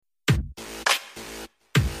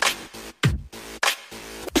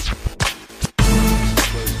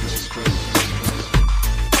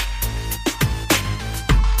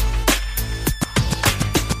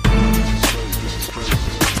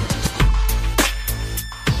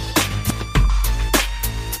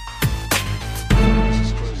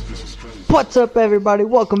What's up, everybody?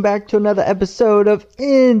 Welcome back to another episode of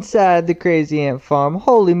Inside the Crazy Ant Farm.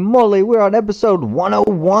 Holy moly, we're on episode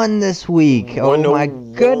 101 this week. Oh my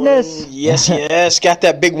goodness. Yes. Got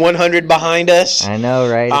that big 100 behind us. I know,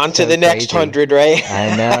 right? On to the next 100, right?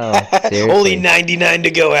 I know. Seriously. Only 99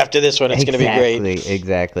 to go after this one. It's going to be great.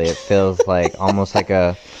 Exactly. It feels like almost like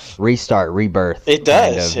a restart, rebirth. It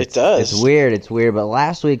does. It does. It's weird. But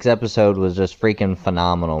last week's episode was just freaking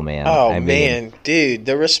phenomenal, man. Oh, man. Dude,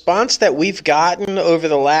 the response that we've gotten over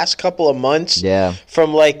the last couple of months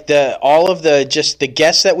from like all of the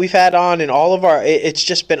guests that we've had on and all of it's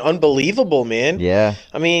just been unbelievable, man. Yeah.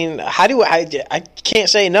 I mean, I can't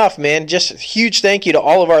say enough, man. Just a huge thank you to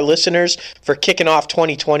all of our listeners for kicking off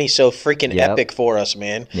 2020 so freaking epic for us,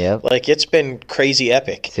 man. Yep. Like, it's been crazy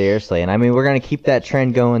epic. Seriously. And I mean, we're going to keep that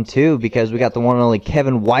trend going too, because we got the one and only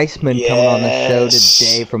Kevin Weissman coming on the show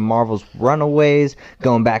today from Marvel's Runaways,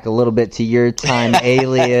 going back a little bit to your time,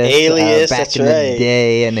 Alias, back in the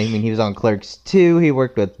day. And I mean, he was on Clerks 2. He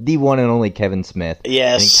worked with the one and only Kevin Smith.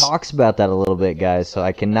 Yes. And he talks about that a little bit, guys, so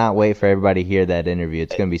I cannot wait for everybody to hear that interview.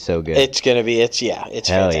 It's going to be so good. It's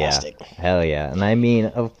fantastic. Hell yeah. And I mean,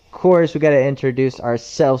 of course, we got to introduce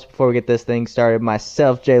ourselves before we get this thing started.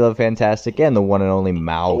 Myself, J-Lo Fantastic, and the one and only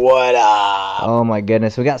Mao. What up? Oh my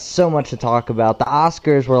goodness, we got so much to talk about. The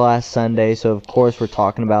Oscars were last Sunday, so of course we're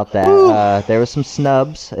talking about that. There was some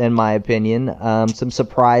snubs, in my opinion, some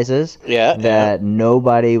surprises that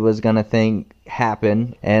nobody was gonna think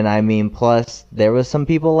happen, and I mean, plus there was some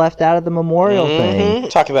people left out of the memorial thing.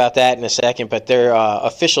 Talk about that in a second, but their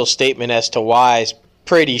official statement as to why is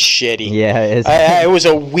pretty shitty. Yeah, it was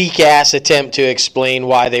a weak-ass attempt to explain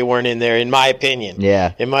why they weren't in there, in my opinion.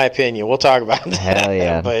 Yeah. In my opinion. We'll talk about that.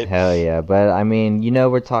 Hell yeah. But, I mean,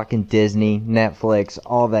 we're talking Disney, Netflix,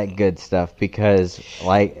 all that good stuff, because,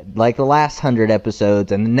 like the last 100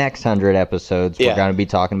 episodes and the next 100 episodes, we're going to be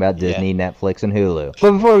talking about Disney, Netflix, and Hulu.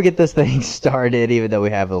 But before we get this thing started, even though we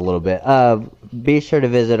have a little bit, be sure to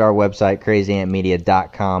visit our website,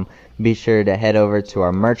 crazyantmedia.com. Be sure to head over to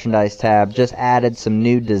our merchandise tab. Just added some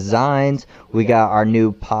new designs. We got our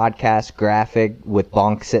new podcast graphic with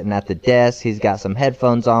Bonk sitting at the desk. He's got some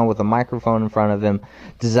headphones on with a microphone in front of him,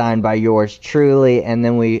 designed by yours truly. And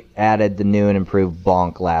then we added the new and improved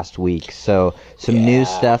Bonk last week. So some new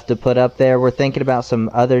stuff to put up there. We're thinking about some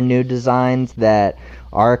other new designs that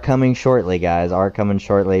are coming shortly, guys.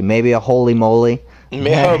 Maybe a Holy Moly.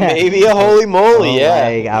 Maybe a holy moly,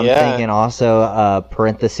 I'm thinking also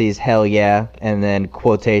parentheses hell yeah, and then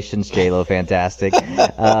quotations J-Lo Fantastic,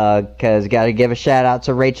 because got to give a shout out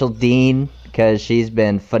to Rachel Dean, because she's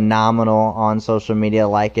been phenomenal on social media,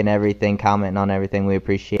 liking everything, commenting on everything. We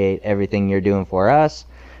appreciate everything you're doing for us,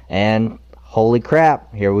 and holy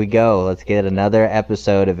crap, here we go. Let's get another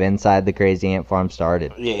episode of Inside the Crazy Ant Farm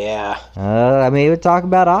started. Yeah. I mean, we're talking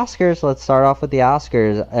about Oscars. Let's start off with the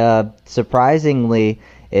Oscars. Surprisingly,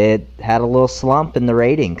 it had a little slump in the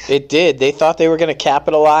ratings. It did. They thought they were going to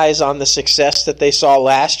capitalize on the success that they saw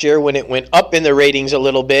last year when it went up in the ratings a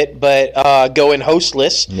little bit, but going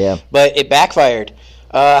hostless. Yeah. But it backfired.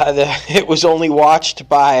 It was only watched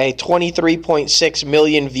by 23.6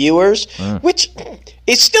 million viewers, which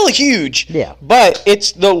is still huge. Yeah. But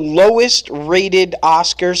it's the lowest rated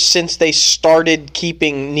Oscars since they started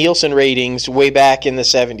keeping Nielsen ratings way back in the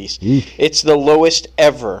 70s. It's the lowest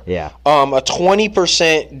ever. Yeah. A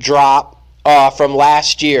 20% drop from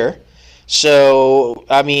last year. So,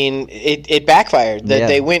 I mean, it backfired.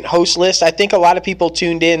 They went hostless. I think a lot of people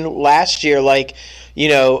tuned in last year like,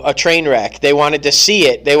 a train wreck. They wanted to see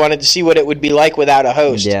it. They wanted to see what it would be like without a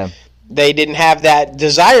host. Yeah. They didn't have that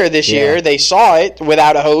desire this year. They saw it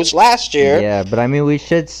without a host last year. Yeah, but I mean, we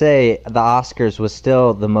should say the Oscars was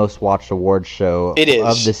still the most watched award show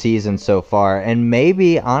of the season so far. And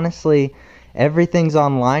maybe, honestly, everything's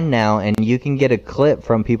online now, and you can get a clip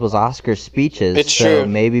from people's Oscar speeches. It's true.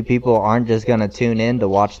 Maybe people aren't just going to tune in to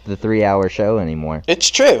watch the 3-hour show anymore. It's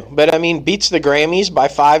true. But, I mean, beats the Grammys by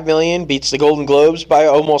 5 million, beats the Golden Globes by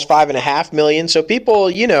almost 5.5 million. So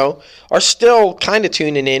people, are still kind of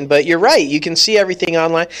tuning in. But you're right. You can see everything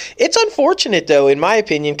online. It's unfortunate, though, in my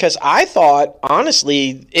opinion, because I thought,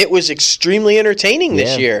 honestly, it was extremely entertaining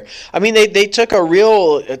this year. I mean, they took a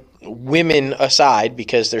real... women aside,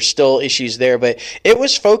 because there's still issues there, but it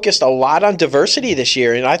was focused a lot on diversity this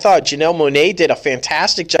year, and I thought Janelle Monáe did a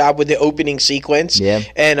fantastic job with the opening sequence.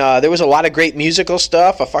 And there was a lot of great musical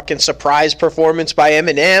stuff, a fucking surprise performance by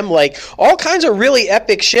Eminem, like all kinds of really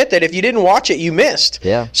epic shit that if you didn't watch it, you missed.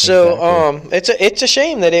 So it's a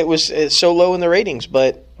shame that it was so low in the ratings,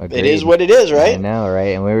 but Agreed. It is what it is, right? I know,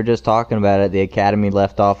 right? And we were just talking about it. The Academy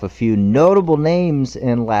left off a few notable names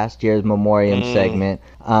in last year's Memoriam segment,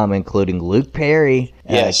 including Luke Perry,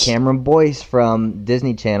 Yes. Cameron Boyce from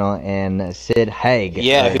Disney Channel, and Sid Haig.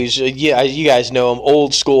 Yeah, who's you guys know him,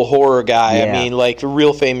 old school horror guy. Yeah. I mean, like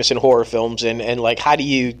real famous in horror films, and like how do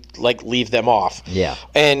you like leave them off? Yeah.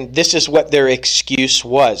 And this is what their excuse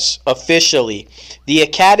was. Officially, the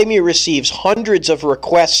Academy receives hundreds of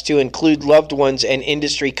requests to include loved ones and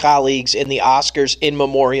industry colleagues in the Oscars in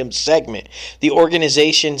memoriam segment. The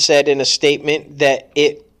organization said in a statement that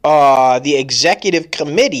the executive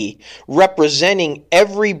committee representing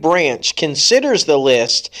every branch considers the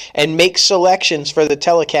list and makes selections for the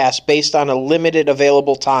telecast based on a limited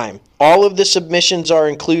available time. All of the submissions are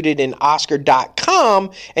included in Oscar.com,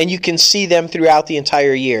 and you can see them throughout the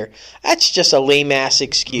entire year. That's just a lame-ass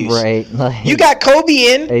excuse. Right. Like, You got Kobe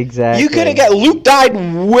in. Exactly. You could have got... Luke died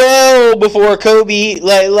well before Kobe.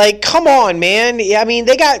 Like, come on, man. I mean,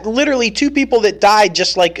 they got literally 2 people that died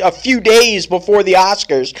just like a few days before the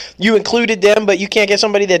Oscars. You included them, but you can't get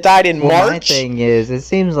somebody that died in March? My thing is, it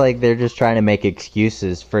seems like they're just trying to make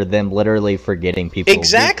excuses for them literally forgetting people.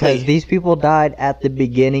 Exactly. Because these people died at the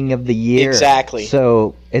beginning of the year. Exactly.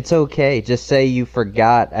 So it's okay. Just say you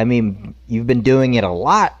forgot. I mean, you've been doing it a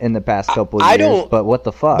lot in the past couple of years, but what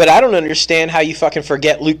the fuck? But I don't understand how you fucking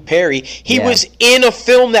forget Luke Perry. He Yeah. was in a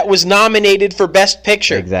film that was nominated for Best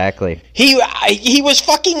Picture. Exactly. He was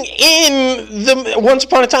fucking in the Once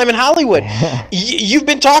Upon a Time in Hollywood. You've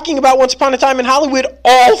been talking about Once Upon a Time in Hollywood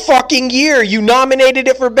all fucking year. You nominated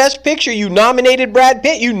it for Best Picture. You nominated Brad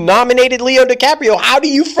Pitt. You nominated Leo DiCaprio. How do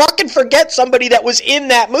you fucking forget somebody that was in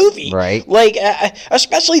that movie? Right. Like,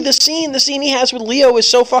 especially the scene he has with Leo is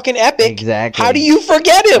so fucking epic. Exactly. How do you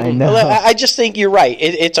forget him? I know. I just think you're right.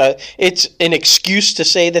 It's an excuse to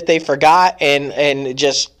say that they forgot and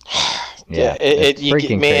just. Yeah, it's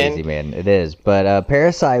freaking crazy, man. It is. But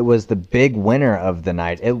Parasite was the big winner of the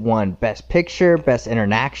night. It won Best Picture, Best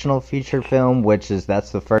International Feature Film,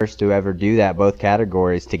 that's the first to ever do that, both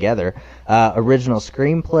categories together. Original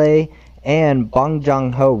Screenplay, and Bong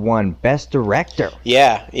Joon-ho won Best Director.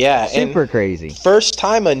 Yeah. Super crazy. First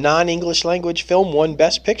time a non-English language film won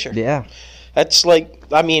Best Picture. Yeah. That's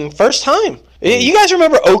first time. You guys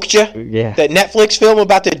remember Okja? Yeah. That Netflix film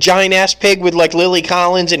about the giant-ass pig with, like, Lily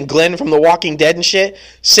Collins and Glenn from The Walking Dead and shit?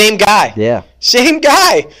 Same guy. Yeah. Same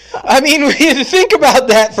guy. I mean, think about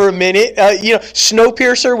that for a minute.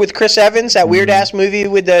 Snowpiercer with Chris Evans, that weird-ass movie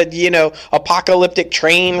with the, apocalyptic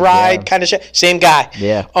train ride kind of shit. Same guy.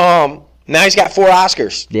 Yeah. Now he's got 4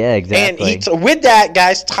 Oscars. Yeah, exactly. And with that,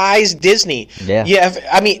 guys, ties Disney. Yeah.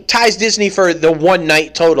 Ties Disney for the one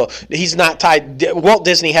night total. He's not tied. Walt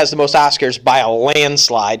Disney has the most Oscars by a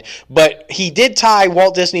landslide, but he did tie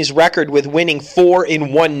Walt Disney's record with winning 4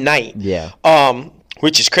 in one night. Yeah.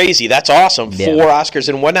 Which is crazy. That's awesome. Yeah. 4 Oscars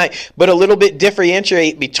in one night. But a little bit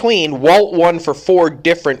differentiate between Walt won for 4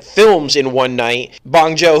 different films in one night.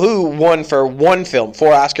 Bong Joon-ho won for 1 film.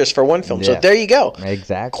 4 Oscars for 1 film. Yeah. So there you go.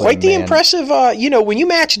 Exactly. Quite the impressive, when you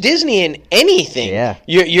match Disney in anything,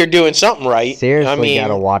 you're doing something right. Seriously,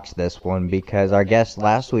 gotta watch this one because our guest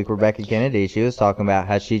last week, Rebecca Kennedy, she was talking about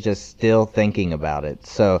how she's just still thinking about it.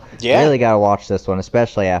 So really gotta watch this one,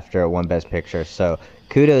 especially after it won Best Picture. So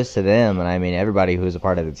kudos to them, and I mean everybody who was a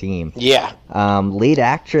part of the team. Yeah. Lead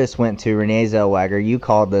actress went to Renee Zellweger. You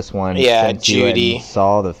called this one. Since Judy. You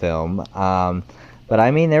saw the film. But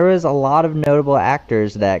I mean, there was a lot of notable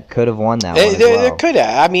actors that could have won that one. There could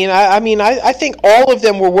have. I think all of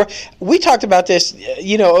them were. We talked about this,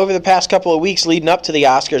 over the past couple of weeks leading up to the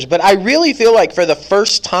Oscars. But I really feel like for the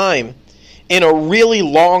first time in a really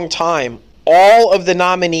long time, all of the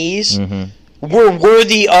nominees were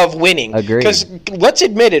worthy of winning. Agreed. Because let's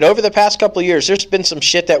admit it, over the past couple of years, there's been some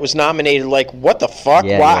shit that was nominated. Like, what the fuck?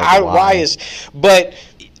 Why? But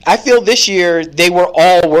I feel this year they were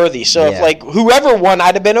all worthy. So if whoever won,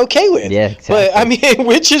 I'd have been okay with. Yeah, exactly. But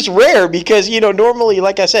which is rare because normally,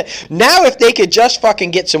 like I said, now if they could just fucking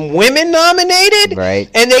get some women nominated, right,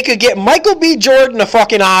 and they could get Michael B. Jordan a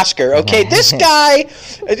fucking Oscar. Okay, this guy.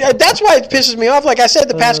 That's why it pisses me off. Like I said,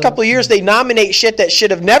 the past couple of years they nominate shit that should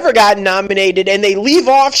have never gotten nominated, and they leave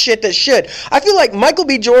off shit that should. I feel like Michael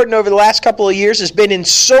B. Jordan over the last couple of years has been in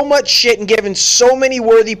so much shit and given so many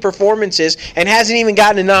worthy performances and hasn't even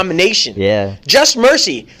gotten a nomination. Yeah. Just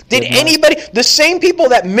Mercy. Did anybody, the same people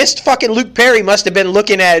that missed fucking Luke Perry must have been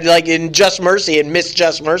looking at like in Just Mercy and missed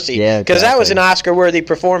Just Mercy. Yeah, because that was an Oscar-worthy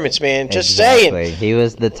performance, man. Just saying. He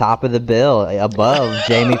was the top of the bill, above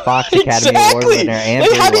Jamie Foxx Academy Award winner and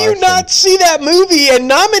How do you not see that movie and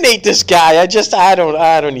nominate this guy? I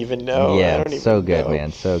don't even know. Yeah, so good,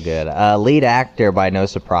 man, so good. Lead actor, by no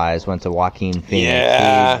surprise, went to Joaquin Phoenix.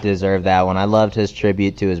 Yeah. He deserved that one. I loved his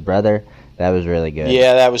tribute to his brother That was really good.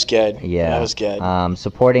 Yeah, that was good. Yeah. That was good.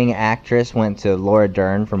 Supporting actress went to Laura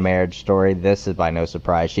Dern for Marriage Story. This is by no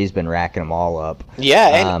surprise. She's been racking them all up.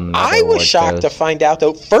 Yeah, and I was shocked to find out,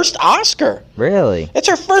 though, first Oscar. Really? It's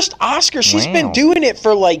her first Oscar. She's Wow. been doing it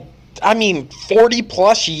for 40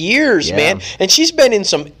 plus years, man. And she's been in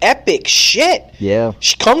some epic shit. Yeah.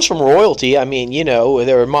 She comes from royalty. I mean,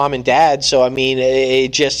 they were mom and dad. So, I mean,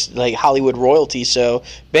 it just like Hollywood royalty. So,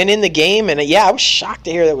 been in the game. And yeah, I was shocked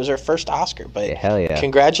to hear that was her first Oscar. But hell yeah.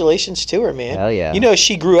 Congratulations to her, man. Hell yeah.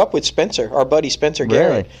 She grew up with Spencer, our buddy Spencer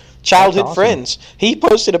Garrett. Really? Childhood awesome. friends. He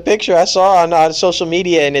posted a picture I saw on social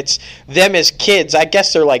media, and it's them as kids. I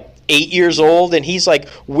guess they're 8 years old, and he's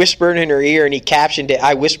whispering in her ear, and he captioned it,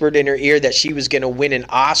 I whispered in her ear that she was going to win an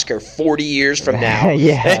Oscar 40 years from now.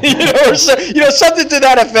 Yeah. Something to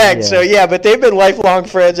that effect. Yeah. So, yeah, but they've been lifelong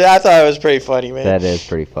friends, and I thought it was pretty funny, man. That is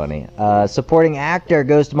pretty funny. Supporting actor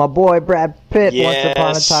goes to my boy Brad Pitt. Yes. Once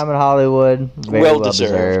Upon a Time in Hollywood. Very Well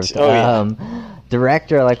deserved. deserved. Oh, yeah.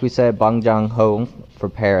 Director, like we said, Bong Joon-ho for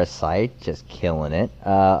Parasite, just killing it.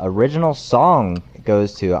 Original song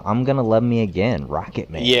goes to I'm Gonna Love Me Again, Rocket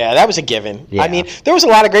Man. Yeah, that was a given. Yeah. I mean, there was a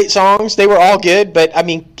lot of great songs. They were all good, but I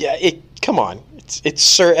mean, come on. It's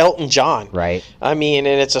Sir Elton John. Right. I mean,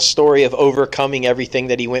 and it's a story of overcoming everything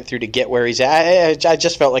that he went through to get where he's at. I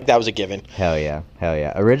just felt like that was a given. Hell yeah.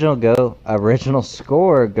 Original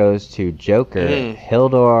score goes to Joker,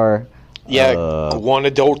 Hildur. Yeah,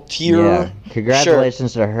 Guanadotier. Yeah,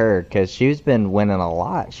 congratulations to her, because she's been winning a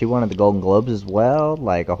lot. She won at the Golden Globes as well,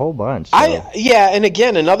 a whole bunch. So. And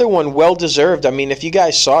again, another one well deserved. I mean, if you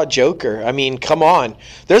guys saw Joker, I mean, come on.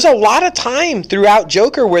 There's a lot of time throughout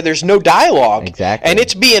Joker where there's no dialogue. Exactly. And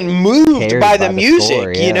it's being moved Carried by the music,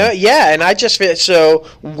 score, yeah. Yeah, and I just feel so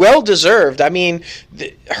well deserved. I mean,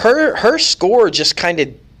 her score just kind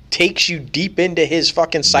of takes you deep into his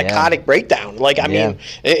fucking psychotic breakdown. I mean,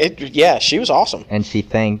 she was awesome. And she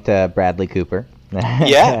thanked Bradley Cooper.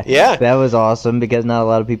 Yeah. That was awesome, because not a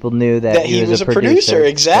lot of people knew that he was a producer.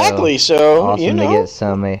 Exactly. So awesome to get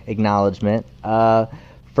some acknowledgement.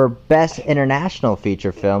 For Best International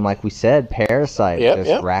Feature Film, like we said,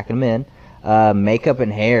 Parasite, racking them in. Makeup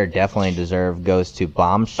and hair definitely goes to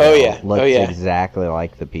Bombshell. Oh, yeah. Looks exactly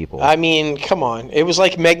like the people. I mean, come on. It was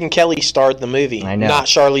like Megyn Kelly starred in the movie, I know. not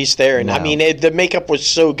Charlize Theron. No. I mean, the makeup was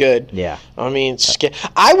so good. Yeah. I mean,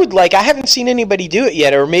 I haven't seen anybody do it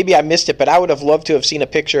yet, or maybe I missed it, but I would have loved to have seen a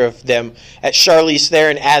picture of them at Charlize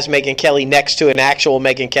Theron as Megyn Kelly next to an actual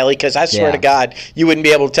Megyn Kelly, because I swear to God, you wouldn't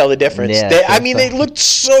be able to tell the difference. Yeah, they looked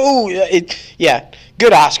so...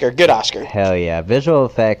 Good Oscar. Hell yeah. Visual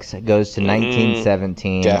effects goes to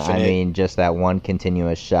 1917. Definite. I mean, just that one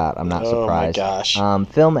continuous shot. I'm not surprised. Oh, my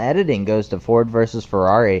gosh. Film editing goes to Ford versus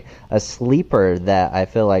Ferrari, a sleeper that I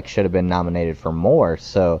feel like should have been nominated for more.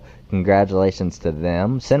 So, congratulations to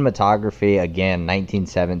them. Cinematography, again,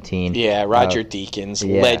 1917. Yeah, Roger Deakins,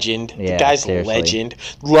 legend. The guy's seriously. a legend.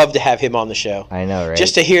 Love to have him on the show. I know, right?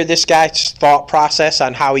 Just to hear this guy's thought process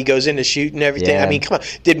on how he goes into shoot and everything. Yeah. I mean, come on.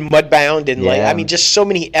 Did Mudbound and just so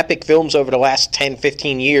many epic films over the last 10,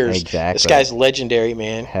 15 years. Exactly. This guy's legendary,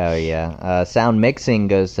 man. Hell yeah. Sound mixing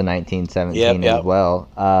goes to 1917 Yep. as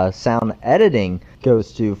well. Sound editing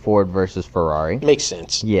goes to Ford versus Ferrari. Makes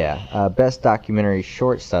sense. Yeah. Best documentary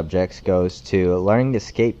short subjects goes to learning to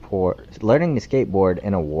skateboard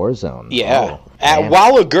in a war zone. Yeah. Oh, At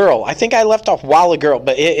While a Girl. I think I left off While a Girl,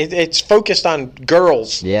 but it's focused on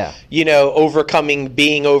girls. Yeah.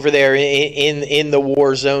 Being over there in the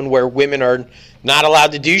war zone where women are not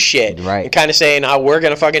allowed to do shit. Right. And kind of saying, we're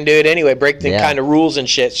going to fucking do it anyway, break the kind of rules and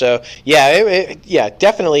shit. So,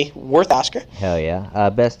 definitely worth Oscar. Hell yeah.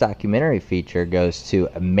 Best documentary feature goes to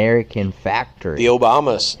American Factory. The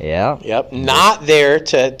Obamas. Yeah. Yep. Not there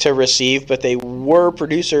to receive, but they were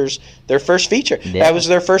producers. Their first feature. Yeah. That was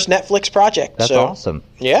their first Netflix project. That's awesome.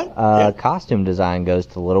 Yeah. Costume design goes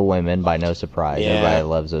to Little Women, by no surprise. Yeah. Everybody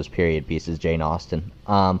loves those period pieces. Jane Austen.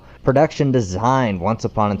 Production design, Once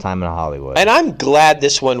Upon a Time in Hollywood. And I'm glad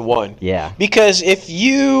this one won. Yeah. Because if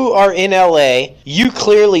you are in LA, you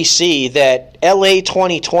clearly see that LA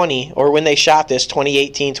 2020, or when they shot this,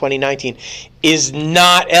 2018, 2019, is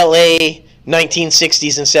not LA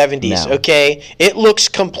 1960s and 70s, No. okay? It looks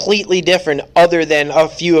completely different other than a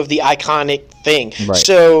few of the iconic things. Right.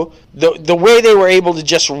 So the way they were able to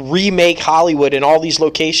just remake Hollywood in all these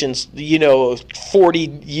locations, 40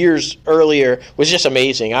 years earlier was just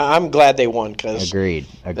amazing. I'm glad they won, because Agreed.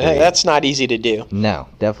 that's not easy to do. No,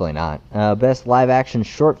 definitely not. Best live action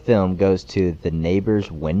short film goes to The Neighbor's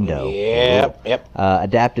Window. Yep.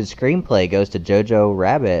 Adapted screenplay goes to Jojo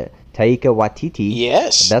Rabbit, Taika Waititi.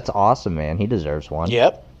 Yes. That's awesome, man. He deserves one.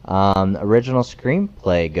 Yep. Original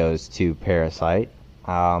screenplay goes to Parasite.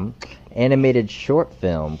 animated short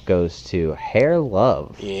film goes to Hair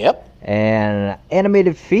Love. Yep. And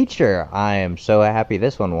animated feature, I am so happy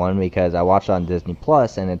this one won because I watched it on Disney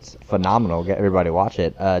Plus and it's phenomenal. Get everybody watch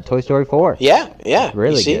it. Toy Story 4. Yeah, yeah.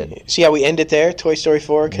 Really see, good. See how we end it there, Toy Story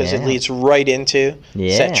 4? Because it leads right into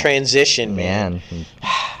that transition, man.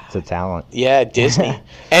 It's a talent. Yeah, Disney.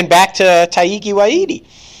 And back to Taika Waititi.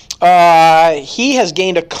 He has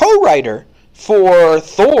gained a co-writer for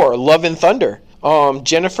Thor, Love and Thunder.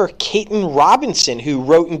 Jennifer Caton Robinson, who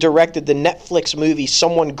wrote and directed the Netflix movie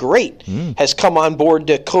Someone Great, has come on board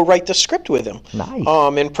to co-write the script with him. Nice.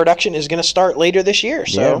 And production is going to start later this year.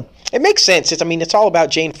 So it makes sense. It's all about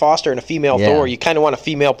Jane Foster and a female Thor. You kind of want a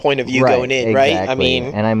female point of view going in, exactly.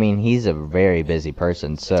 right? I mean, he's a very busy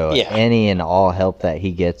person, so any and all help that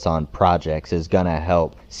he gets on projects is going to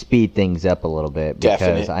help speed things up a little bit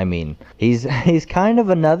because I mean he's kind of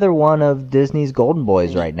another one of Disney's golden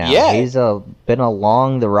boys right now. He's been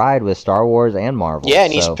along the ride with Star Wars and Marvel.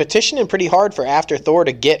 And he's petitioning pretty hard for after Thor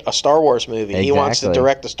to get a Star Wars movie. He wants to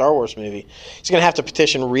direct a Star Wars movie. He's going to have to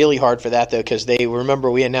petition really hard for that though, because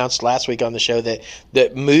we announced last week on the show that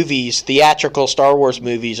theatrical Star Wars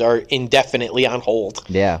movies are indefinitely on hold.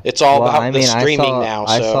 It's all about the streaming now.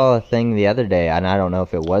 I saw a thing the other day, and I don't know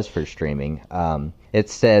if it was for streaming. It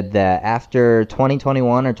said that after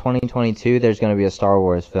 2021 or 2022, there's going to be a Star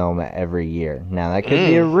Wars film every year. Now, that could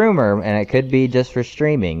be a rumor, and it could be just for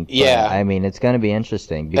streaming. But, I mean, it's going to be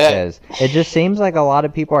interesting because it just seems like a lot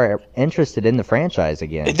of people are interested in the franchise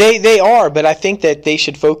again. They are, but I think that they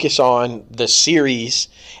should focus on the series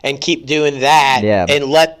and keep doing that and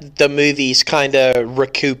let the movies kind of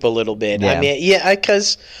recoup a little bit. I mean,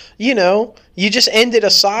 because, you just ended a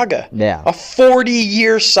saga. A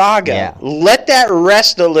 40-year saga. Let that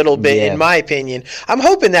rest a little bit, in my opinion. I'm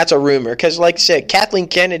hoping that's a rumor because, like I said, Kathleen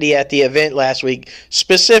Kennedy at the event last week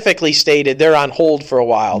specifically stated they're on hold for a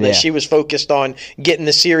while, that she was focused on getting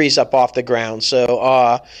the series up off the ground.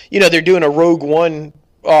 So, they're doing a Rogue One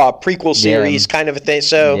prequel series kind of a thing.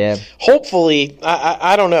 So hopefully,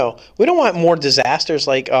 I don't know. We don't want more disasters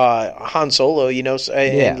like Han Solo,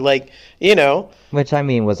 Which, I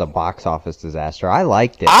mean, was a box office disaster. I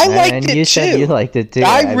liked it. I liked it, you too. Said you liked it, too.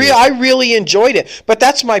 I really enjoyed it. But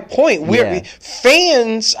that's my point.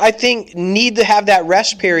 Fans, I think, need to have that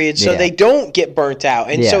rest period so they don't get burnt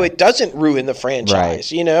out. And so it doesn't ruin the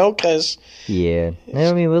franchise, because... I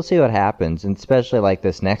mean, we'll see what happens. And especially like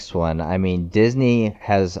this next one. I mean, Disney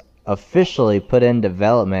has officially put in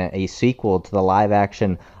development a sequel to the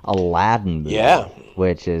live-action Aladdin movie.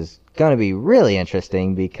 Which is going to be really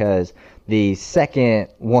interesting because... the second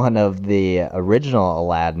one of the original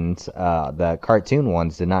Aladdins, the cartoon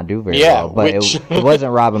ones, did not do very well. But it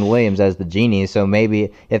wasn't Robin Williams as the genie, so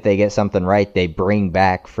maybe if they get something right, they bring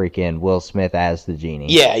back freaking Will Smith as the genie.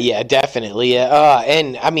 Yeah, definitely.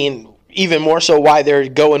 And, I mean, even more so why they're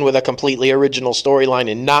going with a completely original storyline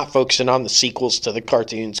and not focusing on the sequels to the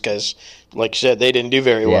cartoons because, like you said, they didn't do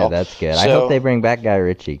very well. Yeah, that's good. So, I hope they bring back Guy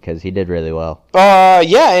Ritchie because he did really well.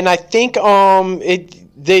 And I think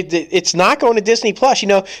it's not going to Disney Plus.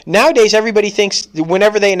 Nowadays everybody thinks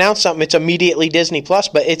whenever they announce something, it's immediately Disney Plus,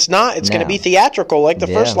 but it's not. It's going to be theatrical, like the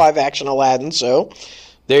first live-action Aladdin. So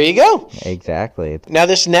there you go. Exactly. Now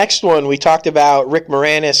this next one, we talked about Rick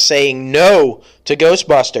Moranis saying no to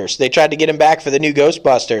Ghostbusters. They tried to get him back for the new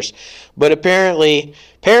Ghostbusters, but apparently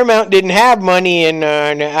Paramount didn't have money, and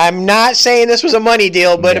I'm not saying this was a money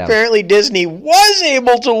deal, but apparently Disney was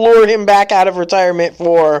able to lure him back out of retirement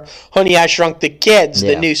for Honey, I Shrunk the Kids,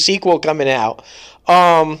 the new sequel coming out.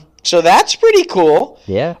 So that's pretty cool.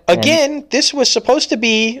 Again, this was supposed to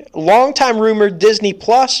be long-time rumored Disney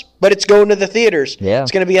Plus, but it's going to the theaters.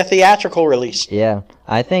 It's going to be a theatrical release.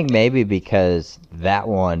 I think maybe because that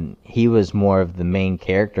one, he was more of the main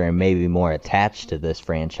character and maybe more attached to this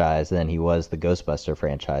franchise than he was the Ghostbuster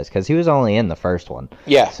franchise, because he was only in the first one.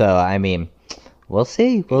 So, I mean, we'll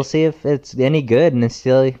see. We'll see if it's any good and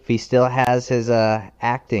if he still has his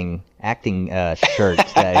acting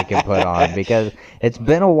shirts that he can put on, because it's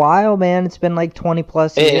been a while, man. It's been like 20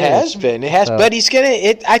 plus years. It has been. But he's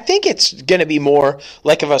I think it's gonna be more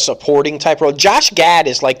like of a supporting type role. Josh Gad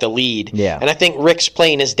is like the lead, and I think Rick's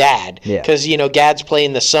playing his dad, because Gad's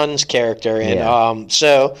playing the son's character, and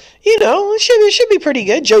so it should be pretty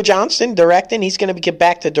good. Joe Johnston directing. He's gonna get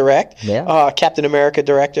back to direct. Captain America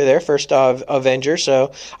director there, first Avenger.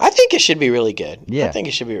 So I think it should be really good. I think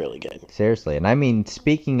it should be really good. Seriously, and I mean,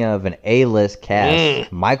 speaking of an A-list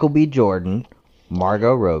cast, Michael B. Jordan,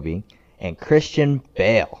 Margot Robbie, and Christian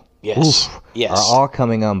Bale are all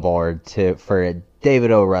coming on board for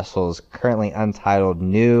David O. Russell's currently untitled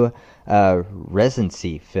new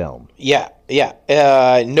residency film. Yeah.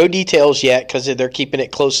 No details yet because they're keeping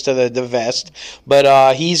it close to the vest.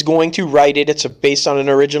 But he's going to write it. It's based on an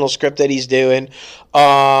original script that he's doing.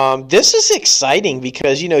 This is exciting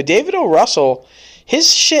because, David O. Russell,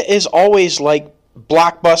 his shit is always like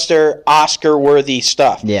blockbuster, Oscar-worthy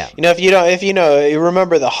stuff. Yeah. If you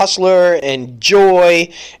remember The Hustler and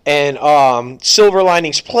Joy and Silver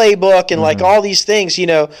Linings Playbook and like all these things,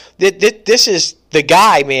 this is the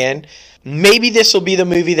guy, man. Maybe this will be the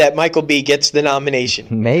movie that Michael B. gets the nomination.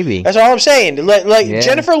 Maybe. That's all I'm saying.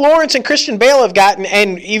 Jennifer Lawrence and Christian Bale have gotten,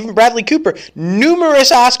 and even Bradley Cooper,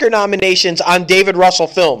 numerous Oscar nominations on David Russell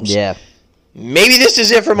films. Yeah. Maybe this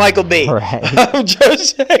is it for Michael B. Right. I'm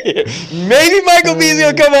just saying. Maybe Michael B. is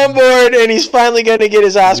going to come on board and he's finally going to get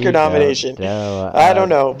his Oscar nomination. I don't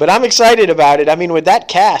know. But I'm excited about it. I mean, with that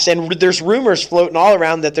cast, and there's rumors floating all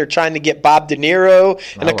around that they're trying to get Bob De Niro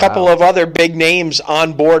and a couple of other big names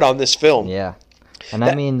on board on this film. Yeah. And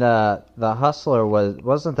I mean, the Hustler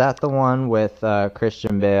wasn't that the one with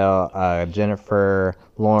Christian Bale, Jennifer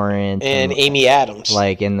Lawrence, and Amy Adams,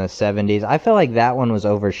 like in the 70s? I feel like that one was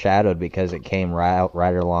overshadowed because it came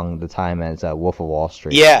right along the time as Wolf of Wall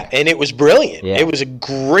Street. Yeah, and it was brilliant. Yeah. It was a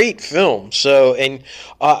great film. So, and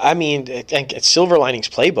I mean, Silver Linings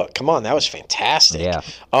Playbook. Come on, that was fantastic. Yeah.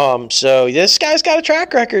 So this guy's got a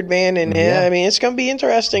track record, man, and I mean, it's going to be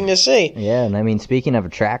interesting to see. Yeah, and I mean, speaking of a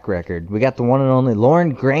track record, we got the one and only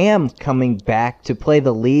Lauren Graham coming back to play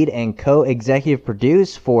the lead and co-executive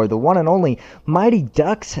produce for the one and only Mighty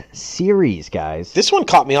Ducks series, guys. This one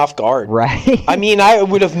caught me off guard. Right? I mean, I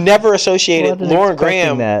would have never associated Lauren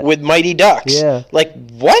Graham with Mighty Ducks. Yeah. Like,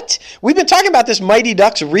 what? We've been talking about this Mighty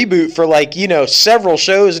Ducks reboot for several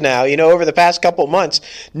shows now, over the past couple months.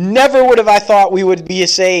 Never would have I thought we would be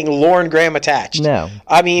saying Lauren Graham attached. No.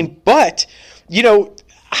 I mean, but,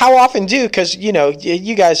 how often because,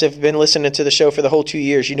 you guys have been listening to the show for the whole 2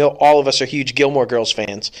 years. All of us are huge Gilmore Girls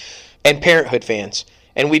fans and Parenthood fans.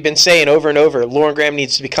 And we've been saying over and over, Lauren Graham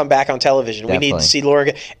needs to come back on television. Definitely. We need to see Lauren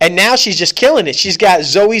Graham. And now she's just killing it. She's got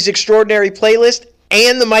Zoe's Extraordinary Playlist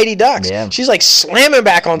and the Mighty Ducks. Yeah. She's like slamming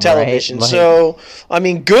back on television. Right. So, I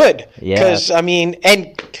mean, good. Yeah. Because, I mean,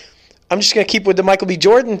 and I'm just going to keep with the Michael B.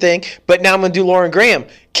 Jordan thing, but now I'm going to do Lauren Graham.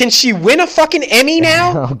 Can she win a fucking Emmy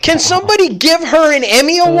now? Oh, Can somebody give her an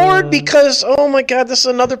Emmy award? Because, oh my God, this is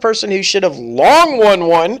another person who should have long won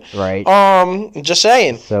one. Right. Just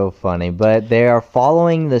saying. So funny. But they are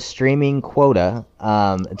following the streaming quota.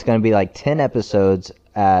 It's going to be like 10 episodes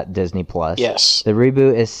at Disney Plus. Yes. The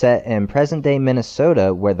reboot is set in present-day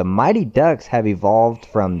Minnesota, where the Mighty Ducks have evolved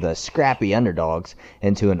from the scrappy underdogs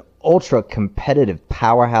into an ultra-competitive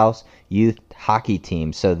powerhouse youth hockey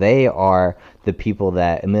team. So they are the people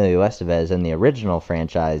that Emilio Estevez in the original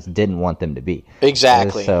franchise didn't want them to be.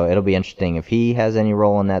 Exactly. So it'll be interesting if he has any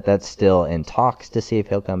role in that. That's still in talks to see if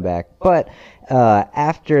he'll come back. But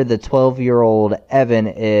after the 12-year-old Evan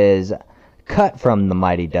is cut from the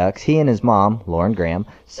Mighty Ducks, he and his mom, Lauren Graham,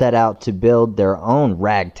 set out to build their own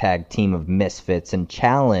ragtag team of misfits and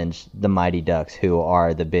challenge the Mighty Ducks, who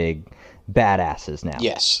are the big badasses now.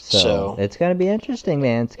 Yes. So it's going to be interesting,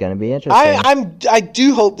 man. It's going to be interesting. I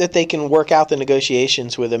do hope that they can work out the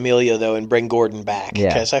negotiations with Emilio, though, and bring Gordon back. Yeah.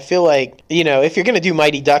 Because I feel like, if you're going to do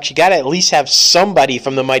Mighty Ducks, you got to at least have somebody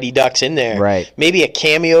from the Mighty Ducks in there. Right. Maybe a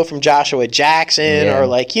cameo from Joshua Jackson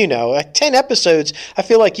or 10 episodes. I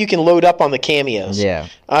feel like you can load up on the cameos. Yeah.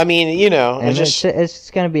 I mean, And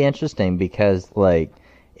it's going to be interesting because,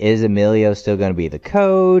 is Emilio still going to be the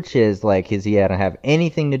coach? Is he going to have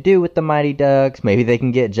anything to do with the Mighty Ducks? Maybe they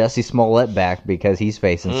can get Jussie Smollett back because he's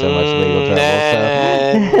facing so much legal trouble.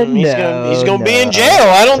 He's going to be in jail.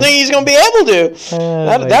 I don't think he's going to be able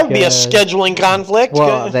to. That would be a scheduling conflict.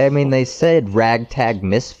 Well, they said ragtag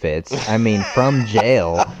misfits. I mean, from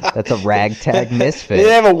jail. That's a ragtag misfit.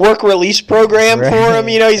 They have a work release program for him.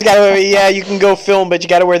 He's got to, you can go film, but you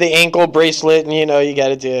got to wear the ankle bracelet and, you got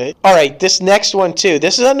to do it. All right, this next one, too.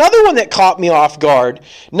 This is another one that caught me off guard.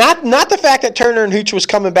 Not the fact that Turner and Hooch was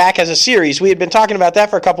coming back as a series. We had been talking about that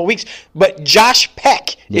for a couple of weeks. But Josh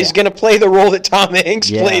Peck is going to play the role that Tom Hanks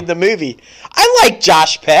played in the movie. I like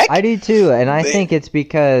Josh Peck. I do too, and I think it's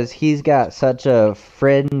because he's got such a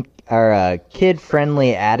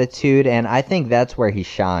kid-friendly attitude, and I think that's where he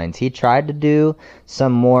shines. He tried to do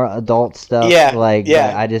some more adult stuff, but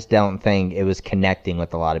I just don't think it was connecting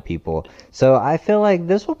with a lot of people. So I feel like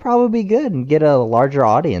this will probably be good and get a larger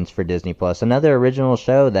audience for Disney Plus. Another original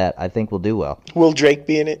show that I think will do well. Will Drake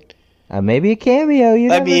be in it? Maybe a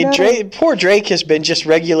cameo. Poor Drake has been just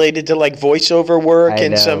regulated to voiceover work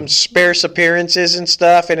and some sparse appearances and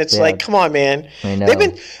stuff, and it's come on, man. I know. They've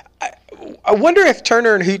been. I wonder if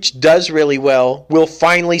Turner and Hooch does really well, we'll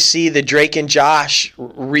finally see the Drake and Josh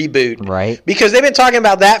reboot. Right. Because they've been talking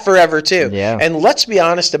about that forever, too. Yeah. And let's be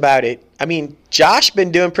honest about it. I mean, Josh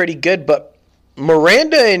been doing pretty good, but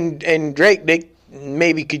Miranda and Drake, they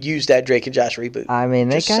maybe could use that Drake and Josh reboot. I mean,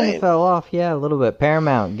 they Just kind saying. of fell off, yeah, a little bit.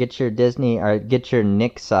 Paramount, get your Disney or get your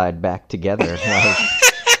Nick side back together.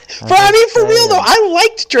 Like, I mean, for real, though, I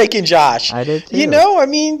liked Drake and Josh. I did, too. You know, I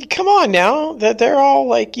mean, come on now. That they're all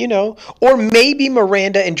like, you know. Or maybe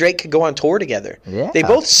Miranda and Drake could go on tour together. Yeah. They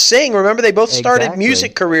both sing. Remember, they both started Exactly.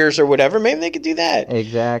 music careers or whatever. Maybe they could do that.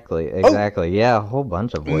 Exactly. Yeah, a whole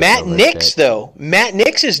bunch of Matt voiceover Nix, shit. though. Matt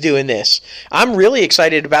Nix is doing this. I'm really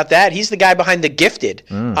excited about that. He's the guy behind The Gifted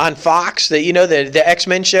on Fox, the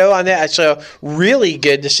X-Men show on that. So really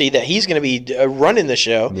good to see that he's going to be running the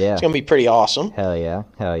show. Yeah. It's going to be pretty awesome. Hell yeah.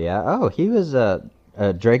 Oh, he was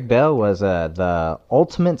Drake Bell was the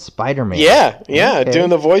ultimate Spider-Man. Yeah, Okay. doing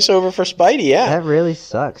the voiceover for Spidey, yeah. That really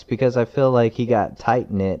sucks because I feel like he got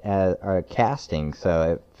tight-knit at casting,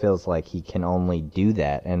 so it feels like he can only do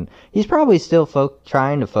that. And he's probably still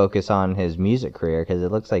trying to focus on his music career because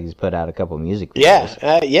it looks like he's put out a couple music videos.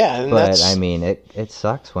 Yeah. And But, I mean, it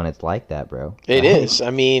sucks when it's like that, bro. it is. I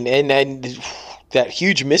mean, and that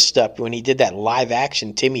huge misstep when he did that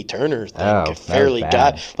live-action Timmy Turner thing. Oh, that was Fairly bad.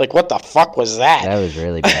 got, like, what the fuck was that? That was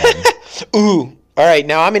really bad. Ooh. All right,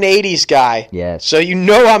 now I'm an 80s guy. Yes. So you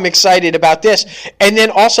know I'm excited about this. And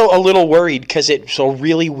then also a little worried because it's a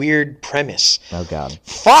really weird premise. Oh, God.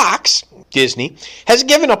 Fox, Disney, has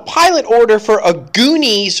given a pilot order for a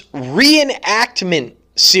Goonies reenactment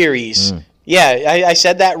series. Yeah, I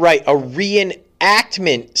said that right. A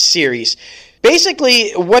reenactment series.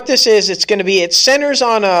 Basically, what this is, it centers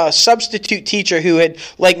on a substitute teacher who had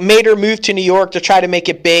made her move to New York to try to make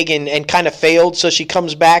it big and kind of failed. So she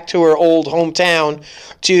comes back to her old hometown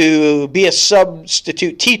to be a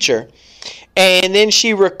substitute teacher. And then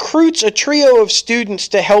she recruits a trio of students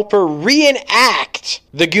to help her reenact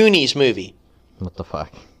the Goonies movie. What the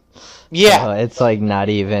fuck? Yeah. It's not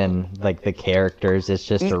even the characters. It's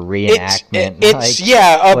just a reenactment. It's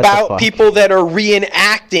what the about fuck? people that are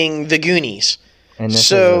reenacting the Goonies. And this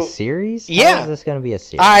So, is a series? yeah. How is this going to be a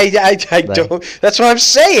series? I don't. That's what I'm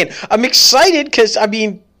saying. I'm excited because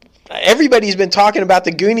everybody's been talking about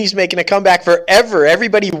the Goonies making a comeback forever.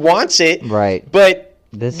 Everybody wants it. Right. But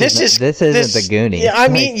This isn't the Goonies. Yeah, I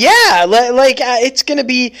mean, it's gonna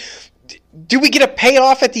be. Do we get a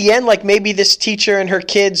payoff at the end? Like maybe this teacher and her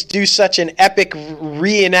kids do such an epic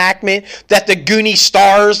reenactment that the Goonie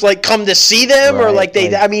stars come to see them, or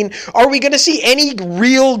are we going to see any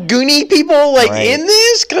real Goonie people in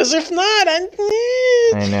this? Because if not,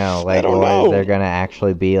 I know. I don't know. Is there going to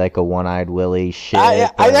actually be a one-eyed Willy shit?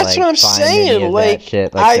 That's what I'm saying.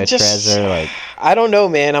 Shit, Treasure, I don't know,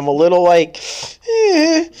 man. I'm a little So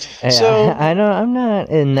I know I'm not,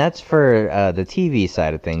 and that's for the TV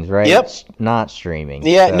side of things, right? Yep. Not streaming.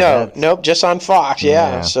 Yeah, So nope, just on Fox.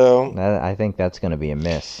 Yeah. So I think that's going to be a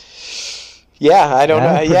miss. yeah, I don't know.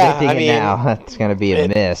 I'm Yeah, predicting it now. It's going to be a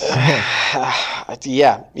miss.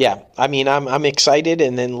 yeah. I mean, I'm excited,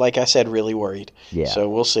 and then, like I said, really worried. Yeah. So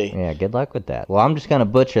we'll see. Yeah, good luck with that. Well, I'm just going to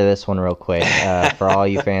butcher this one real quick for all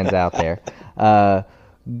you fans out there.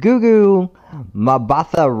 Gugu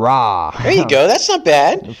Mbatha Raw. There you go. That's not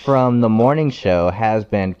bad. From the morning show has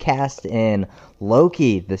been cast in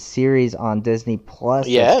Loki, the series on Disney Plus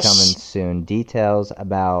Yes. that's coming soon. Details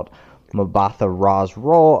about Mbatha Raw's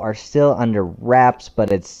role are still under wraps,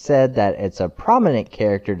 but it's said that it's a prominent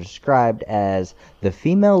character described as the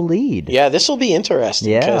female lead. Yeah, this will be interesting.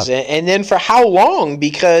 Yeah. And then for how long?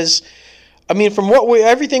 Because I mean, from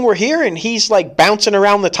everything we're hearing, he's bouncing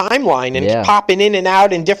around the timeline and popping in and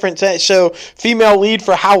out in different. So female lead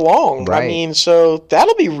for how long? Right. I mean, so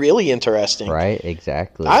that'll be really interesting. Right,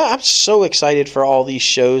 exactly. I'm so excited for all these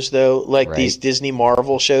shows, though, these Disney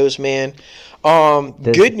Marvel shows, man.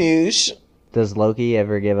 Good news. Does Loki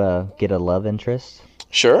ever get a love interest?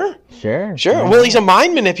 Sure. Sure. Well, he's a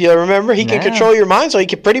mind manipulator. Remember, he can control your mind, so he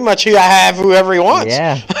can pretty much have whoever he wants.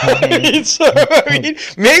 Yeah.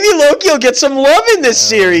 Maybe Loki will get some love in this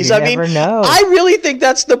series. You never know. I really think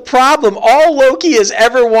that's the problem. All Loki has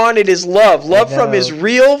ever wanted is love. Love from his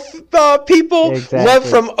real people. Exactly. Love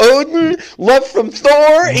from Odin. Love from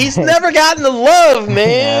Thor. He's never gotten the love,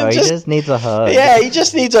 man. No, he just needs a hug. Yeah, he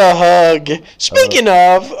just needs a hug. Speaking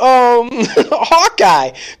of,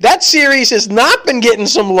 Hawkeye. That series has not been getting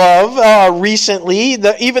some love recently,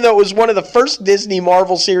 even though it was one of the first Disney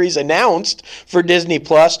Marvel series announced for Disney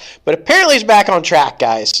Plus. But apparently it's back on track,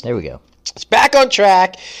 guys. There we go. It's back on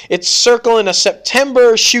track. It's circling a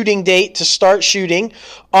September shooting date to start shooting.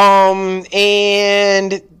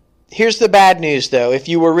 And Here's the bad news, though. If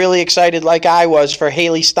you were really excited like I was for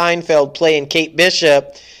Haley Steinfeld playing Kate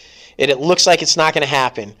Bishop, it looks like it's not going to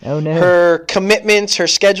happen. Oh, no. Her commitments, her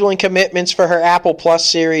scheduling commitments for her Apple Plus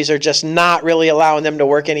series are just not really allowing them to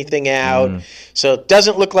work anything out. So it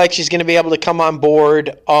doesn't look like she's going to be able to come on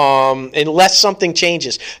board unless something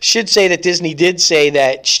changes. Should say that Disney did say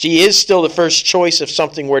that she is still the first choice if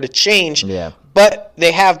something were to change. Yeah. But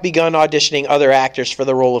they have begun auditioning other actors for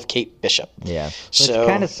the role of Kate Bishop. Yeah, which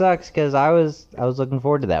kind of sucks because I was looking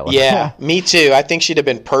forward to that one. Yeah, me too. I think she'd have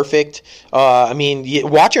been perfect. I mean,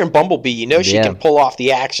 watch her in Bumblebee. You know she can pull off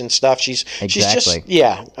the action stuff. She's just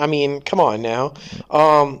I mean, come on now.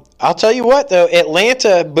 I'll tell you what though,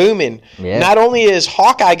 Atlanta booming. Yeah. Not only is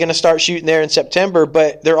Hawkeye going to start shooting there in September,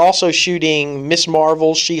 but they're also shooting Miss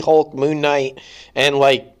Marvel, She-Hulk, Moon Knight, and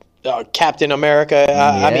Captain America,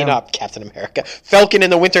 not Captain America, Falcon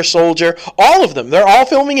and the Winter Soldier, all of them. They're all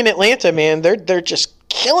filming in Atlanta, man. They're just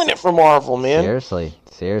killing it for Marvel, man.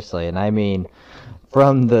 Seriously. And I mean,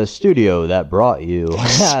 from the studio that brought you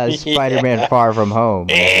Spider-Man Far From Home.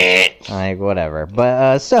 Whatever.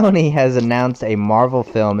 But Sony has announced a Marvel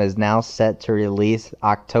film is now set to release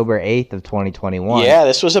October 8th of 2021. Yeah,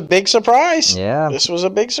 this was a big surprise. Yeah. This was a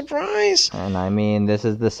big surprise. And I mean, this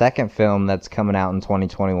is the second film that's coming out in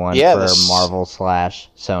 2021 for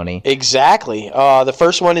Marvel/Sony. Exactly. The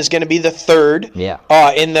first one is going to be the third. Yeah.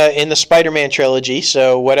 In the Spider-Man trilogy.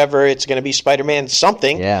 So whatever, it's going to be Spider-Man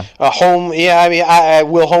something. Yeah. Home. Yeah. I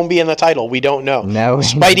mean, will home be in the title? We don't know. No.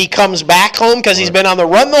 Spidey comes back home because he's been on the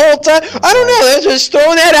run the whole time. I don't know. They're just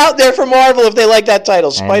throwing that out there for Marvel if they like that title.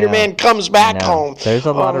 Spider-Man comes back home. There's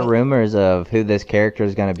a lot of rumors of who this character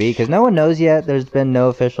is going to be because no one knows yet. There's been no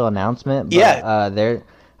official announcement. But,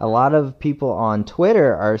 a lot of people on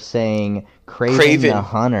Twitter are saying Kraven the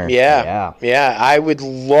Hunter. Yeah. I would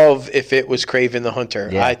love if it was Kraven the Hunter.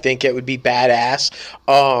 Yeah. I think it would be badass.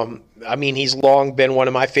 I mean, he's long been one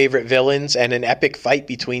of my favorite villains, and an epic fight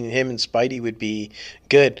between him and Spidey would be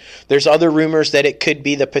good. There's other rumors that it could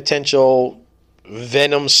be the potential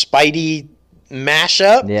Venom-Spidey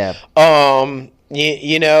mashup. Yeah.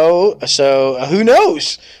 So who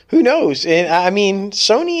knows? And I mean,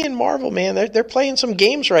 Sony and Marvel, man, they're playing some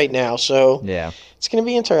games right now. So yeah, it's going to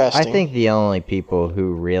be interesting. I think the only people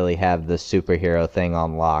who really have the superhero thing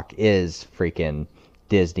on lock is freaking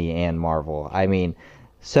Disney and Marvel. I mean,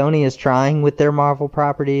 Sony is trying with their Marvel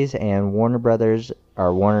properties, and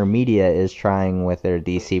Warner Media is trying with their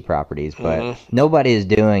DC properties, but nobody is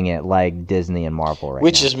doing it like Disney and Marvel right now.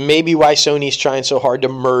 Which is maybe why Sony's trying so hard to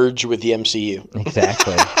merge with the MCU.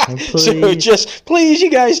 Exactly. So please,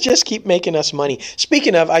 you guys, just keep making us money.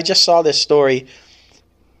 Speaking of, I just saw this story,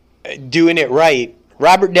 doing it right.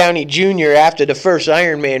 Robert Downey Jr., after the first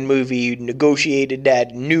Iron Man movie, negotiated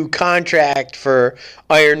that new contract for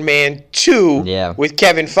Iron Man 2 with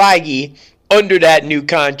Kevin Feige. Under that new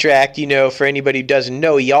contract, for anybody who doesn't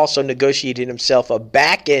know, he also negotiated himself a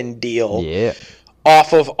back-end deal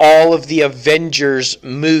off of all of the Avengers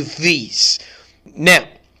movies. Now,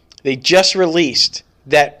 they just released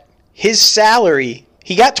that his salary,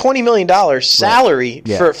 he got $20 million salary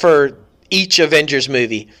for each Avengers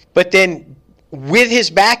movie. But then with his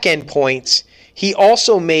back-end points, he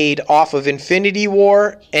also made off of Infinity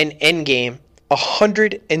War and Endgame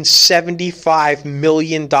 $175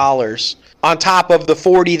 million on top of the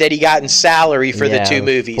 40 that he got in salary for the two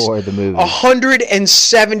movies. For the movie.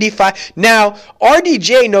 175. Now,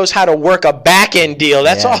 RDJ knows how to work a back-end deal.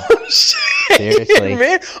 That's all I'm saying, seriously,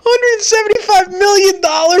 man. $175 million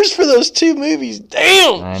for those two movies.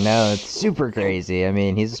 Damn. I know. It's super crazy. I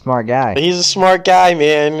mean, he's a smart guy. He's a smart guy,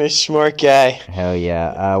 man. He's a smart guy. Hell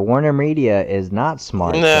yeah. Warner Media is not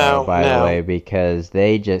smart, by the way, because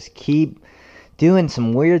they just keep doing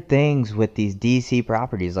some weird things with these DC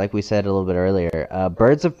properties, like we said a little bit earlier.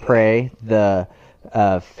 Birds of Prey, the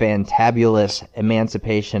fantabulous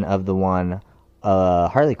emancipation of the one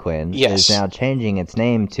Harley Quinn, is now changing its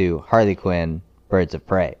name to Harley Quinn Birds of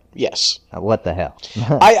Prey. Yes. What the hell?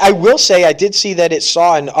 I will say I did see that it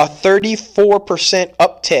saw a 34%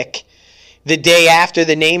 uptick the day after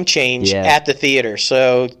the name change at the theater.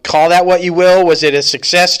 So call that what you will. Was it a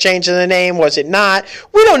success changing the name? Was it not?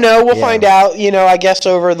 We don't know. We'll find out, I guess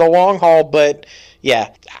over the long haul. But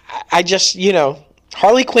I just,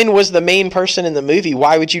 Harley Quinn was the main person in the movie.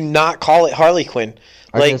 Why would you not call it Harley Quinn?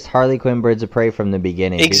 Or just Harley Quinn Birds of Prey from the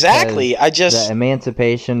beginning. Exactly. The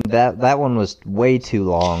Emancipation, that one was way too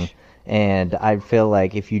long. And I feel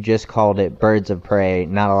like if you just called it Birds of Prey,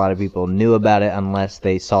 not a lot of people knew about it unless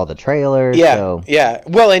they saw the trailer. Yeah.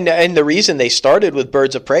 Well, and the reason they started with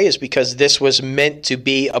Birds of Prey is because this was meant to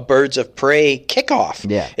be a Birds of Prey kickoff.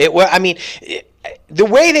 Yeah. The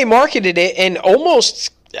way they marketed it and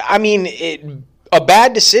almost I mean, a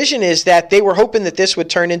bad decision is that they were hoping that this would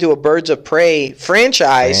turn into a Birds of Prey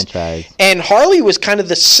franchise. And Harley was kind of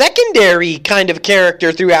the secondary kind of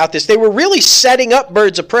character throughout this. They were really setting up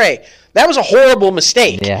Birds of Prey. That was a horrible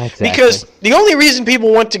mistake. Yeah, exactly. Because the only reason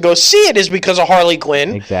people want to go see it is because of Harley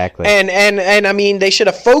Quinn. Exactly. And I mean, they should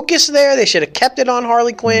have focused there. They should have kept it on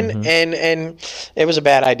Harley Quinn, and it was a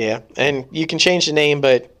bad idea. And you can change the name,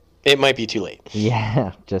 but it might be too late.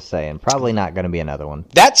 Yeah, just saying. Probably not going to be another one.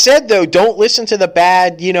 That said, though, don't listen to the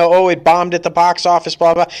bad, it bombed at the box office,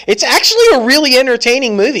 blah, blah. It's actually a really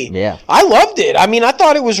entertaining movie. Yeah. I loved it. I mean, I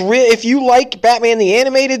thought it was if you like Batman the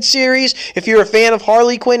Animated Series, if you're a fan of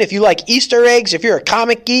Harley Quinn, if you like Easter eggs, if you're a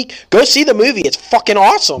comic geek, go see the movie. It's fucking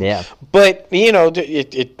awesome. Yeah. But,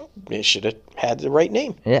 it should have had the right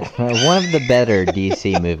name. Yeah, one of the better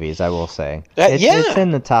DC movies, I will say. Yeah. It's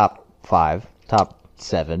in the top 5, top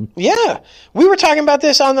 7. Yeah, we were talking about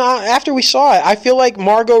this after we saw it. I feel like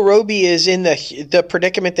Margot Robbie is in the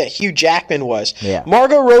predicament that Hugh Jackman was. Yeah.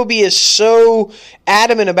 Margot Robbie is so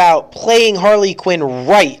adamant about playing Harley Quinn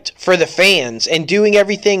right for the fans and doing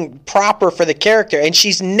everything proper for the character, and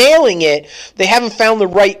she's nailing it. They haven't found the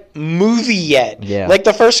right movie yet. Yeah. Like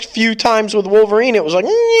the first few times with Wolverine, it was like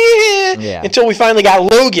yeah. until we finally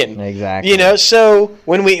got Logan. Exactly. So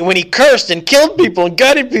when he cursed and killed people and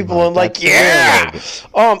gutted people, and like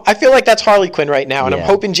I feel like that's Harley Quinn right now, and I'm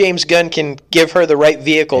hoping James Gunn can give her the right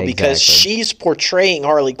vehicle because she's portraying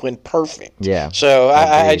Harley Quinn perfect. Yeah. So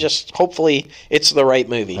I just hopefully it's the right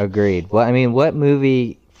movie. Agreed. Well, I mean, what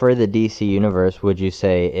movie for the DC universe would you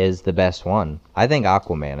say is the best one? I think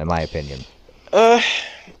Aquaman, in my opinion.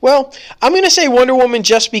 Well, I'm going to say Wonder Woman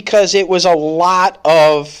just because it was a lot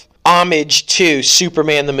of homage to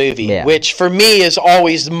Superman the movie, which for me is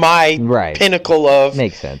always my pinnacle of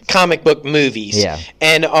comic book movies. Yeah.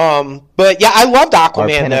 And but yeah, I loved Aquaman Our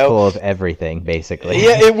pinnacle though. of everything, basically.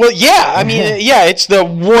 Yeah, I mean, it's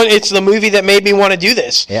the movie that made me want to do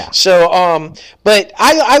this. Yeah. So but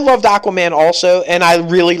I loved Aquaman also, and I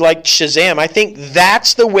really liked Shazam. I think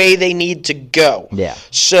that's the way they need to go. Yeah.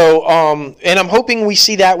 So and I'm hoping we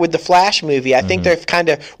see that with the Flash movie. I think they've kind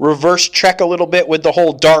of reverse trek a little bit with the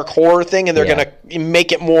whole dark horror thing, and they're going to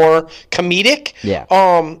make it more comedic. Yeah.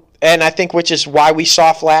 And I think which is why we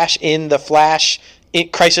saw Flash in the Flash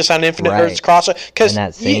Crisis on Infinite Earths crossover. In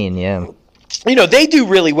that scene, they do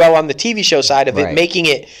really well on the TV show side of it, making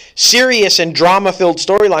it serious and drama-filled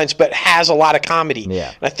storylines, but has a lot of comedy. Yeah.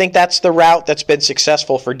 And I think that's the route that's been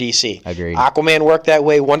successful for DC. Agreed. Aquaman worked that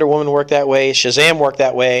way. Wonder Woman worked that way. Shazam worked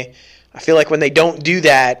that way. I feel like when they don't do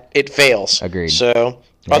that, it fails. Agreed. So,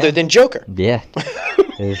 other than Joker. Yeah.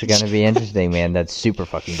 This is going to be interesting, man. That's super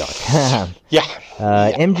fucking dark. Yeah.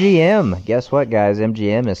 MGM. Guess what, guys?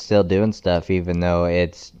 MGM is still doing stuff, even though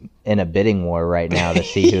it's in a bidding war right now to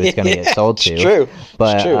see who it's going to get sold to. It's true.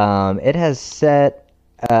 But it has set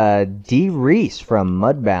Dee Reese from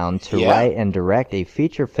Mudbound to write and direct a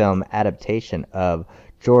feature film adaptation of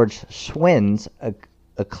George Schwinn's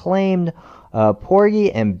acclaimed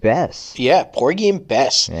Porgy and Bess. Yeah, Porgy and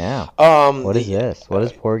Bess. Yeah. What is this? What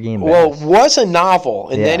is Porgy and Bess? Well, it was a novel,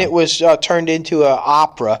 and then it was turned into an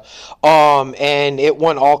opera, and it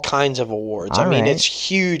won all kinds of awards. I mean, it's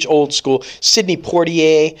huge, old school. Sidney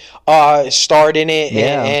Poitier starred in it,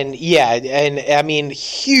 and I mean,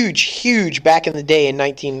 huge back in the day in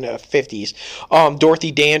 1950s.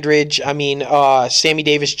 Dorothy Dandridge, I mean, Sammy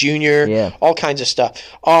Davis Jr., all kinds of stuff.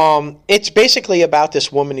 It's basically about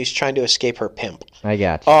this woman who's trying to escape her pimp. I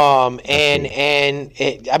got you.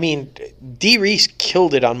 I mean, Dee Reese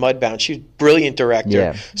killed it on Mudbound. She's a brilliant director.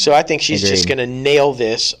 Yeah. So I think she's just going to nail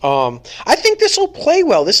this. I think this will play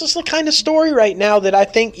well. This is the kind of story right now that I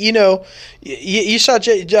think, you saw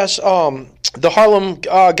just the Harlem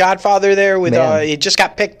Godfather there with it just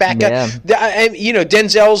got picked back up. And,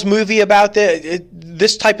 Denzel's movie about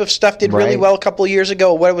this type of stuff did really well a couple of years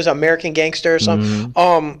ago. What was American Gangster or something?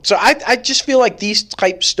 So I just feel like these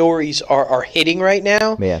type stories are hitting right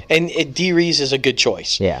now. Yeah. And Dee Reese is a good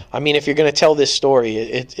choice. Yeah. I mean, if you're going to tell this story,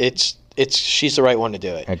 it's she's the right one to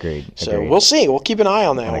do it. Agreed. So we'll see. We'll keep an eye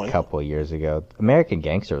on that one. A couple of years ago, American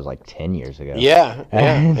Gangster was like 10 years ago. Yeah.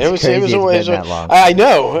 It was that long. I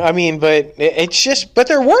know. I mean, but but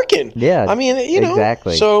they're working. Yeah. I mean,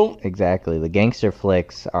 exactly. So exactly, the gangster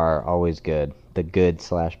flicks are always good. The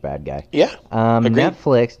good/bad guy. Yeah.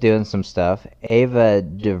 Netflix doing some stuff. Ava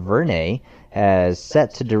DuVernay has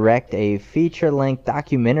set to direct a feature-length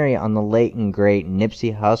documentary on the late and great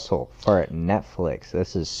Nipsey Hussle for Netflix.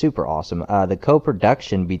 This is super awesome. The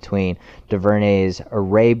co-production between DuVernay's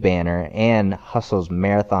Array banner and Hussle's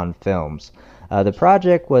Marathon Films. The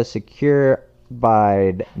project was secured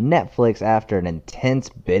by Netflix after an intense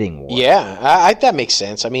bidding war. Yeah, that makes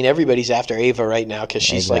sense. I mean, everybody's after Ava right now because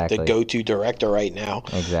she's like the go-to director right now.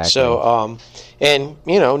 Exactly. So, and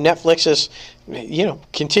Netflix is,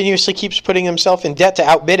 continuously keeps putting himself in debt to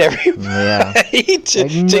outbid everybody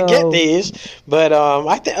to get these. But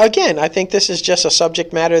I think this is just a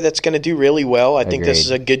subject matter that's going to do really well. I think this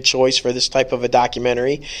is a good choice for this type of a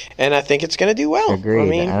documentary, and I think it's going to do well.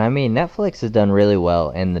 Agreed. I mean, Netflix has done really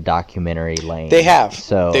well in the documentary lane. They have.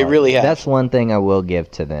 So they really have. That's one thing I will give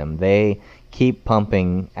to them. They keep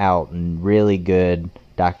pumping out really good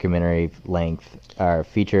documentary length or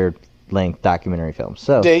feature length documentary films.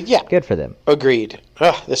 So good for them. Agreed.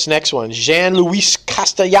 This next one, Jean-Louis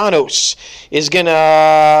Castellanos is going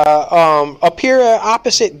to appear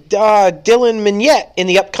opposite Dylan Mignette in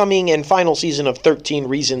the upcoming and final season of 13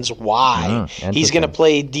 Reasons Why. He's going to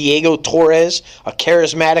play Diego Torres, a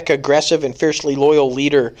charismatic, aggressive, and fiercely loyal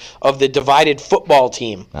leader of the divided football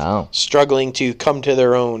team, struggling to come to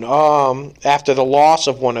their own after the loss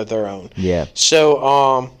of one of their own. Yeah.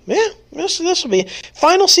 So, this will be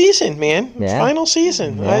final season, man. Yeah. Final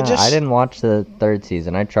season. Yeah, I didn't watch the third season.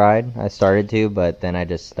 I tried. I started to, but then I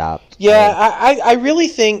just stopped. Yeah, I really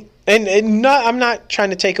think, and I'm not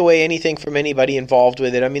trying to take away anything from anybody involved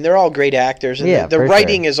with it. I mean, they're all great actors, and the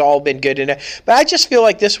writing has all been good. But I just feel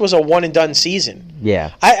like this was a one and done season.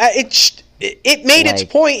 Yeah. It made its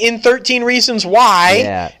point in 13 Reasons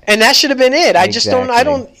Why, and that should have been it. I just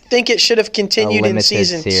don't think it should have continued in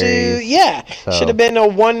season series. 2. Yeah, should have been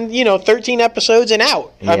a 13 episodes and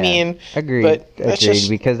out. Yeah. I mean, agreed. But agreed.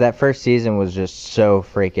 Because that first season was just so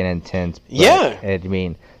freaking intense. I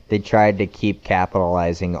mean, they tried to keep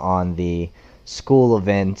capitalizing on the school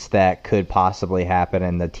events that could possibly happen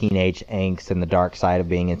and the teenage angst and the dark side of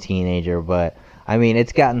being a teenager, but I mean,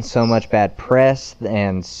 it's gotten so much bad press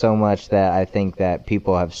and so much that I think that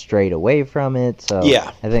people have strayed away from it. So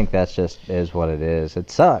I think that's just is what it is. It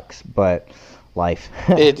sucks, but life.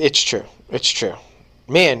 It's true. It's true.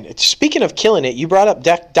 Man, speaking of killing it, you brought up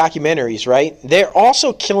documentaries, right? They're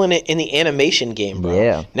also killing it in the animation game, bro.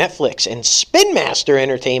 Yeah. Netflix and Spin Master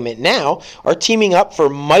Entertainment now are teaming up for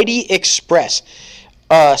Mighty Express,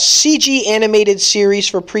 a CG animated series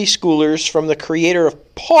for preschoolers from the creator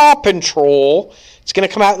of Paw Patrol. It's going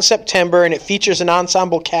to come out in September, and it features an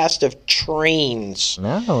ensemble cast of trains. We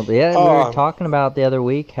were talking about the other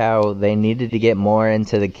week how they needed to get more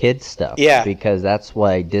into the kids stuff. Yeah. Because that's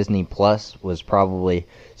why Disney Plus was probably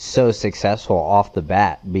so successful off the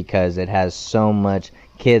bat, because it has so much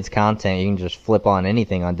kids content. You can just flip on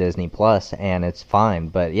anything on Disney Plus, and it's fine.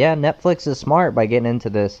 But yeah, Netflix is smart by getting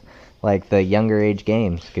into this, like the younger age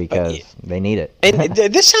games, because they need it. And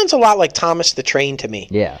this sounds a lot like Thomas the Train to me.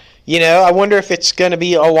 Yeah. I wonder if it's going to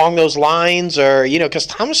be along those lines, or because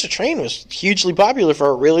Thomas the Train was hugely popular for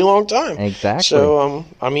a really long time. Exactly. So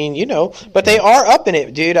I mean, but they are up in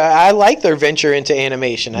it, dude. I like their venture into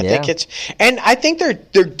animation. I think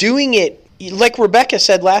they're doing it like Rebecca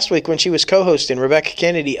said last week when she was co-hosting, Rebecca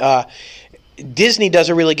Kennedy. Disney does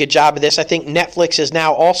a really good job of this. I think Netflix is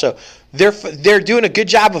now also. They're doing a good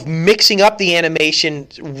job of mixing up the animation,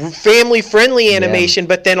 family-friendly animation,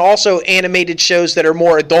 but then also animated shows that are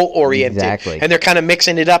more adult-oriented. Exactly. And they're kind of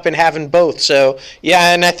mixing it up and having both. So,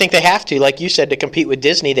 and I think they have to. Like you said, to compete with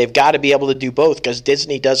Disney, they've got to be able to do both because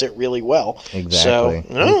Disney does it really well. Exactly. So,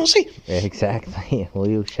 we'll see. Exactly.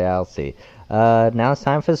 We shall see. Now it's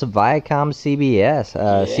time for some Viacom CBS.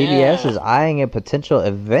 CBS is eyeing a potential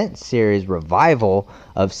event series revival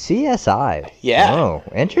of CSI. Yeah. Oh,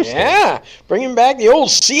 interesting. Yeah. Bringing back the old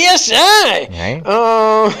CSI. Right.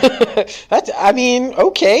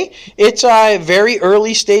 Okay. It's very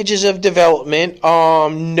early stages of development.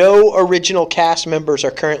 No original cast members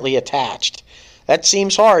are currently attached. That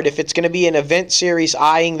seems hard. If it's going to be an event series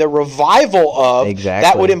eyeing the revival of,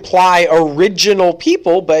 that would imply original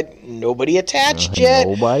people, but nobody attached yet.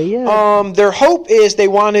 Nobody yet. Their hope is they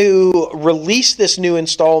want to release this new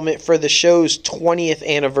installment for the show's 20th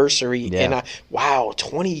anniversary. Yeah. And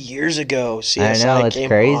 20 years ago, CSI I know, it's came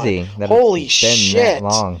crazy. on. Holy it's been shit. that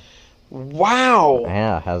long. Wow.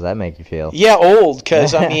 Yeah, how's that make you feel? Yeah, old,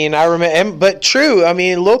 because, I remember, but true,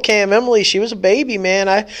 Lil Cam Emily, she was a baby,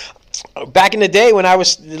 man. Back in the day when I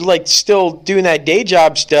was still doing that day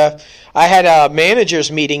job stuff, I had a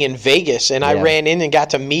managers meeting in Vegas, and I ran in and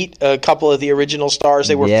got to meet a couple of the original stars.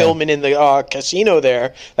 They were filming in the casino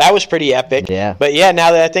there. That was pretty epic. Yeah. But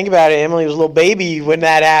now that I think about it, Emily was a little baby when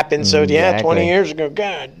that happened. So 20 years ago,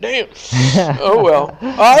 god damn. Oh well.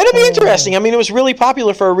 It'll be interesting. It was really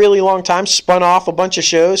popular for a really long time. Spun off a bunch of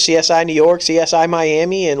shows: CSI New York, CSI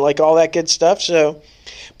Miami, and all that good stuff. So.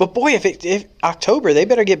 But boy, if October, they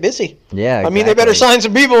better get busy. Yeah, exactly. I mean, they better sign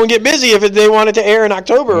some people and get busy if they want it to air in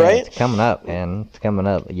October, yeah, right? It's coming up, man. It's coming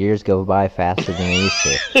up. Years go by faster than they used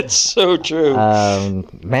to. It's so true.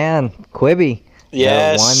 Man, Quibi.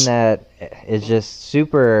 Yes. The one that is just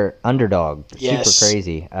super underdog. Yes. Super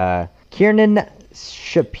crazy. Kiernan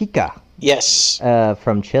Shipka. Yes.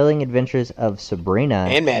 From Chilling Adventures of Sabrina.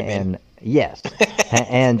 And Mad Men. Yes.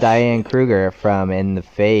 And Diane Kruger from In the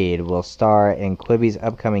Fade will star in Quibi's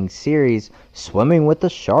upcoming series, Swimming with the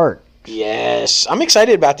Shark. Yes. I'm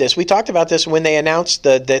excited about this. We talked about this when they announced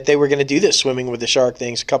that they were going to do this Swimming with the Shark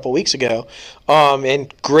things a couple weeks ago.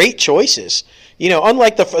 And great choices. You know,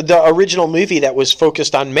 unlike the original movie that was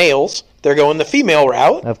focused on males, they're going the female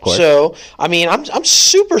route. Of course. So, I mean, I'm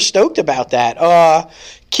super stoked about that.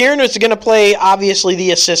 Kieran is going to play, obviously,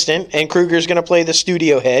 the assistant, and Kruger's going to play the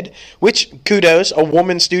studio head, which, kudos, a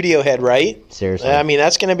woman studio head, right? Seriously. I mean,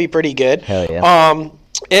 that's going to be pretty good. Hell yeah.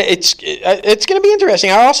 It's going to be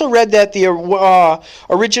interesting. I also read that the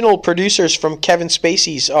original producers from Kevin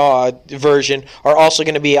Spacey's version are also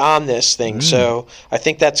going to be on this thing. So I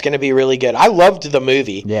think that's going to be really good. I loved the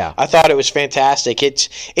movie. Yeah. I thought it was fantastic.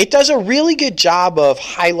 It does a really good job of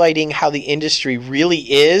highlighting how the industry really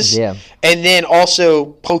is. Yeah. And then also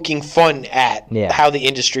poking fun at Yeah. how the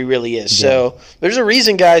industry really is. So there's a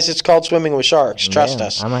reason, guys, it's called Swimming with Sharks. Trust Yeah,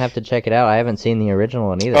 us. I'm going to have to check it out. I haven't seen the original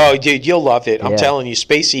one either. Oh, dude, you'll love it. I'm Yeah. telling you,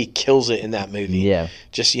 Spacey kills it in that movie. Yeah.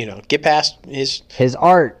 Just, get past his... His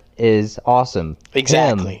art is awesome.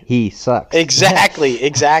 Exactly. Him, he sucks.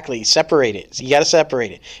 Exactly. Separate it. You got to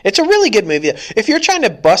separate it. It's a really good movie. If you're trying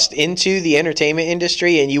to bust into the entertainment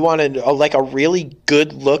industry and you want a really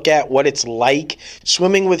good look at what it's like,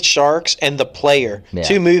 Swimming with Sharks and The Player. Yeah.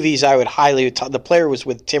 Two movies I would highly... The Player was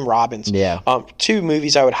with Tim Robbins. Yeah. Two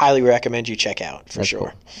movies I would highly recommend you check out, for That's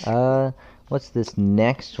sure. Cool. What's this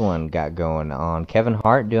next one got going on? Kevin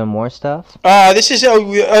Hart doing more stuff? This is a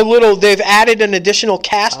little. They've added an additional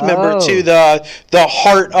cast member to the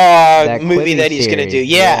Hart movie Quibi that he's going to do. series,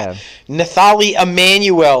 Yeah. yeah. Nathalie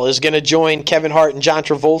Emmanuel is going to join Kevin Hart and John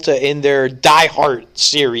Travolta in their Die Hart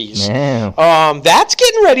series. Yeah. That's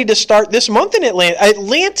getting ready to start this month in Atlanta.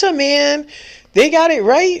 Atlanta, man. They got it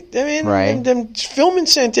right. I mean, Right. them film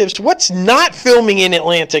incentives. What's not filming in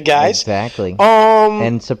Atlanta, guys? Exactly.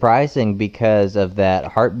 And surprising because of that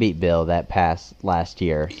heartbeat bill that passed last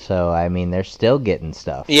year. So, I mean, they're still getting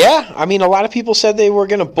stuff. Yeah, I mean, a lot of people said they were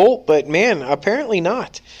going to bolt, but man, apparently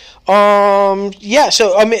not. So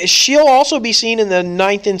she'll also be seen in the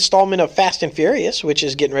 9th installment of Fast and Furious, which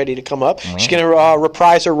is getting ready to come up. She's going to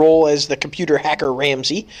reprise her role as the computer hacker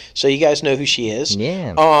Ramsey, so you guys know who she is.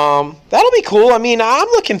 Yeah. That'll be cool. I mean, I'm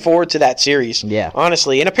looking forward to that series. Yeah.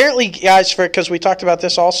 Honestly, and apparently, guys, because we talked about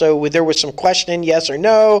this also, there was some question, yes or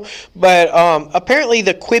no, but apparently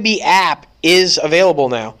the Quibi app is available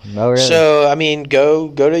now. Oh, really? So, I mean, go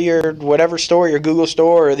to your whatever store, your Google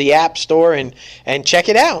store or the App Store and check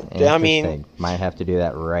it out. I mean, Interesting. Might have to do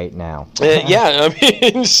that right now. yeah, I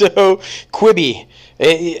mean, so Quibi.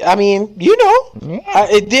 I mean,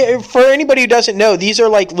 for anybody who doesn't know, these are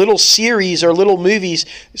like little series or little movies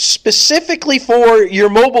specifically for your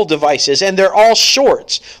mobile devices, and they're all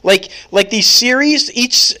shorts. Like these series,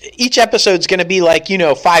 each episode's going to be like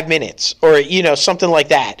 5 minutes or something like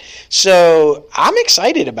that. So I'm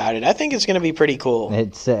excited about it. I think it's going to be pretty cool.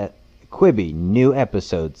 It's Quibi, new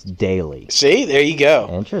episodes daily. See, there you go.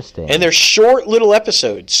 Interesting. And they're short little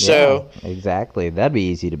episodes. So yeah, exactly. That'd be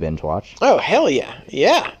easy to binge watch. Oh, hell yeah.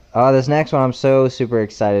 Yeah. This next one I'm so super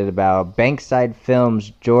excited about. Bankside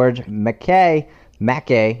Films' George Mackay,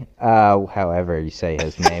 however you say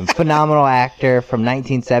his name, phenomenal actor from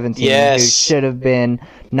 1917 Yes. who should have been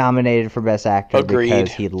nominated for Best Actor Agreed.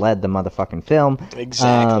 because he led the motherfucking film.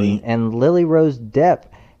 Exactly. And Lily Rose Depp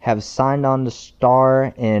have signed on to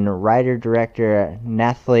star in writer-director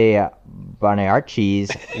Nathalie Banerjee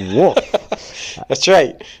Wolf. That's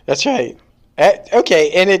right.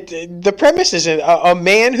 Okay, and the premise is a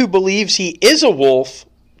man who believes he is a wolf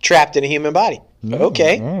trapped in a human body.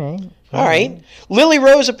 Okay. All right. Lily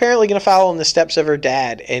Rose apparently going to follow in the steps of her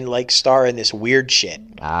dad and star in this weird shit.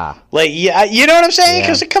 Yeah, you know what I'm saying?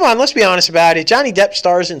 Because come on, let's be honest about it. Johnny Depp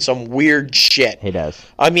stars in some weird shit. He does.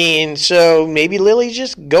 I mean, so maybe Lily's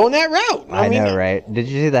just going that route. I know, right? Did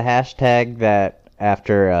you see the hashtag that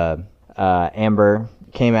after Amber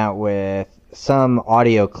came out with some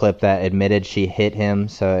audio clip that admitted she hit him,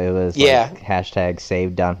 so it was hashtag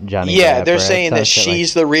save Johnny Depp. They're saying that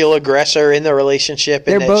she's the real aggressor in the relationship.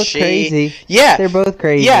 They're and both crazy. Yeah. They're both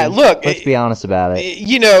crazy. Yeah, look. Let's be honest about it.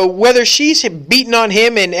 You know, whether she's beating on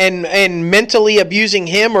him and mentally abusing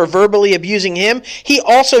him or verbally abusing him, he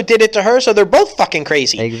also did it to her, so they're both fucking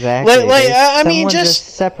crazy. Exactly. I mean,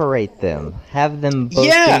 just separate them. Have them both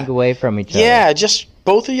getting away from each other. Yeah, just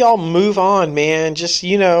both of y'all move on, man. Just,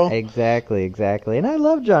 you know. Exactly. And I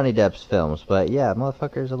love Johnny Depp's films, but yeah,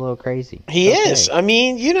 motherfucker's a little crazy. He is. I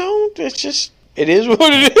mean, you know, it's just, it is what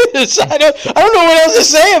it is. I don't know what else to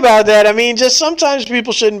say about that. I mean, just sometimes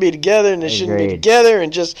people shouldn't be together and they shouldn't be together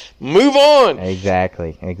and just move on.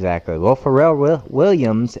 Exactly. Well, Pharrell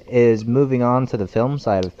Williams is moving on to the film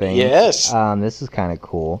side of things. Yes. This is kind of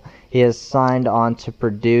cool. He has signed on to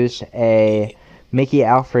produce a Mickey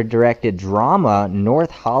Alfred directed drama,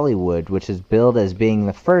 North Hollywood, which is billed as being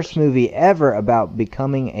the first movie ever about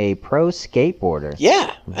becoming a pro skateboarder.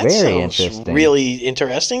 Yeah, that very sounds interesting. Really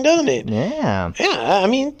interesting, doesn't it? Yeah. Yeah, I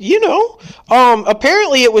mean, you know,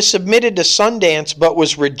 apparently it was submitted to Sundance but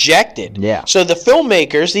was rejected. Yeah. So the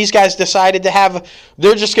filmmakers, these guys decided to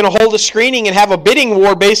they're just going to hold a screening and have a bidding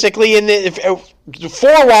war basically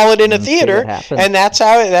for while it in a theater, and that's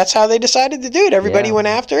how they decided to do it. Everybody went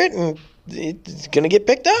after it, and it's going to get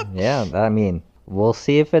picked up. Yeah, I mean, we'll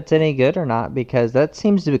see if it's any good or not, because that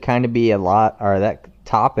seems to kind of be that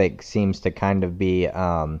topic seems to kind of be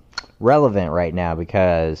relevant right now,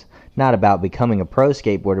 because not about becoming a pro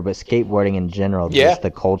skateboarder, but skateboarding in general, just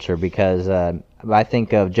the culture, because I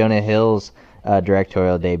think of Jonah Hill's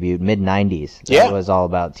directorial debut, mid-90s. That was all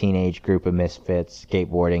about teenage group of misfits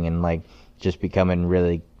skateboarding and like just becoming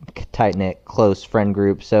really tight-knit, close friend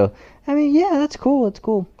group. So I mean, yeah, that's cool. It's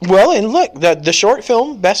cool. Well, and look, the short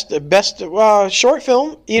film, best short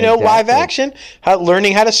film, you know, live action,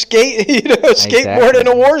 learning how to skate, skateboard in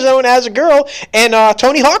a war zone as a girl, and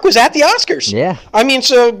Tony Hawk was at the Oscars. Yeah. I mean,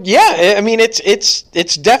 so yeah, I mean,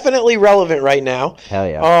 it's definitely relevant right now. Hell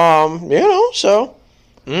yeah. You know, so.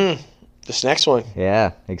 This next one.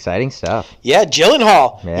 Yeah, exciting stuff. Yeah,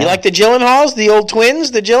 Gyllenhaal. Yeah. You like the Gyllenhaals, the old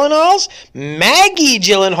twins, the Gyllenhaals? Maggie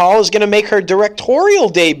Gyllenhaal is going to make her directorial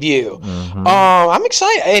debut. Mm-hmm. I'm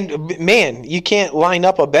excited. And, man, you can't line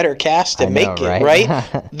up a better cast to make it, right?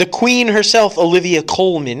 The queen herself, Olivia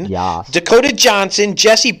Colman, Dakota Johnson,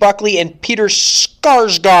 Jessie Buckley, and Peter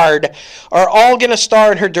Skarsgård are all going to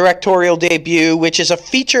star in her directorial debut, which is a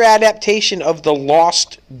feature adaptation of The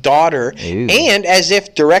Lost Daughter. Ooh. And as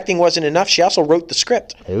if directing wasn't enough, she also wrote the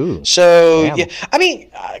script. Ooh. So, yeah, I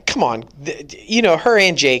mean, come on. You know, her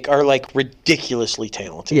and Jake are, like, ridiculously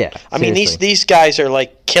talented. Yeah, I mean, these guys are,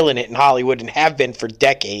 like, killing it in Hollywood and have been for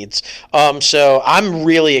decades. So I'm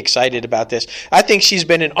really excited about this. I think she's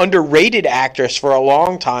been an underrated actress for a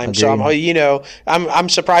long time. Agreed. So, I'm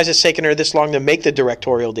surprised it's taken her this long to make the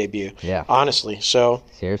directorial debut. Yeah. Honestly, so.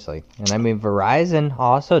 Seriously. And, I mean, Verizon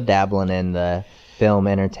also dabbling in the film,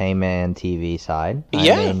 entertainment, and TV side. I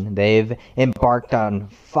mean, they've embarked on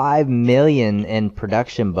 $5 million in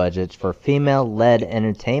production budgets for female-led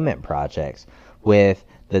entertainment projects, with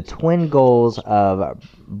the twin goals of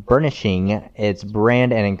burnishing its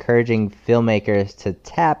brand and encouraging filmmakers to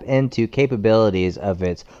tap into capabilities of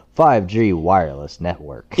its 5G wireless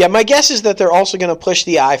network. Yeah, my guess is that they're also going to push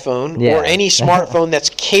the iPhone or any smartphone that's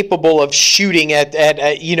capable of shooting at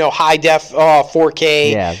high def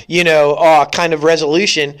 4K kind of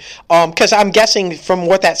resolution. Because I'm guessing from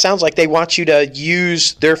what that sounds like, they want you to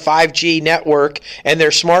use their 5G network and their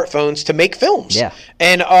smartphones to make films. Yeah,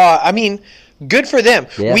 and I mean, good for them.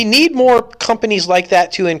 Yeah. We need more companies like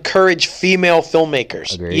that to encourage female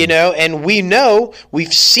filmmakers. Agreed. You know, and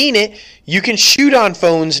we've seen it. You can shoot on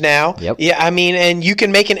phones now. Yep. Yeah, I mean, and you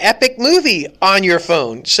can make an epic movie on your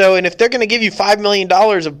phone. So, and if they're going to give you $5 million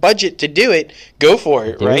of budget to do it, go for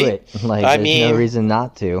it, right? Do it. Like, there's no reason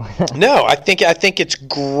not to. No, I think it's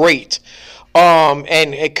great.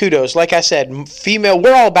 And kudos. Like I said,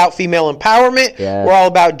 we're all about female empowerment. Yeah. We're all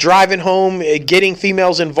about driving home, getting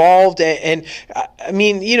females involved. And I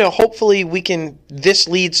mean, you know, hopefully this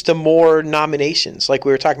leads to more nominations like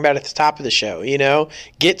we were talking about at the top of the show, you know,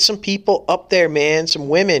 get some people up there, man, some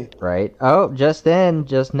women. Right. Oh, just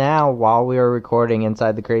now, while we were recording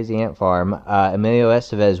Inside the Crazy Ant Farm, Emilio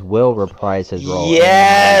Estevez will reprise his role.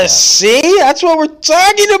 Yes. See, that's what we're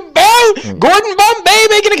talking about. Gordon Bombay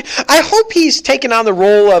making I hope he he's taken on the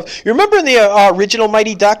role of, you remember in the original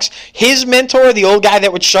Mighty Ducks, his mentor, the old guy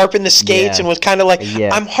that would sharpen the skates and was kind of like,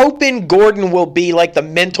 I'm hoping Gordon will be like the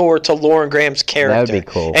mentor to Lauren Graham's character. That would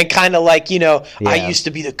be cool. And kind of like, I used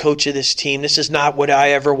to be the coach of this team. This is not what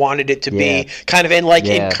I ever wanted it to be. Kind of, and like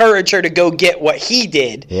encourage her to go get what he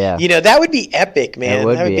did. Yeah. That would be epic, man.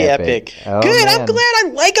 That would be epic. Oh, good. Man. I'm glad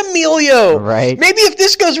I like Emilio. Right. Maybe if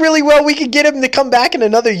this goes really well, we could get him to come back in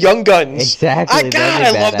another Young Guns. Exactly.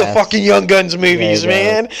 I love the fucking Young Guns movies,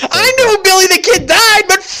 man. So I knew Billy the Kid died,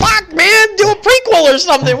 but fuck, man, do a prequel or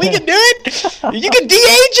something. We can do it. You can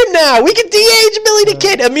de-age him now. We can de-age Billy the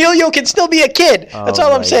Kid. Emilio can still be a kid. That's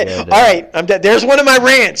all I'm saying. Goodness. All right, I'm dead. There's one of my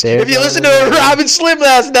rants. If you listen to Robin Slim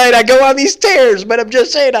last night, I go on these tears, but I'm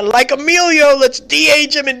just saying, I like Emilio. Let's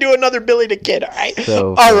de-age him and do another Billy the Kid. All right.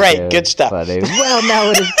 All right. Good stuff. Funny. Well, now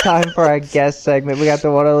it is time for our guest segment. We got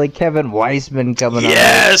the one and only Kevin Weissman coming on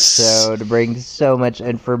the show to bring so much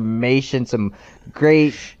information, some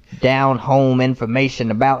great down-home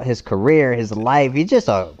information about his career, his life. He's just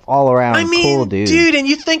a all-around cool dude. And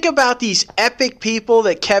you think about these epic people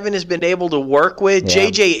that Kevin has been able to work with,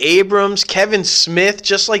 J.J. Abrams, Kevin Smith,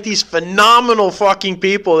 just like these phenomenal fucking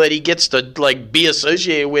people that he gets to like be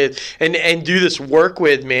associated with and do this work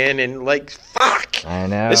with, man. And like, fuck. I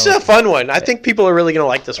know. This is a fun one. I think people are really going to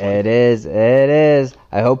like this one. It is.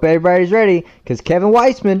 I hope everybody's ready, because Kevin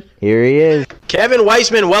Weissman, here he is. Kevin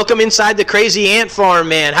Weissman, welcome inside the Crazy Ant Farm,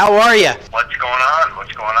 man. How are you? What's going on?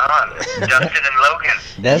 Justin and Logan.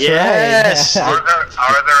 That's right.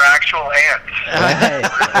 Are there actual ants?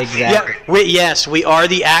 Right. Exactly. Yes, we are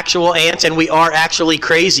the actual ants, and we are actually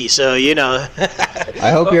crazy, so, I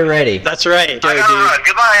hope you're ready. That's right. I gotta run.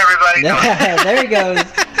 Goodbye, everybody. There he goes.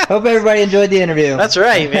 Hope everybody enjoyed the interview. That's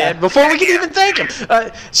right, man. Before we can even thank him.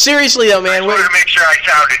 Seriously, though, man. I wanted to make sure I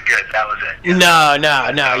sounded good. That was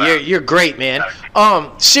it. No. You're great, man.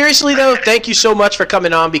 Seriously, though, thank you so much for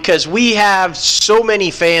coming on, because we have so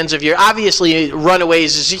many fans of yours. Obviously,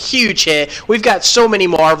 Runaways is a huge hit. We've got so many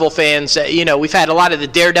Marvel fans. We've had a lot of the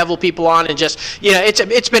Daredevil people on, and just,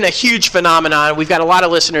 it's been a huge phenomenon. We've got a lot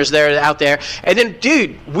of listeners out there. And then,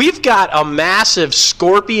 dude, we've got a massive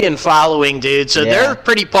Scorpion following, dude. So they're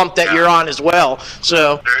pretty pumped that you're on as well.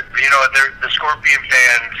 So the Scorpion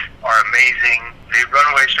fans are amazing. The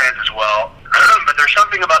Runaways fans as well. But there's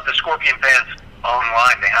something about the Scorpion fans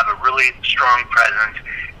online. They have a really strong presence.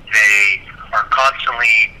 They are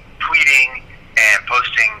constantly tweeting and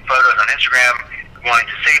posting photos on Instagram, wanting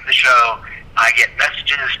to save the show. I get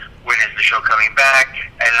messages, when is the show coming back?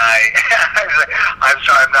 And I'm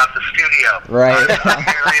sorry, I'm not the studio. Right. I'm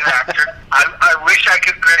merely an actor. I wish I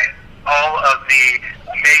could grant all of the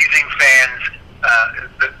amazing fans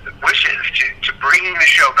the wishes to bring the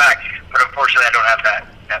show back, but unfortunately I don't have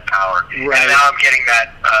that power. Right. And now I'm getting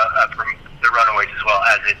that from the Runaways as well,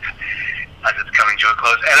 as it's coming to a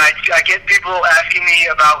close. And I get people asking me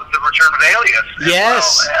about the return of Alias.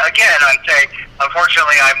 Yes. Well. Again, I say,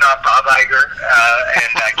 unfortunately, I'm not Bob Iger,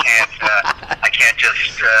 and I can't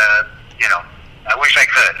just, I wish I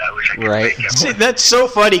could. Right. See, that's so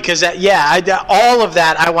funny, because all of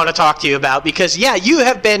that I want to talk to you about, because you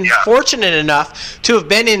have been fortunate enough to have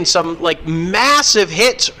been in some like massive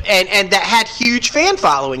hits and that had huge fan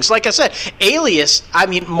followings. Like I said, Alias,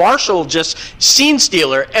 Marshall just scene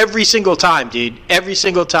stealer every single time, dude. Every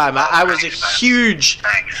single time. I was a huge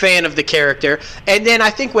fan of the character. And then I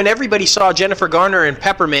think when everybody saw Jennifer Garner in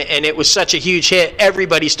Peppermint and it was such a huge hit,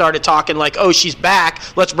 everybody started talking like, oh, she's back.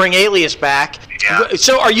 Let's bring Alias back. Yeah.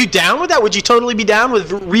 So are you down with that? Would you totally be down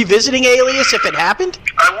with revisiting Alias if it happened?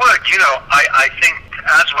 I would. I think,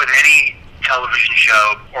 as with any television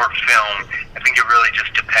show or film, I think it really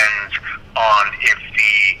just depends on if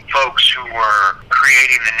the folks who were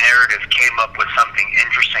creating the narrative came up with something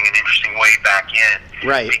interesting, an interesting way back in.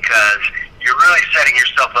 Right. Because you're really setting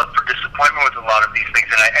yourself up for disappointment with a lot of these things,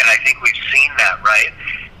 and I think we've seen that, right?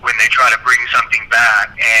 When they try to bring something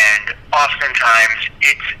back, and oftentimes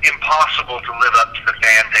it's impossible to live up to the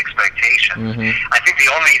fans' expectations. Mm-hmm. I think the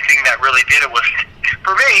only thing that really did it was,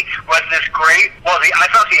 for me, was this great. Well, I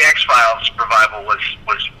thought the X-Files revival was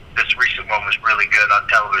this recent one was really good on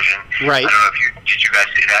television. Right. I don't know if did you guys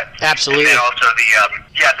see that? Absolutely. And then also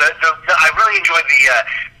I really enjoyed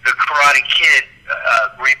the Karate Kid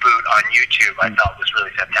reboot on YouTube. I thought was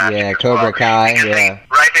really fantastic. Yeah, Cobra Kai. Yeah.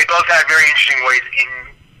 They both had very interesting ways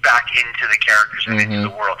back into the characters and into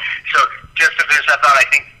the world. So just to finish that thought,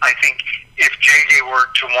 I think if JJ were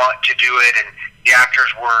to want to do it and the actors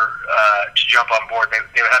were to jump on board, they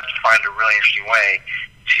would have to find a really interesting way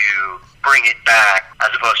to bring it back, as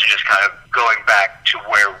opposed to just kind of going back to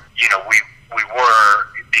where we were,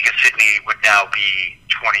 because Sydney would now be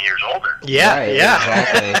 20 years older. Yeah, Right, yeah.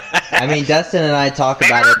 exactly. I mean, Dustin and I talk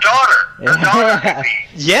Maybe about her it. daughter. Her daughter could be.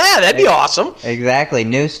 Yeah, that'd be awesome. Exactly,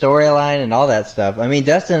 new storyline and all that stuff. I mean,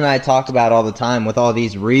 Dustin and I talk about all the time with all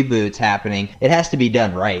these reboots happening. It has to be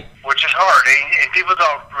done right. Which is hard, and people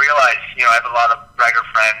don't realize, I have a lot of writer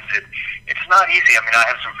friends, and it's not easy. I mean, I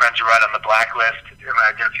have some friends who write on the Blacklist, and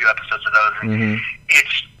I did a few episodes of those, and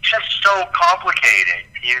it's just so complicated,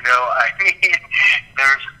 I mean,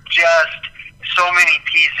 there's just so many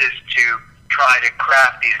pieces to try to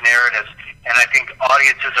craft these narratives, and I think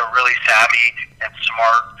audiences are really savvy and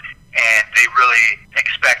smart, and they really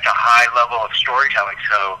expect a high level of storytelling,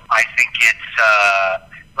 so I think it's,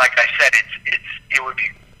 like I said, it would be,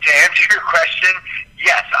 to answer your question,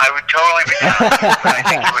 yes, I would totally be down. But I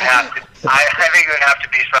think it would have to. I think it would have to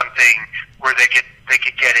be something where they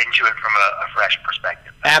could get into it from a fresh perspective.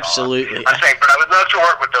 Absolutely. I'm saying, but I would love to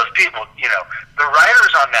work with those people. The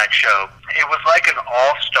writers on that show, it was like an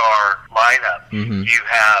all-star lineup. You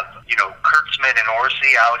have, Kurtzman and Orci,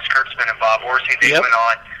 Alex Kurtzman and Bob Orci. They went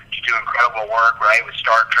on to do incredible work, right, with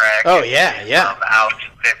Star Trek. Oh, yeah.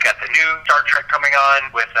 They've got the new Star Trek coming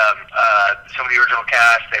on with some of the original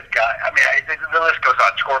cast. They've got, the list goes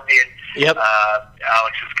on. Scorpion,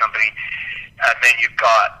 Alex's company. And then you've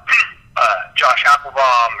got Josh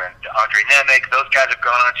Applebaum and Andre Nemec. Those guys have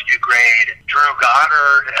gone on to do great. And Drew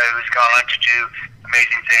Goddard, who's gone on to do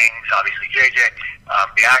amazing things. Obviously, JJ.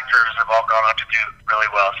 The actors have all gone on to do really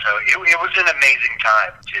well. So it was an amazing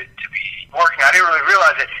time to be working. I didn't really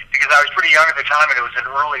realize it because I was pretty young at the time, and it was an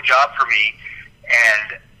early job for me.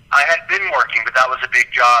 And I had been working, but that was a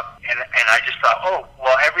big job. And I just thought, oh,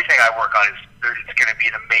 well, everything I work on it's going to be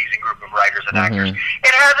an amazing group of writers and actors.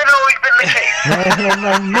 It hasn't always been the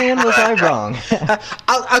case. Man, was I wrong.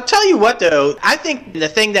 I'll tell you what, though. I think the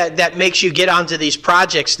thing that makes you get onto these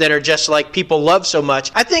projects that are just like people love so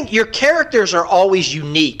much, I think your characters are always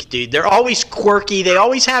unique, dude. They're always quirky. They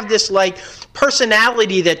always have this, like,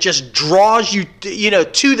 personality that just draws you,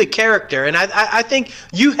 to the character. And I think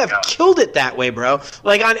you have killed it that way, bro.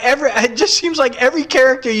 Like, it just seems like every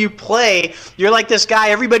character you play, you're like this guy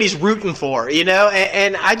everybody's rooting for,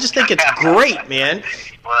 and I just think it's great, man.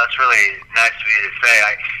 Well, that's really nice of you to say.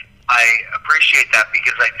 I appreciate that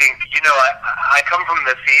because I think, I come from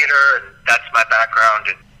the theater, and that's my background,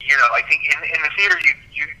 and, I think in the theater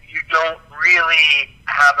you don't really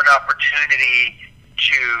have an opportunity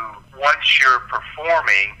to, once you're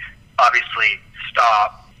performing, obviously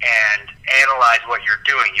stop and analyze what you're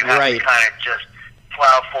doing. You have to kind of just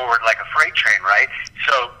plow forward like a freight train, right?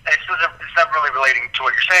 So it's not really relating to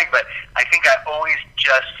what you're saying, but I think I always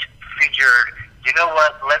just figured, you know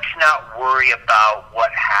what, let's not worry about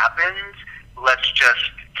what happens. Let's just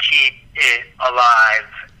keep it alive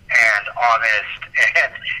and honest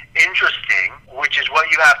and interesting, which is what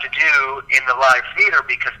you have to do in the live theater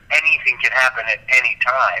because anything can happen at any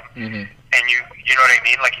time. And you know what I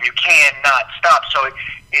mean? Like, and you cannot stop. So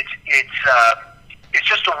it's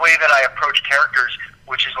just a way that I approach characters,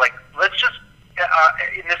 which is like, let's just,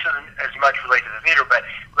 and this isn't as much related to the theater, but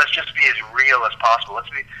let's just be as real as possible.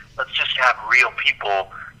 Let's just have real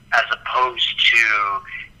people as opposed to,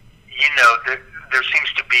 there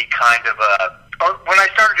seems to be kind of when I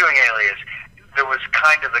started doing Alias, there was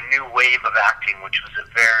kind of a new wave of acting, which was a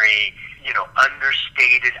very,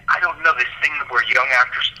 understated, I don't know, this thing where young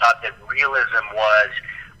actors thought that realism was,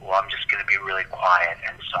 well, I'm just going to be really quiet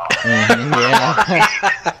and soft.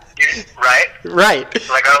 Right? Right.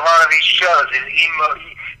 Like a lot of these shows,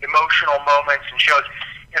 emotional moments and shows,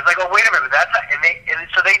 it's like, oh, wait a minute, that's not, and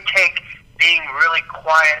so they take being really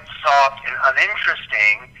quiet, soft, and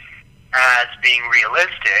uninteresting as being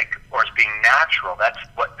realistic or as being natural. That's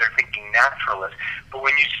what they're thinking natural is. But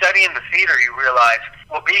when you study in the theater, you realize,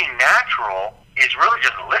 well, being natural is really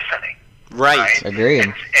just listening. Right? Agreed.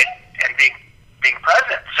 And being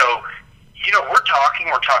present. So, we're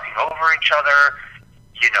talking over each other.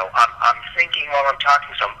 I'm thinking while I'm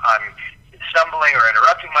talking, so I'm stumbling or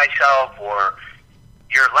interrupting myself, or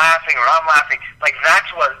you're laughing or I'm laughing. Like,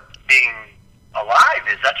 that's what being alive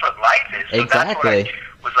is. That's what life is. So exactly. That's what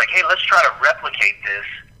I was like, hey, let's try to replicate this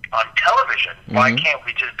on television. Why can't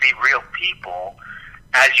we just be real people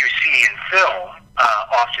as you see in film,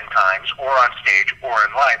 oftentimes, or on stage, or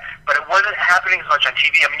in live? But it wasn't happening as much on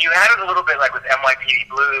TV. I mean, you had it a little bit like with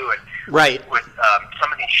NYPD Blue and with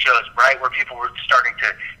some of these shows, right, where people were starting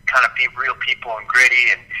to kind of be real people and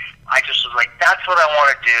gritty. And I just was like, that's what I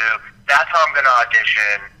want to do. That's how I'm going to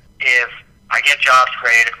audition. If I get jobs,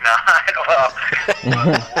 great. If not, well,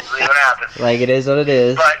 we'll see what happens. Like, it is what it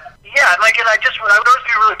is. But, yeah, and I would always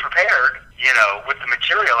be really prepared, with the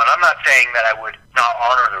material. And I'm not saying that I would not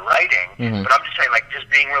honor the writing, but I'm just saying, like, just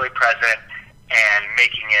being really present and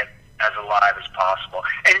making it as alive as possible.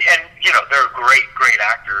 And you know, there are great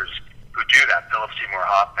actors who do that. Philip Seymour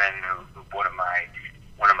Hoffman, who one of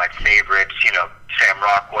my favorites. You know, Sam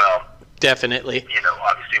Rockwell. Definitely. You know,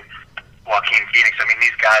 obviously Joaquin Phoenix. I mean,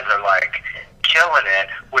 these guys are like killing it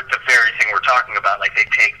with the very thing we're talking about. Like, they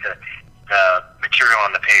take the material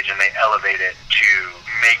on the page and they elevate it to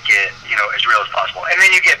make it, you know, as real as possible. And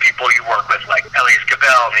then you get people you work with like Elias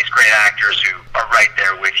Cabell and these great actors who are right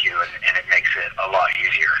there with you, and it makes it a lot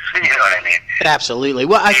easier. You know what I mean? Absolutely.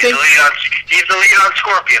 Well, I think he's the lead on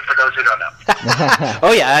Scorpion, for those who don't know.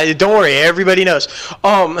 Oh yeah, don't worry, everybody knows.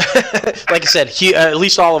 Like I said, at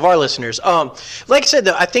least all of our listeners. Like I said,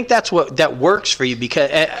 though, I think that's that works for you, because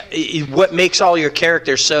what makes all your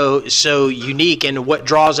characters so unique and what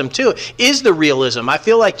draws them to it is the realism. I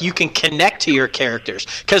feel like you can connect to your characters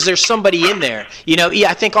because there's somebody in there. You know,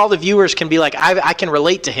 I think all the viewers can be like, I can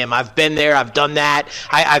relate to him. I've been there. I've done that.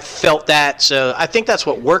 I've felt that. So I think that's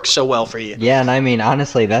what works so well for you. Yeah, and I mean,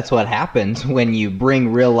 honestly, that's what happens when you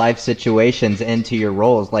bring real life situations into your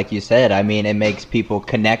roles. Like you said, I mean, it makes people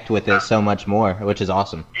connect with it so much more, which is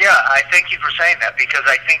awesome. Yeah, I thank you for saying that, because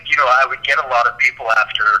I think, you know, I would get a lot of people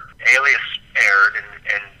after Alias aired,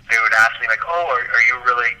 and they would ask me like, "Oh, are you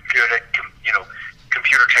really good at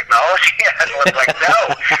computer technology?" And I was like, "No,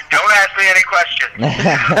 don't ask me any questions,"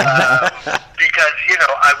 because, you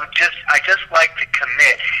know, I just like to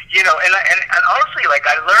commit, you know, and honestly, like,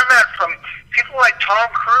 I learned that from people like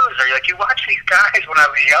Tom Cruise, or like, you watch these guys when I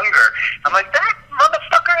was younger. I'm like, that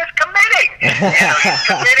motherfucker is committing. You know, he's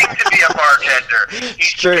committing to be a bartender.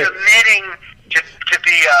 He's committing to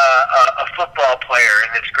be a football player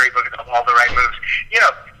in this great movie called All the Right Moves. You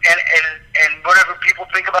know, and whatever people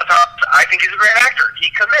think about Tom, I think he's a great actor. He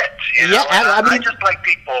commits. You know? Yeah, I mean, I just like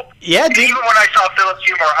people. Yeah, dude. Even when I saw Philip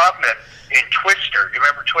Seymour Hoffman in Twister, you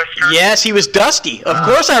remember Twister? Yes, he was Dusty. Of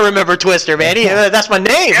course, I remember Twister, man. That's my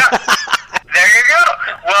name. Yeah. There you go.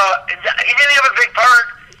 Well, he didn't have a big part.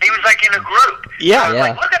 He was like in a group. Yeah. I was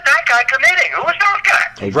like, look at that guy committing. Who was that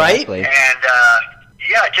guy? Exactly. Right? And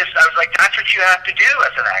I was like, that's what you have to do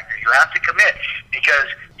as an actor. You have to commit, because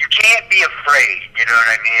you can't be afraid. You know what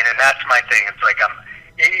I mean? And that's my thing. It's like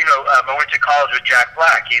I went to college with Jack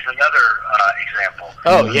Black. He's another example.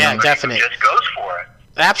 Oh yeah, Somebody definitely. who just goes for it.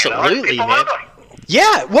 Absolutely, you know? People man. love him.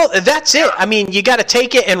 Yeah, well, that's it. I mean, you got to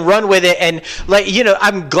take it and run with it. And, like, you know,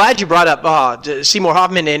 I'm glad you brought up Seymour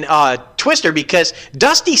Hoffman and Twister, because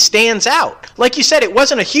Dusty stands out. Like you said, it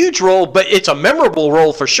wasn't a huge role, but it's a memorable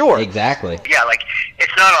role for sure. Exactly. Yeah, like,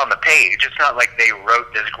 it's not on the page. It's not like they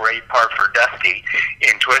wrote this great part for Dusty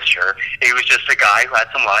in Twister. He was just a guy who had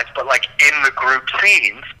some lines, but, like, in the group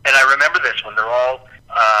scenes, and I remember this when they're all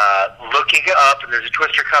looking up, and there's a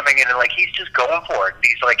Twister coming in, and, like, he's just going for it. And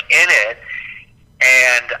he's, like, in it.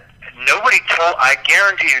 And I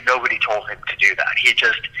guarantee you, nobody told him to do that. He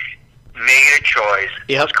just made a choice,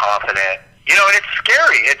 was confident. You know, and it's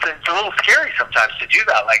scary. It's a little scary sometimes to do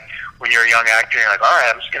that. Like, when you're a young actor, you're like, all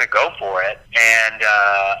right, I'm just going to go for it. And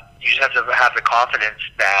you just have to have the confidence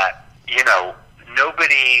that, you know, you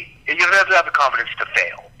have to have the confidence to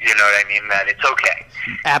fail. You know what I mean? That it's okay.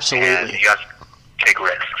 Absolutely. And you have to take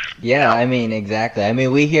risks. Yeah, I mean, exactly. I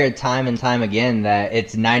mean, we hear time and time again that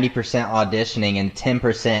it's 90% auditioning and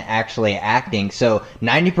 10% actually acting. So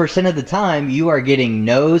 90% of the time, you are getting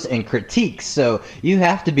no's and critiques. So you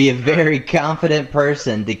have to be a very confident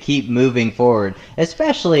person to keep moving forward,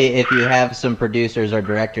 especially if you have some producers or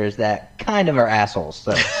directors that kind of are assholes.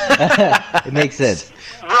 So it makes sense.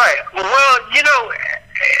 Right. Well, you know,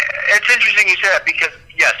 it's interesting you say that, because,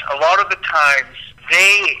 yes, a lot of the times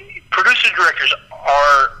producers and directors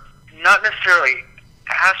are not necessarily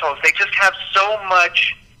assholes. They just have so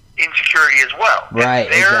much insecurity as well. Right,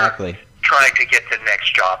 they're exactly. trying to get the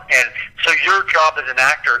next job. And so your job as an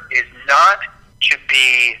actor is not to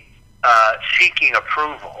be seeking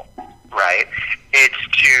approval, right? It's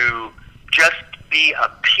to just be a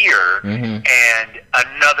peer and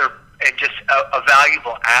just a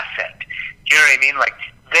valuable asset. Do you know what I mean? Like,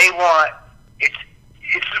 they want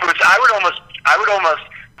I would almost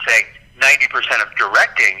say 90% of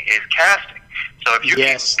directing is casting. So if you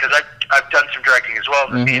because I've done some directing as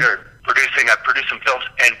well in the theater, I've produced some films,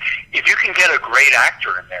 and if you can get a great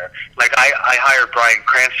actor in there, like I hired Bryan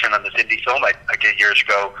Cranston on this indie film I did years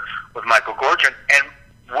ago with Michael Gordon, and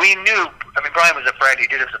we knew, I mean, Bryan was a friend, he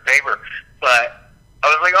did us a favor, but I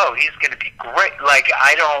was like, oh, he's going to be great. Like,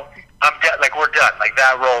 we're done. Like,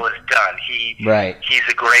 that role is done. He's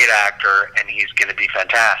a great actor, and he's going to be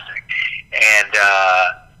fantastic. And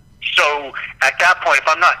so at that point, if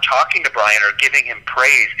I'm not talking to Bryan or giving him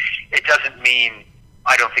praise, it doesn't mean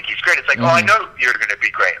I don't think he's great. It's like, oh, I know you're going to be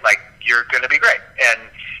great. Like, you're going to be great. And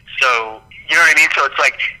so, You know what I mean? So it's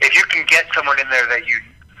like if you can get someone in there that you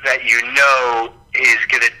know is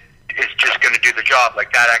just gonna do the job,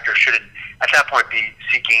 like that actor shouldn't at that point be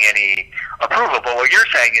seeking any approval. But what you're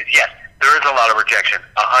saying is, yes, there is a lot of rejection,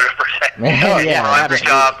 100%. Yeah,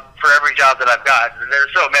 For every job that I've got,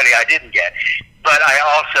 there's so many I didn't get. But I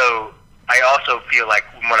also feel like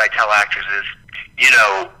what I tell actors is,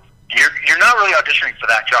 you're not really auditioning for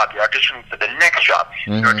that job. You're auditioning for the next job.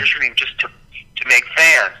 Mm-hmm. You're auditioning just to make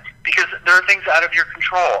fans, because there are things out of your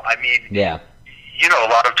control. I mean, a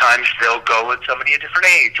lot of times they'll go with somebody a different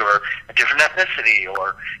age or a different ethnicity,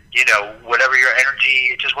 or whatever your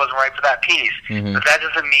energy, it just wasn't right for that piece. Mm-hmm. But that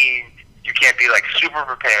doesn't mean you can't be like super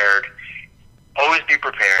prepared. Always be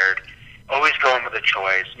prepared. Always go in with a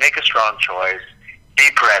choice. Make a strong choice. Be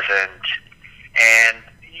present, and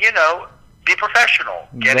be professional.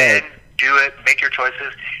 Get in, do it, make your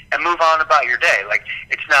choices, and move on about your day. Like,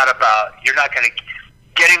 it's not about,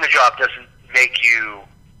 getting the job doesn't make you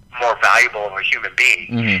more valuable of a human being.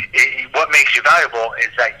 Mm-hmm. What makes you valuable is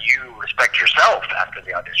that you respect yourself after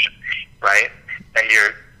the audition, right? That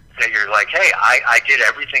you're like, hey, I did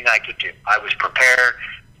everything I could do. I was prepared.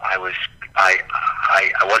 I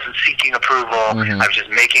wasn't seeking approval. Mm-hmm. I was just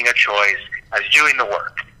making a choice. I was doing the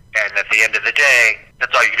work. And at the end of the day,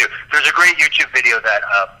 that's all you can do. There's a great YouTube video that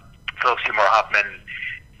Philip Seymour Hoffman,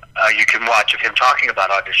 you can watch, of him talking about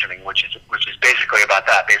auditioning, which is basically about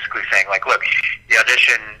that. Basically saying, like, look, the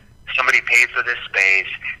audition, somebody paid for this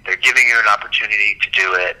space. They're giving you an opportunity to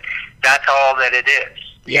do it. That's all that it is.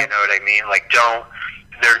 Yeah. You know what I mean? Like,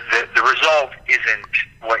 the result isn't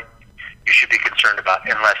what you should be concerned about,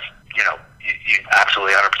 unless you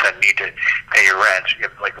absolutely 100% need to pay your rent. You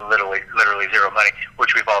have like literally zero money,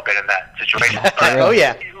 which we've all been in that situation. But, oh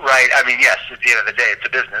yeah, right. I mean, yes. At the end of the day, it's a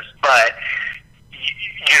business, but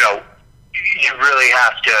you really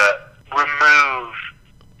have to remove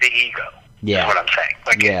the ego. Yeah, is what I'm saying.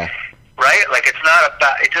 Like, right? Like, it's not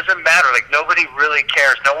about. It doesn't matter. Like, nobody really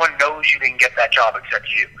cares. No one knows you didn't get that job except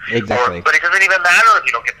you. Exactly. But it doesn't even matter if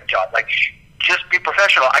you don't get the job. Like, just be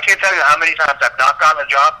professional. I can't tell you how many times I've not gotten a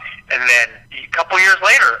job, and then a couple years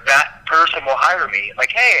later, that person will hire me.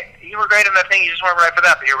 Like, hey, you were great in that thing. You just weren't right for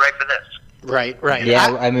that, but you're right for this. Right.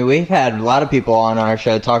 Yeah, I mean, we've had a lot of people on our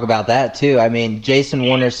show talk about that, too. I mean, Jason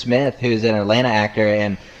Warner-Smith, who's an Atlanta actor,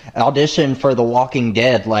 and auditioned for The Walking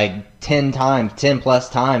Dead like 10 plus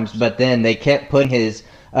times, but then they kept putting his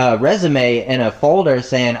resume in a folder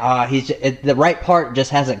saying, the right part just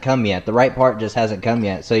hasn't come yet.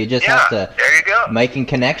 So you just have to making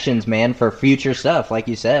connections, man, for future stuff, like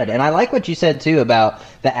you said. And I like what you said, too, about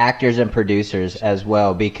the actors and producers as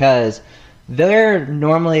well, because they're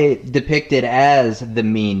normally depicted as the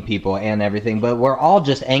mean people and everything, but we're all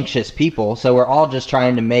just anxious people, so we're all just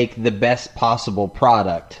trying to make the best possible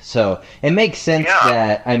product. So it makes sense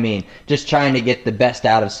that, I mean, just trying to get the best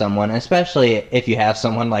out of someone, especially if you have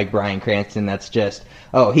someone like Bryan Cranston that's just,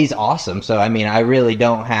 he's awesome. So, I mean, I really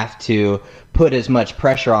don't have to put as much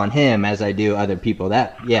pressure on him as I do other people.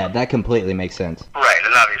 That completely makes sense. Right,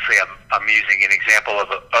 and obviously I'm using an example of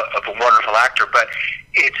a wonderful actor, but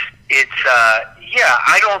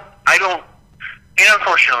I don't, and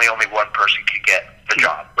unfortunately only one person could get the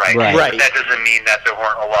job, right? Right. That doesn't mean that there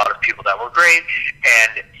weren't a lot of people that were great,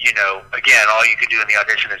 and, again, all you can do in the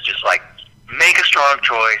audition is just, like, make a strong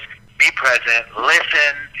choice, be present,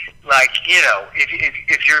 listen, like,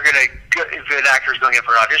 if you're if an actor's going in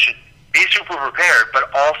for an audition, be super prepared,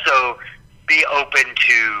 but also be open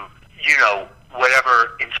to,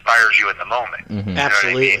 whatever inspires you in the moment. Mm-hmm. You know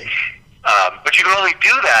Absolutely. what I mean? But you can only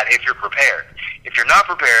do that if you're prepared. If you're not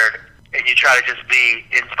prepared and you try to just be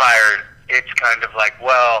inspired, it's kind of like,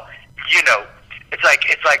 well, it's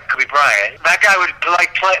like Kobe Bryant. That guy would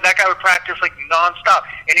practice like nonstop,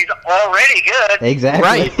 and he's already good.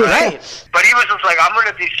 Exactly. Right. But he was just like, I'm going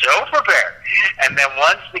to be so prepared, and then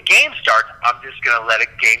once the game starts, I'm just going to let a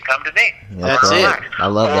game come to me. That's it. I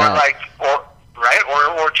love that.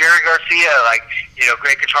 Or Jerry Garcia, like,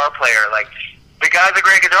 great guitar player. Like, the guy's a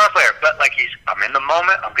great guitar player, but like I'm in the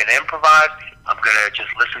moment. I'm going to improvise. I'm going to just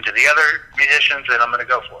listen to the other musicians, and I'm going to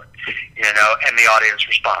go for it. And the audience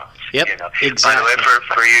responds. Yep, exactly. By the way,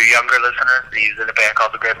 for you younger listeners, he's in a band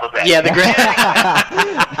called the Grateful Dead. Yeah, the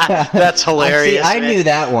Grateful. That's hilarious. I knew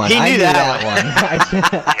that one. He knew that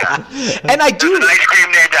one. And I do. There's an ice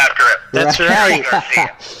cream named after it. That's right.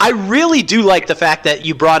 I really do like the fact that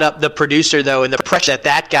you brought up the producer, though, and the pressure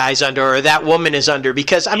that guy's under or that woman is under.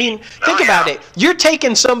 Because, I mean, think about it. You're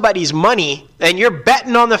taking somebody's money and you're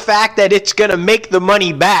betting on the fact that it's going to make the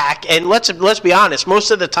money back. And let's be honest,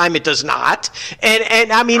 most of the time it does not.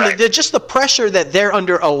 And I mean, just the pressure that they're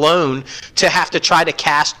under alone to have to try to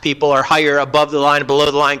cast people or hire above the line, below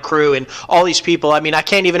the line crew, and all these people. I mean, I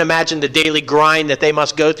can't even imagine the daily grind that they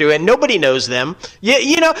must go through, and nobody knows them.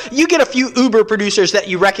 You know, you get a few Uber producers that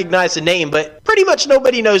you recognize the name, but pretty much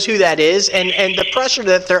nobody knows who that is, and the pressure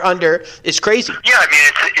that they're under is crazy. Yeah, I mean,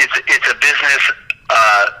 it's a business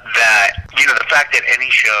that, you know, the fact that any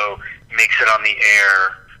show makes it on the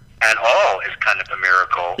air at all is kind of a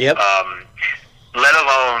miracle. Yep. Let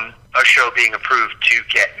alone a show being approved to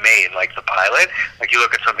get made, like the pilot. Like, you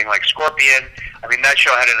look at something like Scorpion. I mean, that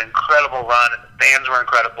show had an incredible run, and the fans were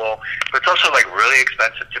incredible, but it's also, like, really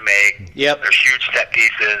expensive to make. Yep. There's huge set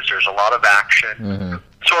pieces. There's a lot of action. Mm-hmm.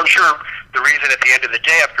 So I'm sure the reason at the end of the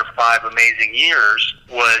day, after 5 amazing years,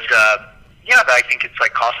 was, I think it's,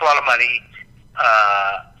 like, cost a lot of money,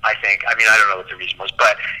 I think. I mean, I don't know what the reason was,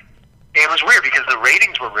 but it was weird because the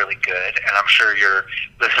ratings were really good, and I'm sure your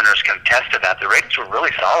listeners can attest to that. The ratings were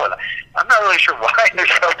really solid. I'm not really sure why their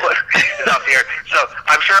show was up here. So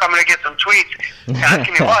I'm sure I'm going to get some tweets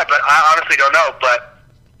asking me why, but I honestly don't know. But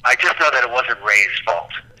I just know that it wasn't Ray's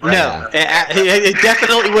fault. Right? No, it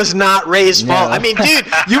definitely was not Ray's fault. I mean, dude,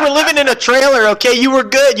 you were living in a trailer, okay? You were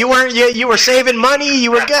good. You weren't. You were saving money.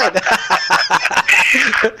 You were good. and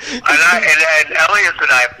Elias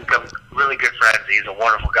and I have become really good friends. He's a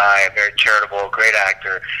wonderful guy, a very charitable, great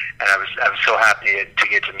actor, and I was so happy to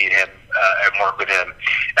get to meet him and work with him.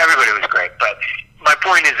 Everybody was great. But my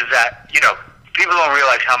point is that, you know, people don't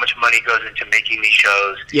realize how much money goes into making these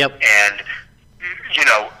shows. Yep. And, you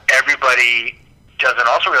know, everybody doesn't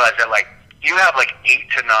also realize that, like, you have like 8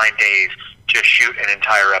 to 9 days to shoot an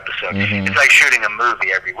entire episode. Mm-hmm. It's like shooting a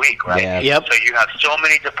movie every week, right? Yeah. Yep. So you have so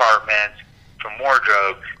many departments, from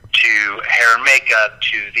wardrobe to hair and makeup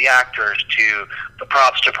to the actors to the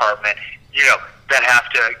props department, you know, that have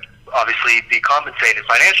to obviously be compensated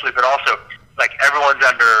financially, but also, like, everyone's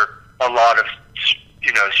under a lot of,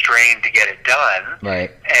 you know, strain to get it done.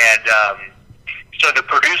 Right. And so the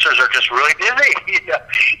producers are just really busy, you know?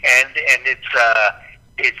 and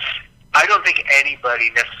it's I don't think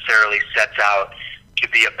anybody necessarily sets out to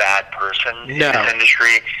be a bad person in this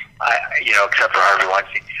industry, except for Harvey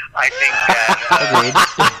Weinstein. I think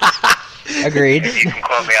that Agreed. You can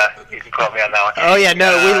quote me on that one. Oh yeah,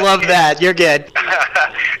 no, we love that. You're good.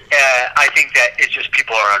 I think that it's just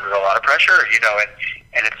people are under a lot of pressure, you know,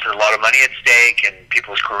 and it's a lot of money at stake and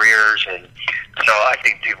people's careers, and so I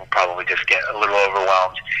think people probably just get a little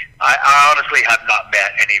overwhelmed. I honestly have not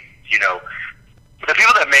met any, you know, the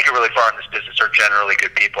people that make it really far in this business are generally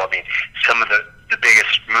good people. I mean, some of the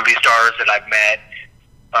biggest movie stars that I've met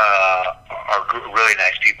are really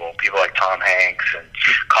nice people. People like Tom Hanks and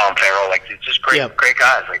Colin Farrell, like, it's just great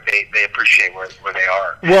guys. Like, they appreciate where they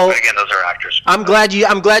are. Well, but again, those are actors. I'm glad you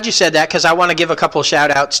said that, because I want to give a couple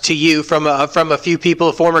shout outs to you from a few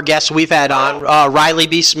people, former guests we've had on, Riley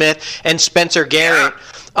B. Smith and Spencer Garrett.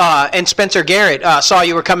 Yeah. And Spencer Garrett saw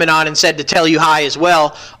you were coming on and said to tell you hi as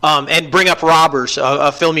well, and bring up Robbers,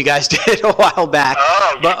 a film you guys did a while back.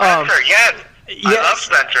 Oh, but, Spencer, yes. I love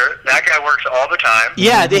Spencer. That guy works all the time.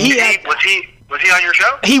 Yeah, was he on your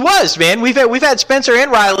show? He was, man. We've had Spencer and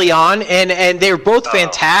Riley on, and they're both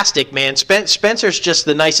fantastic, man. Spencer's just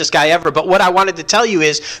the nicest guy ever. But what I wanted to tell you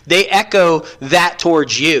is they echo that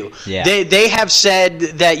towards you. Yeah. They have said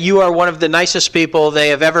that you are one of the nicest people they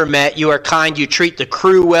have ever met. You are kind. You treat the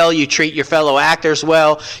crew well. You treat your fellow actors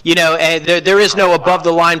well. You know, and there is no above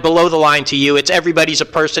the line, below the line to you. It's everybody's a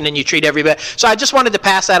person, and you treat everybody. So I just wanted to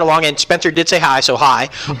pass that along. And Spencer did say hi, so hi.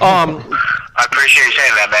 I appreciate you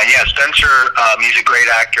saying that, man. Yeah, Spencer, he's a great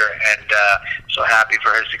actor, and so happy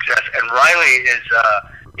for his success. And Riley is a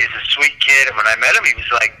sweet kid, and when I met him, he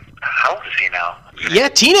was like, how old is he now? Yeah,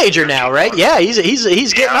 teenager now, right? Yeah, he's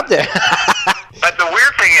getting up there. But the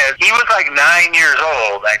weird thing is, he was like 9 years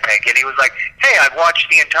old, I think, and he was like, hey, I've watched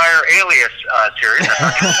the entire Alias series. I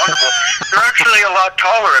thought it was wonderful. They're actually a lot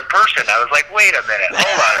taller in person. I was like, wait a minute,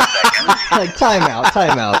 hold on a second. Like, time out.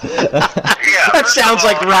 Yeah, that sounds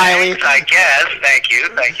like Riley. Thanks, I guess. Thank you,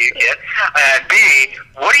 kid. And B,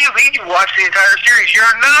 what do you mean you watched the entire series? You're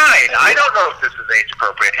 9. I don't know if this is age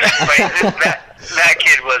appropriate, but that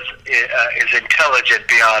kid is intelligent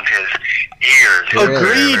beyond his years.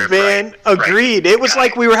 Agreed, man. Agreed. It was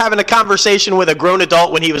like we were having a conversation with a grown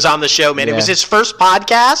adult when he was on the show, man. Yeah. It was his first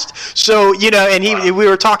podcast, so, you know, and we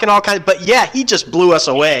were talking all kinds. But yeah, he just blew us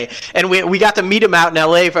away, and we got to meet him out in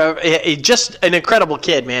L.A. for just an incredible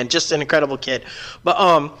kid, man. Just an incredible kid. But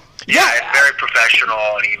Yeah, and very professional,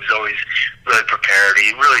 and he was always really prepared.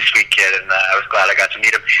 He's a really sweet kid, and I was glad I got to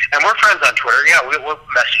meet him. And we're friends on Twitter. Yeah, we'll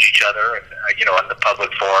message each other, and, on the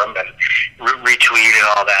public forum, and retweet and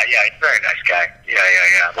all that. Yeah, he's a very nice guy. Yeah.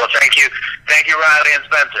 Well, thank you, Riley and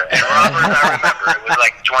Spencer. And Robert, I remember, it was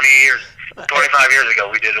like 25 years ago,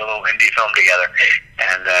 we did a little indie film together,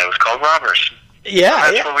 and it was called Robbers. Yeah,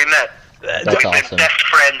 so that's where we met. That's We've awesome. been best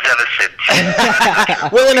friends ever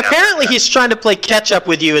since. Well, and apparently he's trying to play catch-up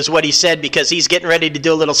with you is what he said, because he's getting ready to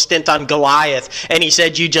do a little stint on Goliath, and he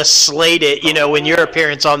said you just slayed it, in your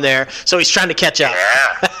appearance on there, so he's trying to catch up.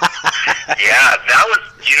 Yeah. Yeah, that was,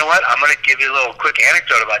 you know what? I'm going to give you a little quick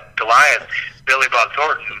anecdote about Goliath, Billy Bob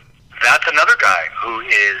Thornton. That's another guy who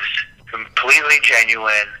is completely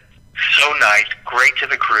genuine, so nice, great to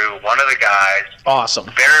the crew, one of the guys. Awesome.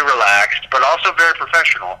 Very relaxed, but also very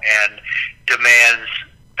professional, and demands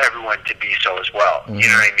everyone to be so as well. Mm-hmm. You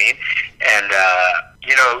know what I mean? And,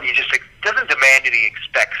 he just doesn't demand it, he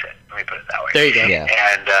expects it. Let me put it that way. There you go. Yeah.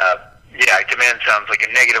 And, demand sounds like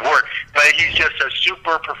a negative word, but he's just a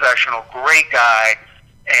super professional, great guy,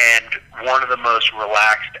 and one of the most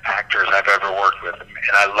relaxed actors I've ever worked with, and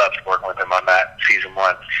I loved working with him on that season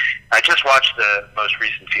 1. I just watched the most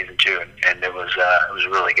recent season 2, and it was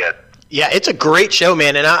really good. Yeah, it's a great show,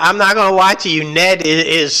 man, and I'm not gonna lie to you. Ned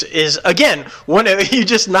is again you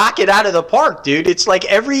just knock it out of the park, dude. It's like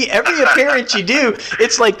every appearance you do,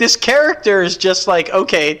 it's like this character is just like,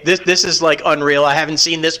 okay, this is like unreal. I haven't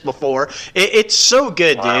seen this before. It's so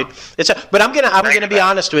good, Wow. dude. But I'm gonna be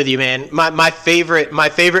honest with you, man. My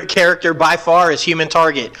favorite character by far is Human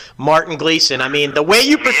Target, Martin Gleason. I mean, the way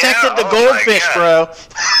you protected the goldfish, bro.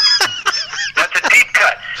 That's a deep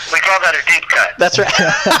cut. We call that a deep cut. That's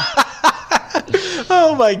right.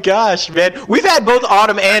 Oh my gosh, man! We've had both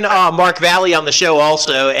Autumn and Mark Valley on the show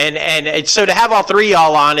also, and so to have all three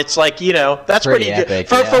y'all on, it's like that's pretty epic,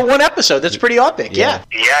 good yeah. for one episode. That's pretty epic, yeah.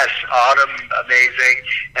 Yes, Autumn, amazing.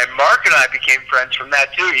 And Mark and I became friends from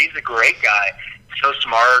that too. He's a great guy, so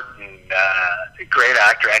smart and a great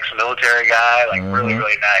actor, ex-military guy, like really,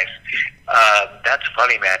 really nice. That's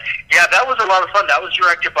funny, man. Yeah, that was a lot of fun. That was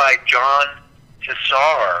directed by John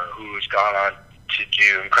Tassar, who's gone on to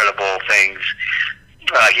do incredible things.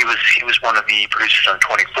 He was one of the producers on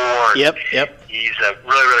 24. Yep. He's a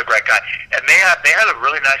really, really bright guy. And they had a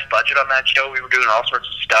really nice budget on that show. We were doing all sorts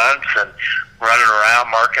of stunts and running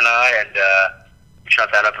around, Mark and I, and we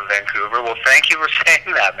shot that up in Vancouver. Well, thank you for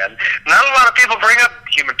saying that, man. Not a lot of people bring up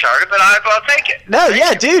Human Target, but I'll take it. No,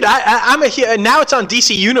 yeah, dude. Now it's on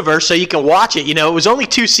DC Universe, so you can watch it. It was only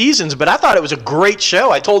 2 seasons, but I thought it was a great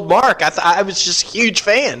show. I told Mark I was just a huge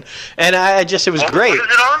fan, and it was great. What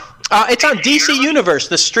is it on? It's on DC Universe,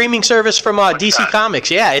 the streaming service from DC Comics.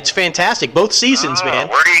 Yeah, it's fantastic. Both seasons, man.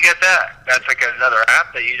 Where do you get that? That's like another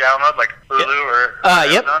app that you download, like Hulu or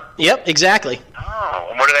Amazon? Yep, exactly. Oh,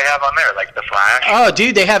 and what do they have on there? Like The Flash? Oh,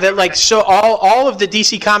 dude, they have it like so. All of the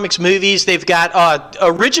DC Comics movies. They've got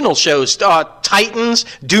original shows, Titans,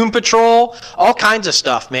 Doom Patrol, all kinds of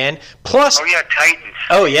stuff, man. Plus, Oh yeah, Titans.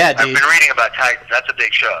 Oh yeah, dude. I've been reading about Titans. That's a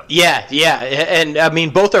big show. Yeah, and I mean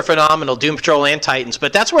both are phenomenal, Doom Patrol and Titans.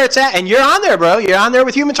 But that's where it's at, and you're on there, bro. You're on there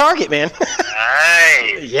with Human Target, man.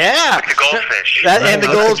 Nice. Yeah. With the goldfish. And the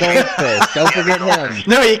goldfish. Don't forget him.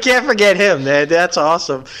 No, you can't forget him, man. That's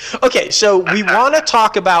awesome. Okay, so we want to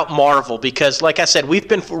talk about Marvel because, like I said, we've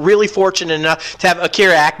been really fortunate enough to have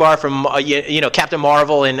Akira Akbar from Captain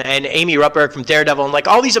Marvel and Amy Rutberg from Daredevil and like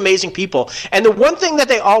all these amazing people. And the one thing that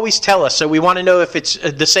they always tell us, so we want to know if it's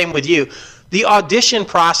the same with you. The audition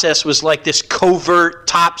process was like this covert,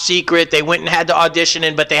 top secret. They went and had to audition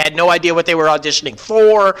in, but they had no idea what they were auditioning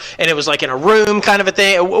for, and it was like in a room kind of a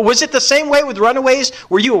thing. Was it the same way with Runaways?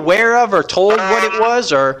 Were you aware of or told what it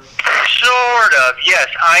was, or? Sort of, yes.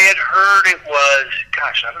 I had heard it was,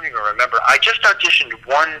 gosh, I don't even remember. I just auditioned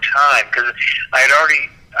one time because I already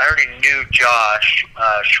knew Josh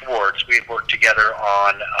Schwartz. We had worked together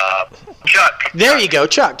on Chuck. There you go,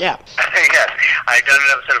 Chuck, yeah. Yes. I had done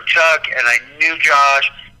an episode of Chuck, and I knew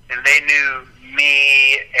Josh, and they knew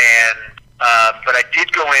me, but I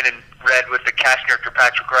did go in and read with the cast character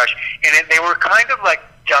Patrick Rush, and they were kind of like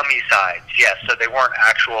dummy sides, yes, so they weren't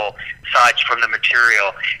actual sides from the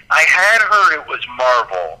material. I had heard it was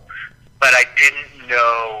Marvel, but I didn't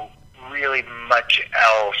know really much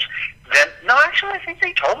else. No, actually, I think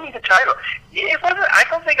they told me the title. It wasn't. I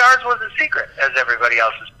don't think ours was a secret as everybody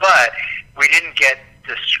else's, but we didn't get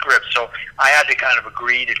the script, so I had to kind of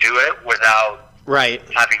agree to do it without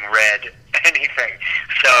having read anything.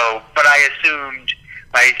 So, but I assumed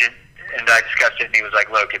my agent and I discussed it, and he was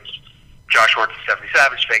like, "Look, it's Josh Schwartz's 70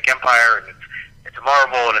 Savage, Fake Empire, and it's a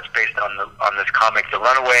Marvel, and it's based on this comic, The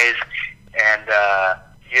Runaways." And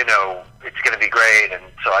it's going to be great. And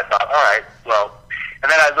so I thought, all right, well,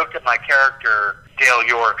 and then I looked at my character, Dale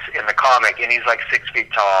Yorks, in the comic, and he's like 6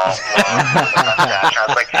 feet tall. Long, with a mustache. I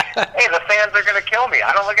was like, hey, the fans are going to kill me.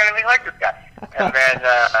 I don't look anything like this guy. And then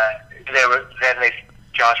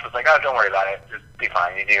Josh was like, oh, don't worry about it. Just be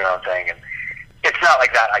fine. You do your own thing. And it's not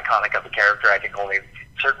like that iconic of a character. I think only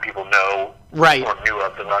certain people know or knew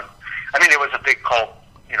of the run. I mean, it was a big cult,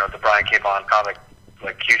 the Brian K. Vaughan comic,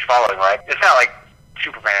 like huge following, right? It's not like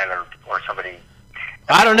Superman or somebody.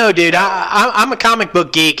 I don't know, dude. I'm a comic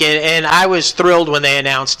book geek, and I was thrilled when they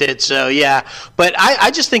announced it. So yeah, but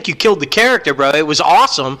I just think you killed the character, bro. It was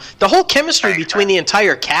awesome. The whole chemistry between the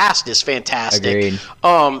entire cast is fantastic. Agreed.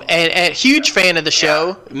 And huge fan of the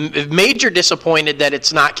show. Major disappointed that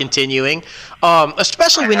it's not continuing.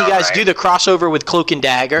 Especially when you guys do the crossover with Cloak and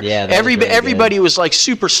Dagger. Yeah, everybody was like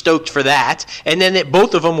super stoked for that, and then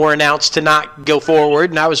both of them were announced to not go forward,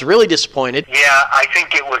 and I was really disappointed. Yeah, I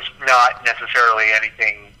think it was not necessarily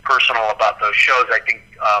anything personal about those shows. I think,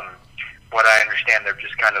 what I understand, they're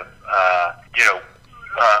just kind of, I don't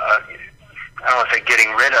want to say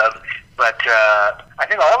getting rid of, but I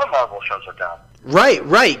think all the Marvel shows are done. Right,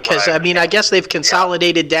 because, I guess they've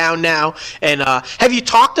consolidated down now. And have you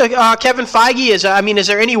talked to Kevin Feige? Is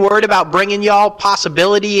there any word about bringing y'all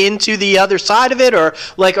possibility into the other side of it, or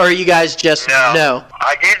are you guys just no?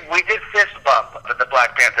 We did fist bump at the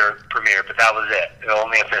Black Panther premiere, but that was it.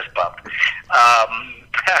 Only a fist bump.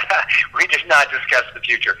 We did not discuss the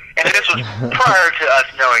future, and this was prior to us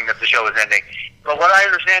knowing that the show was ending. But what I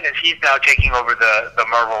understand is he's now taking over the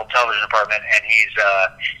Marvel television department, and he's,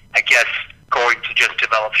 I guess, going to just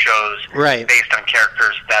develop shows based on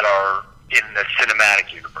characters that are in the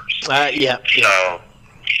cinematic universe. So, it's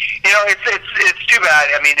too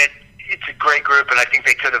bad. I mean, it's a great group, and I think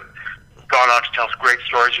they could have gone on to tell great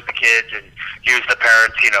stories with the kids and use the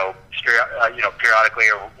parents, periodically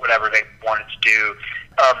or whatever they wanted to do.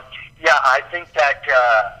 I think that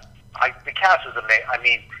the cast was amazing. I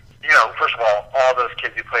mean, first of all those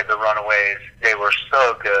kids who played the Runaways, they were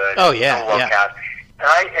so good. Oh yeah, so well cast.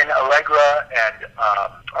 And Allegra and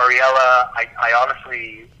Ariella, I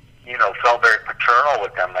honestly, felt very paternal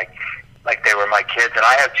with them, like they were my kids. And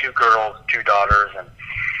I have 2 girls, 2 daughters, and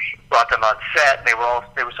brought them on set, and they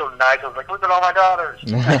were so nice. I was like, look at all my daughters.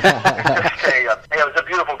 It was a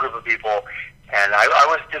beautiful group of people, and I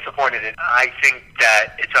was disappointed. I think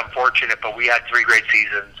that it's unfortunate, but we had 3 great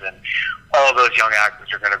seasons, and all those young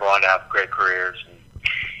actors are going to go on to have great careers. And,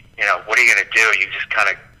 what are you going to do? You just kind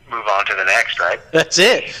of move on to the next, right? That's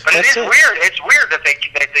it. But it is weird. It's weird that they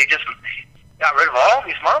just got rid of all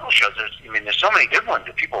these Marvel shows. There's so many good ones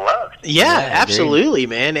that people love. Yeah, absolutely,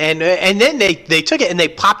 man. And then they took it and they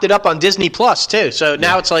popped it up on Disney Plus too. So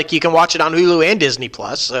now it's like you can watch it on Hulu and Disney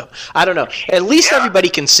Plus. So I don't know. At least everybody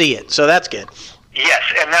can see it. So that's good. Yes,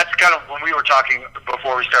 and that's kind of when we were talking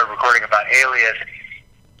before we started recording about Alias.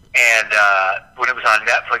 And when it was on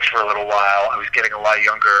Netflix for a little while, I was getting a lot of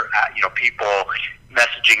younger, people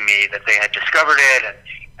messaging me that they had discovered it, and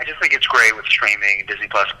I just think it's great with streaming and Disney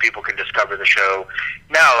Plus. People can discover the show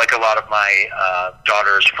now. Like a lot of my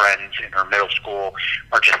daughter's friends in her middle school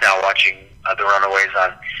are just now watching The Runaways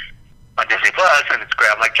on Disney Plus, and it's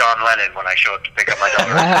great. I'm like John Lennon when I show up to pick up my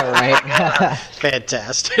daughter. Right.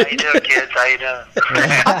 Fantastic. How you doing, kids? How you doing?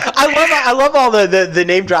 I love all the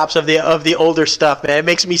name drops of the older stuff, man. It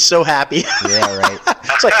makes me so happy. Yeah, right.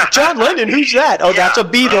 It's like, John Lennon, who's that? Oh, that's a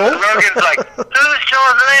Beatle. Rogan's like, who's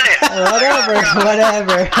John Lennon?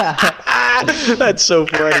 Whatever. That's so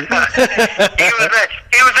funny.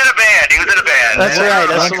 He was in a band. That's right.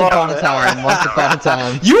 Once upon a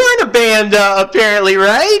time. You were in a band, apparently,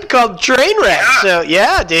 right? Called Trainwreck. Yeah. So,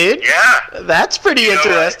 yeah, dude. Yeah. That's pretty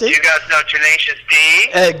interesting. You guys know Tenacious D?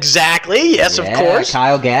 Exactly. Yes, of course.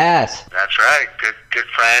 Kyle Gass. That's right. Good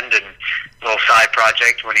friend and little side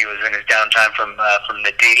project when he was in his downtime from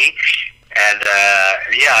the D. And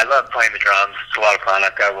I love playing the drums. It's a lot of fun.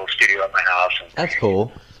 I've got a little studio at my house. That's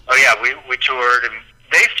cool. Oh yeah, we toured, and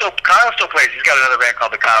Kyle still plays. He's got another band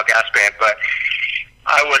called the Kyle Gass Band, but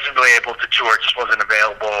I wasn't really able to tour. It just wasn't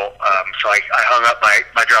available. So I hung up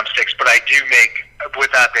my drumsticks. But I do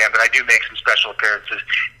make some special appearances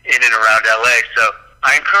in and around LA. So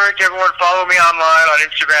I encourage everyone to follow me online on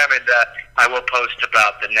Instagram, and I will post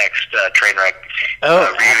about the next Trainwreck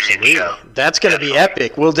reunion show. That's going to be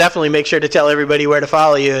epic. We'll definitely make sure to tell everybody where to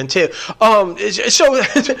follow you and too. So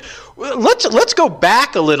Let's go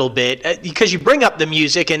back a little bit because you bring up the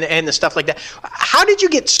music and the stuff like that. How did you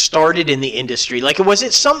get started in the industry? Like, was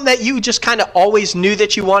it something that you just kind of always knew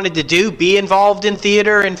that you wanted to do, be involved in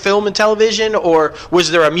theater and film and television, or was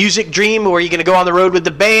there a music dream? Or were you going to go on the road with the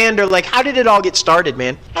band, or like, how did it all get started,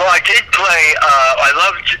 man? Well, I did play. I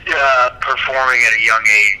loved performing at a young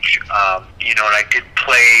age, and I did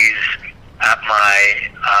plays at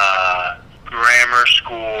my grammar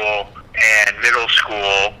school and middle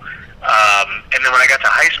school. And then when I got to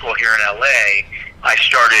high school here in LA, I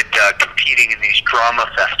started competing in these drama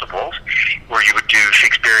festivals where you would do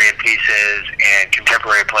Shakespearean pieces and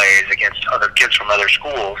contemporary plays against other kids from other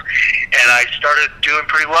schools. And I started doing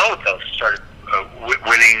pretty well with those. Started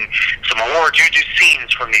winning some awards. You do scenes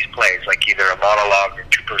from these plays, like either a monologue or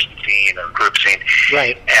two-person scene or a group scene.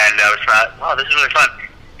 Right. And I was thought, wow, this is really fun.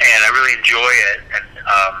 And I really enjoy it. And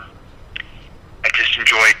I just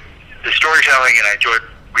enjoyed the storytelling, and I enjoyed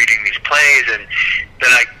reading these plays. And then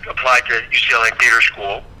I applied to UCLA Theater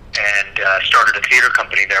School and started a theater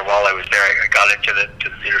company there. While I was there, I got into the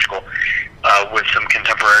theater school with some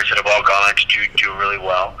contemporaries that have all gone on to do really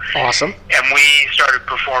well. Awesome. And we started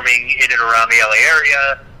performing in and around the LA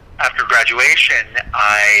area. After graduation,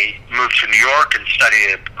 I moved to New York and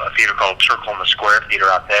studied a theater called Circle in the Square Theater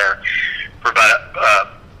out there for about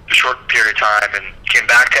a short period of time, and came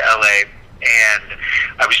back to LA. And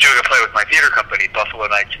I was doing a play with my theater company, Buffalo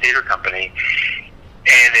Nights Theater Company,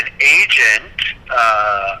 and an agent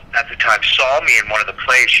at the time saw me in one of the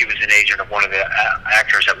plays. She was an agent of one of the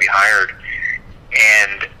actors that we hired,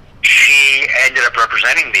 and she ended up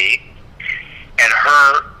representing me, and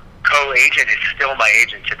her co-agent is still my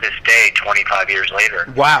agent to this day, 25 years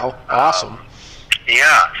later. Wow, awesome.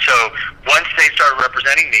 Yeah, so once they started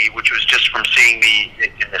representing me, which was just from seeing me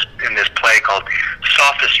in this play called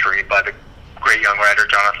Sophistry by the great young writer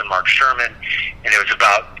Jonathan Mark Sherman, and it was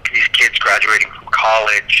about these kids graduating from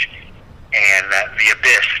college and the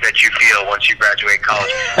abyss that you feel once you graduate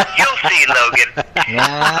college. You'll see, Logan.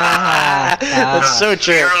 That's so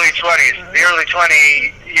true. The early 20s,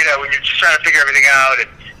 when you're just trying to figure everything out, and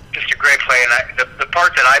just a great play. And the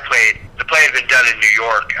part that I played, the play had been done in New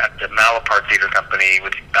York at the Malaparte Theater Company,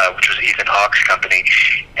 which was Ethan Hawke's company,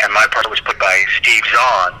 and my part was played by Steve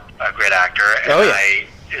Zahn, a great actor. And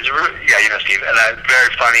Steve, and a very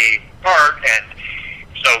funny part, and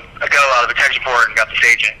so I got a lot of attention for it and got this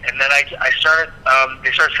agent. And then I started,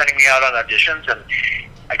 they started sending me out on auditions, and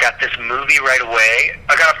I got this movie right away.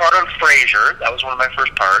 I got a part on Frasier. That was one of my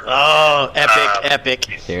first parts. Oh, epic.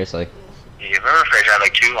 Seriously. You remember Frasier had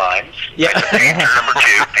like 2 lines? Yeah. Painter number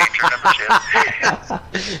two.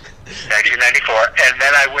 1994. And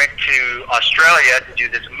then I went to Australia to do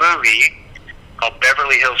this movie called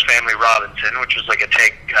Beverly Hills Family Robinson, which was like a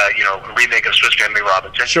remake of Swiss Family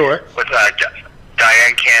Robinson. Sure. With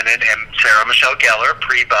Diane Cannon and Sarah Michelle Gellar,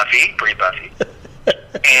 pre-Buffy.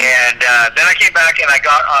 And then I came back and I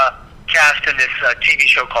got cast in this TV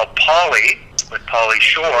show called Pauly with Pauly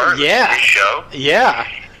Shore. Yeah. His show. Yeah.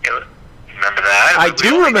 Remember that? I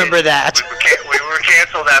do remember that. We were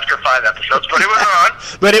canceled after 5 episodes, but it was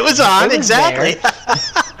on. But it was on, exactly.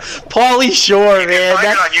 Pauly Shore, man.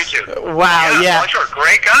 Find it on YouTube. Wow, yeah. Pauly Shore,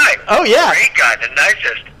 great guy. Oh, yeah. Great guy, the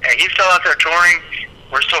nicest. And he's still out there touring.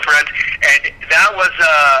 We're still friends. And that was,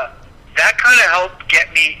 that kind of helped get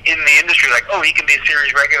me in the industry. Like, he can be a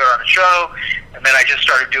series regular on a show. And then I just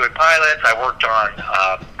started doing pilots. I worked on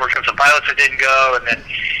some pilots that didn't go. And then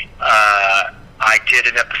I did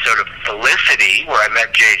an episode of Felicity where I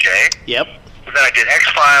met JJ. Yep. And then I did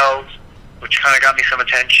X-Files, which kind of got me some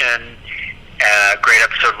attention. A great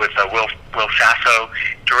episode with Will Sasso,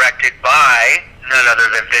 directed by none other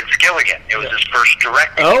than Vince Gilligan. It was his first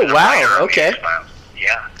directing. Oh, wow. Okay. X-Files.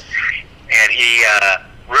 Yeah. And he,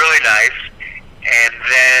 really nice. And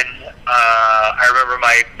then I remember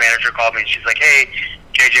my manager called me and she's like, hey,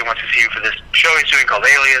 JJ wants to see you for this show he's doing called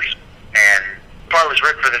Alias. And the part was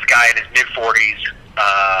written for this guy in his mid-40s,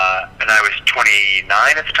 and I was 29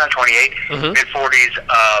 at the time, 28, mid-40s,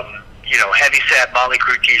 heavy set, Motley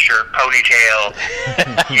Crue t-shirt, ponytail,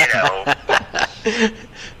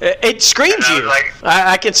 It screams you. Like,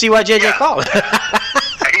 I can see why JJ called.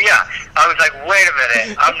 Yeah. I was like, wait a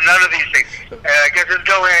minute, I'm none of these things. And I guess just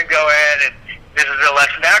go in, and this is a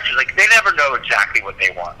lesson to actors. Like, they never know exactly what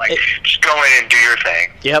they want. Like, just go in and do your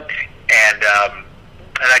thing. Yep. And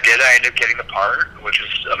I did. I ended up getting the part, which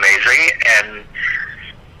was amazing. And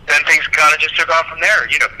then things kind of just took off from there,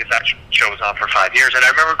 because that show was on for 5 years. And I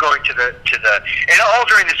remember going to the, and all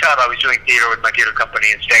during this time I was doing theater with my theater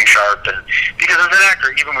company and staying sharp. And because as an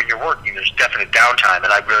actor, even when you're working, there's definite downtime.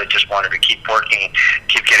 And I really just wanted to keep working,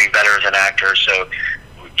 keep getting better as an actor. So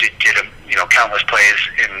did countless plays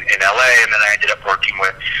in LA, and then I ended up working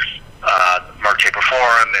with Mark Taper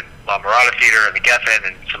Forum and La Mirada Theater and the Geffen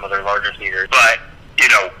and some other larger theaters. But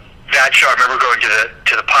that show, I remember going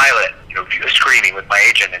to the pilot, screening with my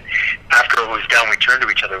agent, and after it was done, we turned to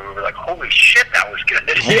each other and we were like, "Holy shit, that was good!"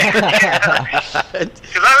 Because I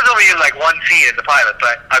was only in like one scene in the pilot,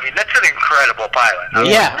 but I mean that's an incredible pilot.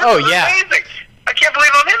 Amazing! I can't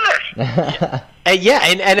believe I'm in this.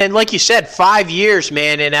 And like you said, 5 years,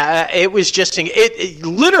 man, and it was just it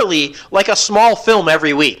literally like a small film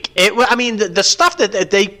every week. The stuff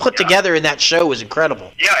that they put together in that show was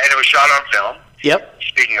incredible. Yeah, and it was shot on film. Yep.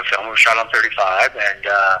 Speaking of film, it was shot on 35, and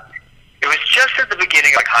it was just at the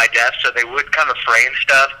beginning, like high def, so they would kind of frame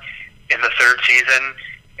stuff in the third season.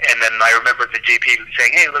 And then I remember the DP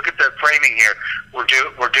saying, "Hey, look at the framing here. We're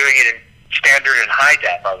doing it in standard and high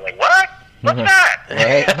def." I was like, "What? What's that?"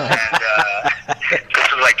 Right. And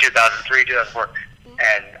this was like 2003, 2004.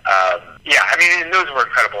 And and those were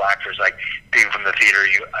incredible actors. Like being from the theater,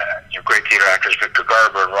 great theater actors, Victor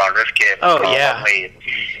Garber and Ron Rifkin.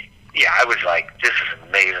 I was like, this is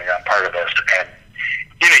amazing. I'm part of this. And,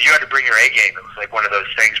 you had to bring your A game. It was like one of those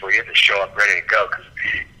things where you had to show up ready to go because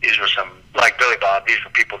these were like Billy Bob, these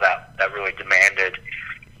were people that really demanded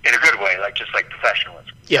in a good way, just like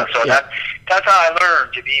professionalism. Yeah. So that's how I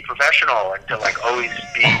learned to be professional and to always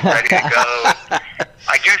be ready to go.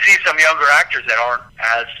 I do see some younger actors that aren't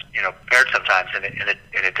as prepared sometimes, and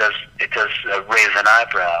it does raise an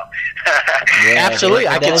eyebrow. Yeah, Absolutely,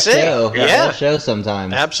 I can see. Yeah, show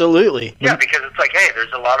sometimes. Absolutely. Yeah, because it's like, hey,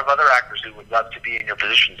 there's a lot of other actors who would love to be in your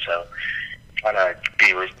position, so try to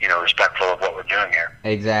be respectful of what we're doing here.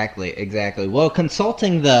 Exactly. Well,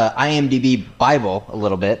 consulting the IMDb Bible a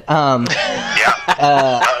little bit, I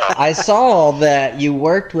saw that you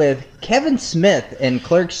worked with Kevin Smith in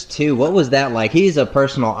Clerks 2. What was that like? He's a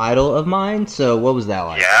personal idol of mine, so what was that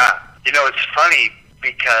like? Yeah. It's funny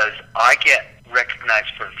because I get recognized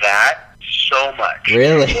for that so much.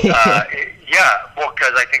 Really? Well,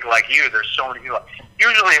 because I think like you, there's so many people.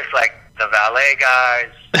 Usually it's like the valet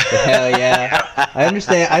guys. Hell yeah. I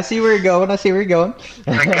understand. I see where you're going. The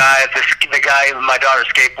guy, my daughter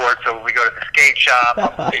skateboards, so when we go to the skate shop,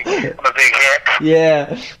 I'm a big hit.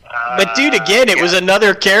 Yeah. But dude, again, it was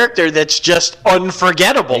another character that's just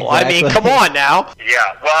unforgettable. Exactly. I mean, come on now.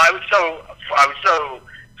 Yeah. Well, I was so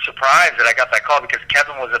surprised that I got that call because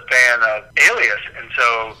Kevin was a fan of Alias, and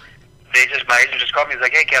so my agent just called me. He's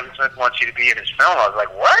like, "Hey, Kevin Smith wants you to be in his film." I was like,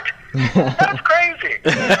 "What? That's crazy."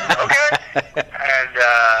 Okay. And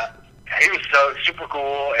he was so super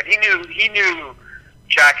cool, and he knew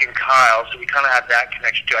Jack and Kyle, so we kind of had that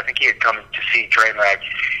connection too. I think he had come to see Trainwreck,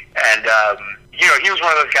 and he was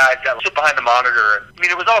one of those guys that would sit behind the monitor. I mean,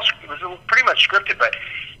 it was pretty much scripted, but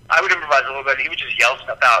I would improvise a little bit. He would just yell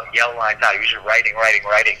stuff out, yell lines out. He was just writing,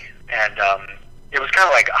 and it was kind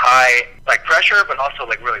of like high, pressure, but also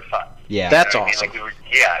really fun. Yeah, that's awesome.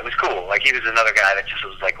 It was cool. Like he was another guy that just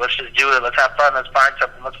was like, let's just do it, let's have fun, let's find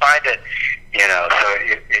something, let's find it. So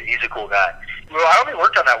he's a cool guy. Well, I only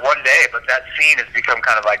worked on that one day, but that scene has become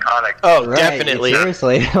kind of iconic. Oh, right, definitely.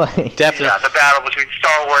 Seriously. Definitely. Yeah, the battle between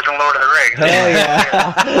Star Wars and Lord of the Rings. Hell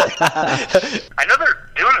yeah. I know they're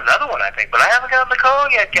doing another one, I think, but I haven't gotten the call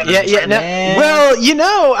yet. Well,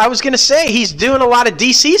 I was going to say, he's doing a lot of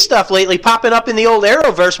DC stuff lately, popping up in the old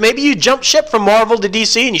Arrowverse. Maybe you jump ship from Marvel to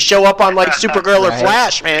DC and you show up on, Supergirl or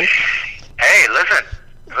Flash, man. Hey, listen.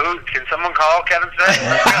 Can someone call Kevin Smith?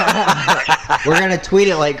 We're going to tweet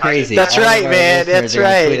it like crazy. That's right, man. That's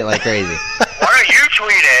right. Tweet it like crazy. Why don't you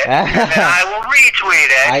tweet it, and then I will retweet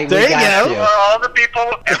it. There you go. All the people,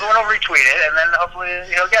 everyone will retweet it, and then hopefully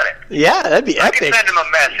he'll get it. Yeah, that'd be epic. I can send him a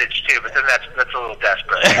message, too, but then that's a little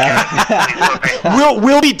desperate.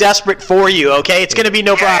 We'll be desperate for you, okay? It's going to be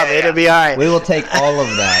no problem. It'll be all right. We will take all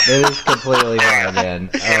of that. It is completely fine, man.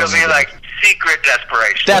 It'll be like secret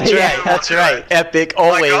desperation. That's right. That's right. Epic,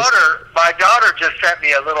 always. My daughter just sent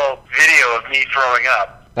me a little video of me throwing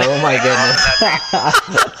up. Oh my goodness.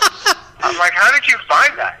 I'm like, how did you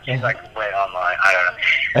find that? She's like, wait, online. I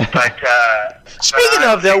don't know. But speaking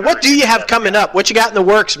of though, what do you have coming up? What you got in the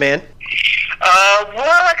works, man? Well,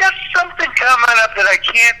 I got something coming up that I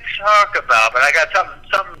can't talk about, but I got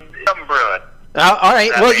something brewing. All right.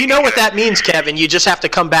 Well, you know what that means, Kevin. You just have to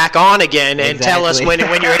come back on again and tell us when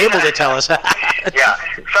you're able to tell us. Yeah,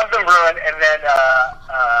 something brewing, and then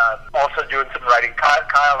also doing some writing.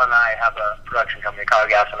 Kyle and I have a production company, Kyle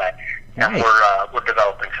Gass and I, and we're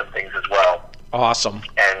developing some things as well. Awesome.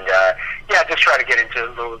 And just try to get into a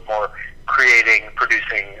little bit more creating,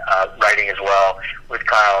 producing, writing as well with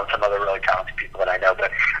Kyle and some other really talented people that I know.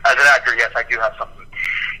 But as an actor, yes, I do have something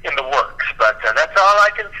in the works, but that's all I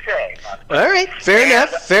can say. All right, fair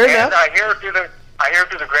enough. I hear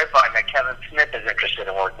through the grapevine that Kevin Smith is interested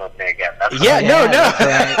in working with me again. No.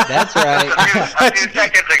 That's right. A few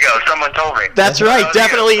seconds ago, someone told me. That's right.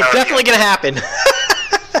 Definitely going to happen.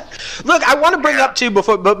 Look, I want to bring up, too,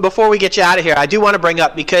 before we get you out of here, I do want to bring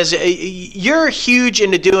up, because you're huge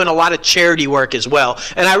into doing a lot of charity work as well.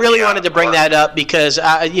 And I really wanted to bring that up because,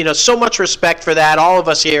 so much respect for that. All of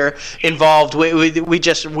us here involved, we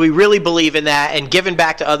really believe in that and giving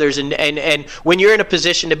back to others. And when you're in a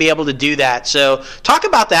position to be able to do that. So talk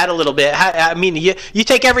about that a little bit. I mean, you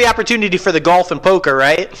take every opportunity for the golf and poker,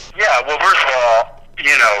 right? Yeah, well, first of all,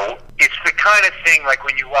 it's the kind of thing like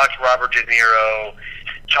when you watch Robert De Niro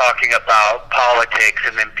talking about politics,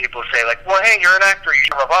 and then people say, like, well, hey, you're an actor, you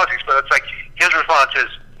should know about politics, but it's like, his response is,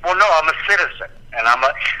 well, no, I'm a citizen, and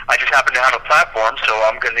I just happen to have a platform, so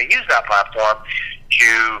I'm going to use that platform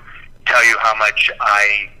to tell you how much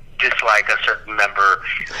I dislike a certain member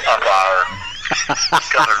of our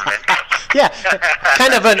government. Yeah,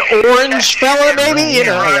 kind of an orange fella, maybe,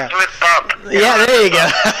 With bump. Yeah, there you go.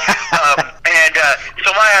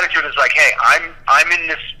 So my attitude is like, hey, I'm in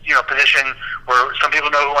this position where some people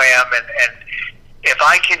know who I am, and if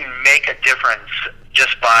I can make a difference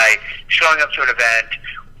just by showing up to an event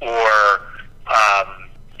or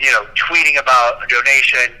tweeting about a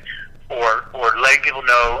donation or letting people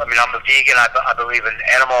know. I mean, I'm a vegan. I believe in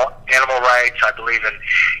animal rights. I believe in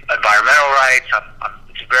environmental rights.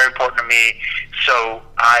 It's very important to me. So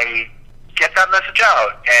I get that message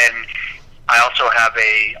out, and I also have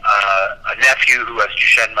a nephew who has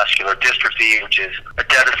Duchenne muscular dystrophy, which is a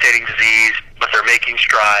devastating disease, but they're making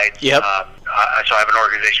strides. Yep. So I have an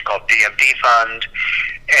organization called DMD Fund,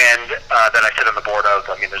 and that I sit on the board of.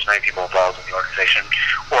 I mean, there's many people involved in the organization.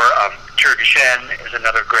 Or Cure Duchenne is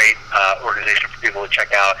another great organization for people to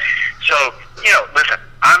check out. So, listen,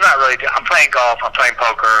 I'm playing golf, I'm playing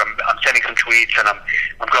poker, I'm sending some tweets, and I'm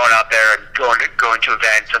going out there and going to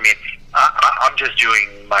events. I mean, I'm just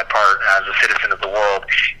doing my part as a citizen of the world,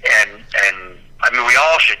 and I mean, we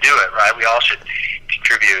all should do it, right? We all should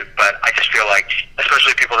contribute, but I just feel like,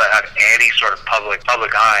 especially people that have any sort of public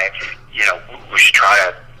eye, we should try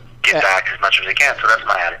to get back as much as we can. So that's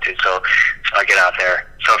my attitude. So I get out there.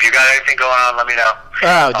 So if you got anything going on, let me know.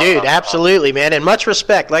 Oh, dude, absolutely, man, and much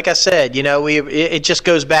respect. Like I said, it just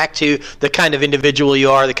goes back to the kind of individual you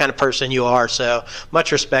are, the kind of person you are. So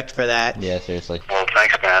much respect for that. Yeah, seriously. Well,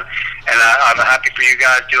 thanks, man. And I'm happy for you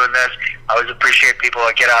guys doing this. I always appreciate people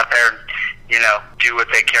that get out there and do what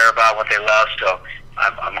they care about, what they love. So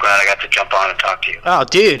I'm glad I got to jump on and talk to you. Oh,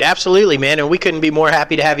 dude, absolutely, man, and we couldn't be more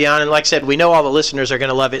happy to have you on. And like I said, we know all the listeners are going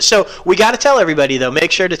to love it. So we got to tell everybody, though,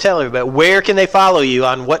 make sure to tell everybody, where can they follow you,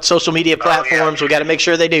 on what social media platforms? We got to make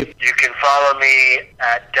sure they do. You can follow me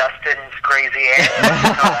at Dustin's Crazy Ant.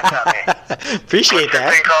 Appreciate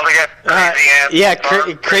that. Thing called again? Crazy Ant. Yeah,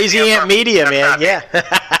 Crazy Ant Media, man. Yeah.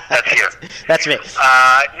 That's you. That's me.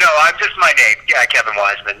 No, I'm just my name. Yeah, Kevin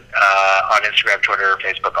Wiseman on Instagram, Twitter,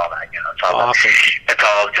 Facebook, all that. It's all awesome. It's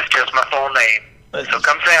all just my full name. So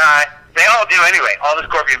come say hi. They all do anyway. All the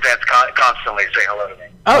Scorpion fans constantly say hello to me.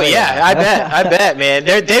 Oh, yeah, I bet, man.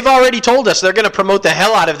 They've already told us they're going to promote the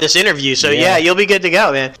hell out of this interview, so yeah, you'll be good to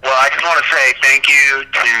go, man. Well, I just want to say thank you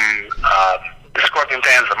to the Scorpion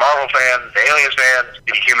fans, the Marvel fans, the Aliens fans,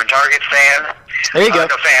 the Human Targets fans. There you go.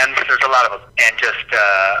 The fans, there's a lot of them. And just,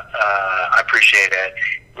 I appreciate it.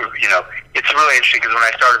 It's really interesting because when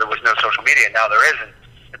I started, there was no social media, and now there isn't.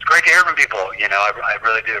 It's great to hear from people. I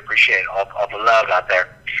really do appreciate all the love out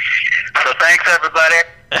there. So thanks, everybody.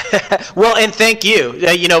 Well, and thank you.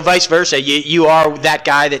 Vice versa. You are that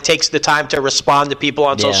guy that takes the time to respond to people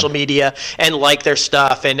on social media and like their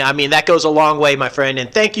stuff. And, I mean, that goes a long way, my friend.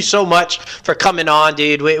 And thank you so much for coming on,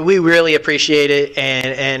 dude. We really appreciate it,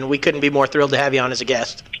 and we couldn't be more thrilled to have you on as a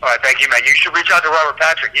guest. All right, thank you, man. You should reach out to Robert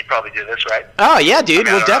Patrick. He'd probably do this, right? Oh, yeah, dude.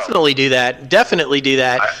 We'll definitely do that. Definitely do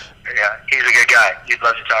that. Yeah, he's a good guy. You'd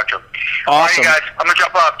love to talk to him. Awesome. All right, you guys. I'm going to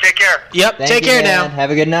jump off. Take care. Yep, take care now.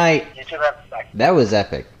 Have a good night. You too, man. Bye. That was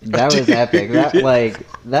epic. That was epic.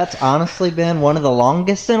 That's honestly been one of the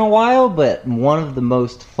longest in a while, but one of the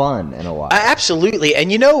most fun in a while. Absolutely.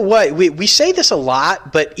 And you know what? We say this a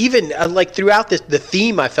lot, but even throughout the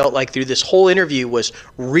theme, I felt like through this whole interview was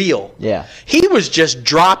real. Yeah. He was just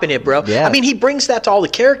dropping it, bro. Yeah. I mean, he brings that to all the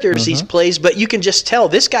characters he plays, but you can just tell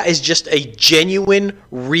this guy is just a genuine,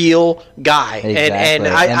 real guy. Exactly. And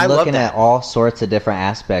I love that. Looking at all sorts of different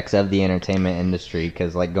aspects of the entertainment industry,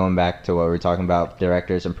 because going back to what we were talking about,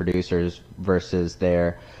 directors and producers versus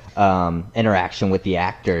their interaction with the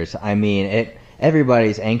actors. I mean,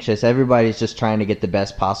 everybody's anxious. Everybody's just trying to get the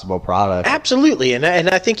best possible product. Absolutely, and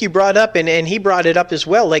I think you brought up, and he brought it up as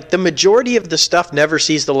well, like the majority of the stuff never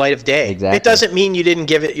sees the light of day. Exactly. It doesn't mean you didn't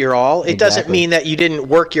give it your all. It doesn't Exactly. mean that you didn't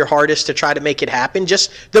work your hardest to try to make it happen.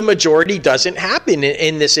 Just the majority doesn't happen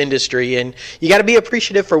in this industry, and you got to be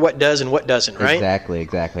appreciative for what does and what doesn't, right?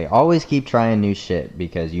 Exactly. Always keep trying new shit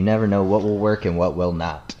because you never know what will work and what will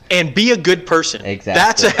not. And be a good person.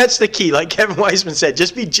 Exactly. That's the key. Like Kevin Weisman said,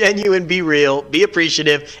 just be genuine, be real, be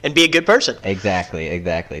appreciative, and be a good person. Exactly.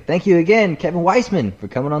 Thank you again, Kevin Weisman, for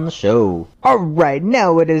coming on the show. All right,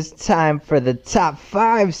 now it is time for the top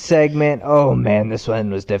 5 segment. Oh man, this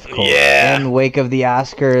one was difficult. Yeah. In the wake of the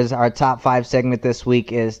Oscars, our top 5 segment this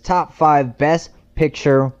week is top 5 best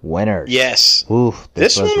picture winners. Yes. Oof,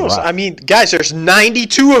 This one was, rough. I mean, guys, there's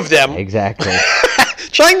 92 of them. Exactly.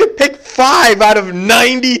 Trying to pick 5 out of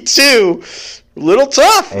 92. Little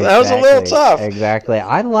tough. That was a little tough. Exactly.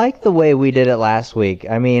 I like the way we did it last week.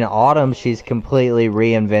 I mean, Autumn, she's completely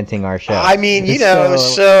reinventing our show. I mean, you know,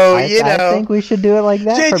 I think we should do it like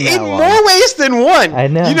that from in now on. more ways than one. I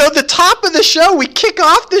know. You know, the top of the show, we kick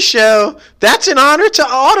off the show. That's in honor to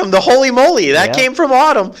Autumn, the holy moly. That Yep. came from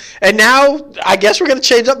Autumn. And now I guess we're going to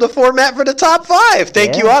change up the format for the top 5.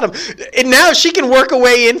 Thank you, Yeah. Autumn. And now she can work her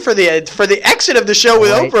way in for the exit of the show with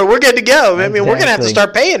Right. Oprah. We're good to go. I mean, we're going to have to Exactly.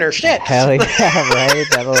 start paying her shit. Hell yeah, right?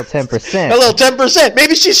 That little 10%. A little 10%.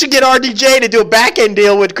 Maybe she should get RDJ to do a back end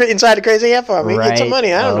deal with Inside the Crazy F on me. Get some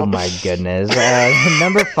money. I don't know. Oh my goodness.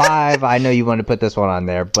 Number 5, I know you want to put this one on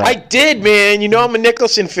there, but I did, man. You know I'm a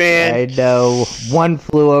Nicholson fan. I know One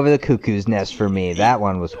Flew Over the Cuckoo's Nest for me. That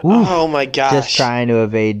one was whew, Oh my gosh. just trying to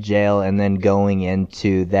evade jail and then going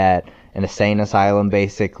into that an insane asylum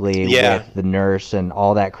basically Yeah. with the nurse and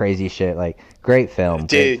all that crazy shit. Like great film. great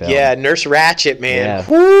Dude, film. yeah, Nurse Ratchet, man. Yeah.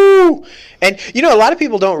 Woo! And, you know, a lot of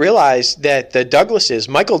people don't realize that the Douglases,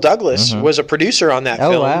 Michael Douglas, was a producer on that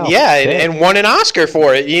Oh, film. wow. Yeah, Shit. and won an Oscar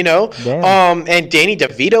for it, you know. Damn. And Danny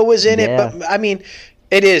DeVito was in Yeah. it. But, I mean,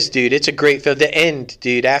 it is, dude. It's a great film. The end,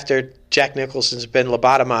 dude, after Jack Nicholson's been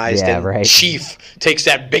lobotomized Yeah, and right. Chief takes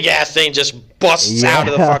that big-ass thing, just busts Yeah. out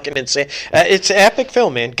of the fucking insane. It's an epic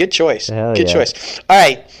film, man. Good choice. Hell Good yeah. choice. All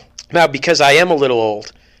right. Now, because I am a little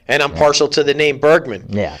old, and I'm partial to the name Bergman.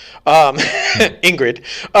 Yeah. Ingrid.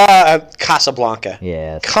 Casablanca.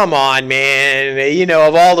 Yes. Come on, man. You know,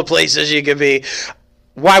 of all the places you could be,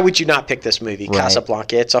 why would you not pick this movie, Right.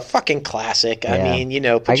 Casablanca? It's a fucking classic. I Yeah. mean, you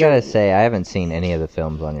know, I gotta say, I haven't seen any of the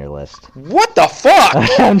films on your list. what the fuck?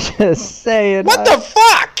 I'm just saying. What the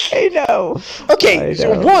fuck? I know. Okay, I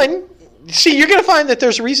so know. one, see, you're going to find that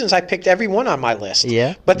there's reasons I picked every one on my list.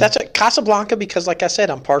 Yeah. But that's Casablanca because, like I said,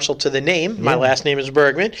 I'm partial to the name. My Yeah. last name is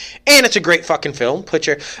Bergman. And it's a great fucking film.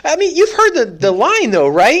 I mean, you've heard the line, though,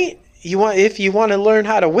 right? If you want to learn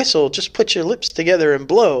how to whistle, just put your lips together and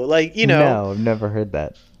blow. Like, you know. No, I've never heard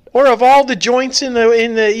that. Or of all the joints in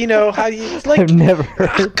the you know, how you, like. I've never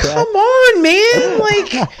heard Come that. on, man!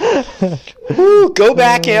 Like, whew, go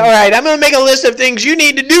back and all right. I'm gonna make a list of things you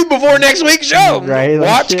need to do before next week's show. Right, like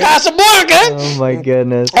Watch shit. Casablanca. Oh my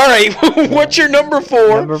goodness. All right, what's your number 4?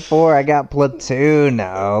 Number 4, I got Platoon.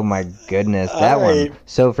 Oh my goodness, that Alright. one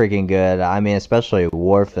so freaking good. I mean, especially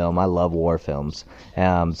war film. I love war films.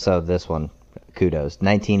 So this one, kudos.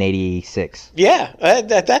 1986. Yeah,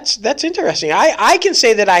 that's interesting. I can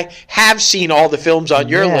say that I have seen all the films on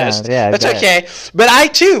your Yeah, list. yeah, I That's bet. okay. But I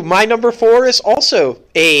too, my number 4 is also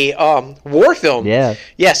a war film. Yeah.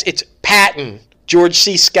 Yes, it's Patton. George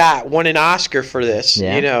C. Scott won an Oscar for this.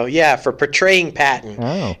 Yeah. You know, yeah, for portraying Patton.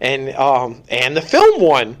 Oh. And the film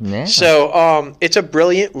won. Yeah. So it's a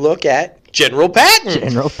brilliant look at General Patton.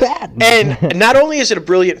 General Patton. And not only is it a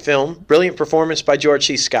brilliant film, brilliant performance by George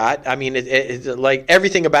C. Scott. I mean, it like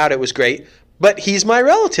everything about it was great. But he's my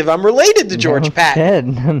relative. I'm related to George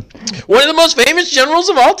Patton, one of the most famous generals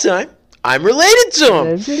of all time. I'm related to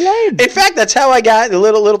him. In fact, that's how I got the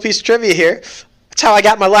little piece of trivia here. That's how I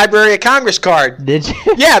got my Library of Congress card. Did you?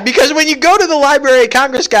 Yeah, because when you go to the Library of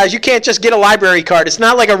Congress, guys, you can't just get a library card. It's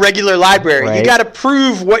not like a regular library. You Right. got to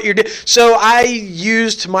prove what you're doing. So I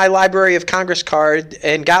used my Library of Congress card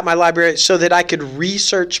and got my library so that I could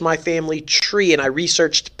research my family tree, and I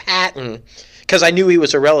researched Patton because I knew he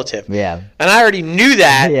was a relative. Yeah. And I already knew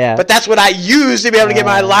that, Yeah. but that's what I used to be able to get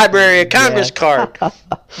my Library of Congress yeah. card.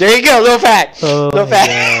 There you go, little fact. Oh little my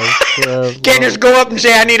fact. gosh. Can't just go up and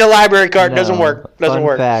say I need a library card. Doesn't No. work. Doesn't Fun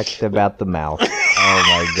work. fact about the mouth. Oh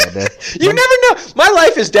my goodness. You never know. My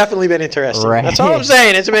life has definitely been interesting. Right. That's all I'm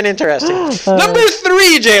saying. It's been interesting. Number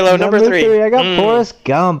 3, J-Lo. Number 3. I got Forrest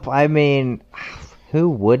Gump. I mean, who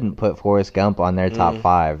wouldn't put Forrest Gump on their top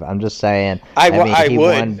 5? I'm just saying. I he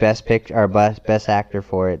would. won Best Picture or Best Actor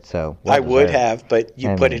for it, so I would have, but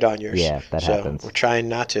you put it on yours. Yeah, that happens. We're trying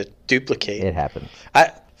not to duplicate. It happens.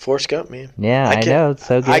 Forrest Gump, man. Yeah, I know. It's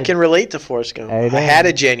so good. I can relate to Forrest Gump. I had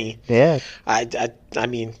a Jenny. Yeah. I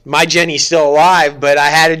mean, my Jenny's still alive, but I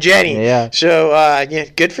had a Jenny. Yeah. So, yeah,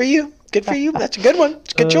 good for you. Good for you. That's a good one.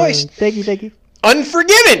 It's a good choice. Thank you.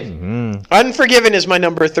 Unforgiven. Unforgiven is my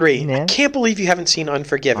number 3. Yeah. I can't believe you haven't seen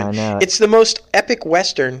Unforgiven. I know. It's the most epic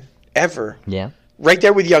Western ever. Yeah. Right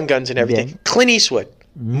there with Young Guns and everything. Yeah. Clint Eastwood,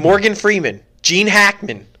 Morgan Freeman, Gene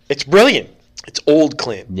Hackman. It's brilliant. It's old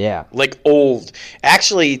Clint. Yeah. Like old.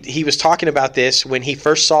 Actually, he was talking about this when he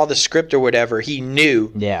first saw the script or whatever. He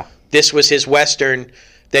knew this was his Western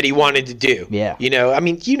that he wanted to do. Yeah. You know, I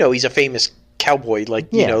mean, he's a famous cowboy,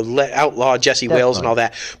 like, outlaw Jesse Wales and all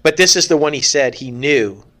that. But this is the one he said he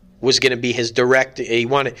knew was going to be his direct. He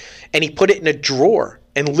wanted, and he put it in a drawer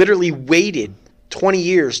and literally waited 20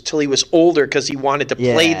 years till he was older because he wanted to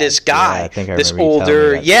play this guy, this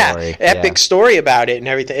older, epic story about it and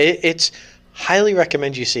everything. It's highly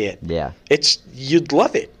recommend you see it. Yeah. You'd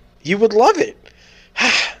love it. You would love it.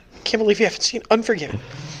 Can't believe you haven't seen Unforgiven.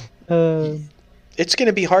 It's going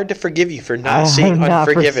to be hard to forgive you for not seeing Unforgiven. Not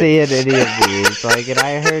for seeing any of these. And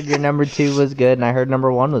I heard your number 2 was good, and I heard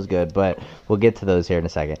number 1 was good, but we'll get to those here in a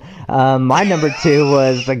second. My number 2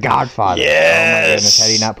 was The Godfather. Yes. Oh my goodness, how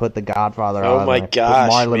do you not put The Godfather on? Oh my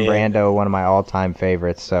gosh, Marlon Brando, one of my all-time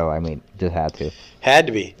favorites. So I mean, just had to. Had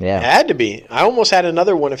to be. Yeah. Had to be. I almost had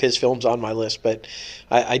another one of his films on my list, but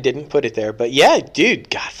I didn't put it there. But yeah, dude,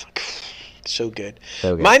 God, so good.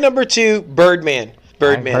 So good. My number 2, Birdman.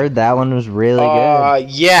 I heard that one was really good.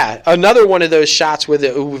 Yeah, another one of those shots with the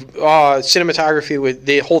cinematography. With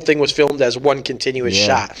the whole thing was filmed as one continuous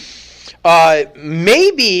shot.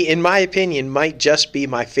 Maybe, in my opinion, might just be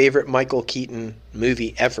my favorite Michael Keaton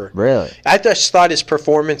movie ever. Really? I just thought his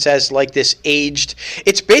performance as like this aged.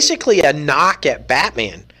 It's basically a knock at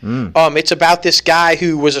Batman. It's about this guy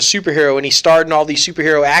who was a superhero and he starred in all these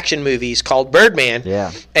superhero action movies called Birdman.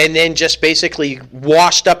 Yeah. And then just basically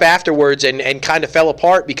washed up afterwards and kind of fell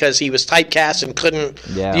apart because he was typecast and couldn't,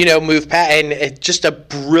 move past. And just a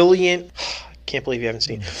brilliant. Can't believe you haven't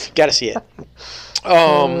seen it. Got to see it.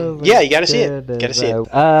 Yeah, you got to see it. Got to see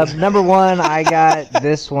it. Number 1, I got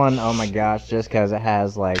this one. Oh my gosh, just because it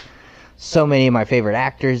has like so many of my favorite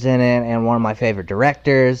actors in it and one of my favorite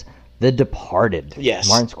directors. The Departed. Yes.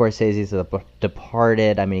 Martin Scorsese's The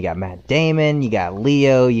Departed. I mean, you got Matt Damon, you got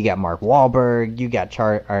Leo, you got Mark Wahlberg, you got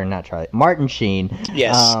Martin Sheen.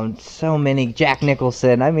 Yes. So many. Jack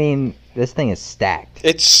Nicholson. I mean, this thing is stacked.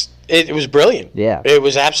 It was brilliant. Yeah. It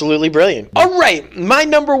was absolutely brilliant. All right, my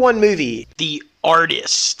number 1 movie, The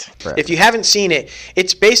Artist. Right. If you haven't seen it,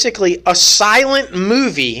 it's basically a silent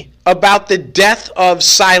movie about the death of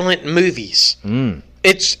silent movies.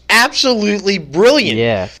 It's absolutely brilliant.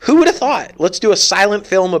 Yeah. Who would have thought? Let's do a silent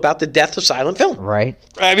film about the death of silent film. Right.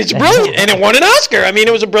 I mean, it's brilliant, and it won an Oscar. I mean,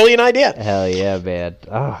 it was a brilliant idea. Hell yeah, man.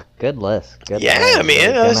 Oh, good list. Good list.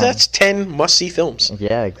 Man. That's That's 10 must-see films.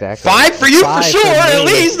 Yeah, exactly. 5 for you for sure, at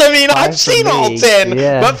least. I mean, I've seen all 10,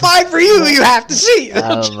 but 5 for you have to see.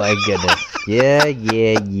 Oh, my goodness.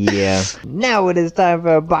 Yeah. Now it is time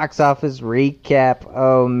for a box office recap.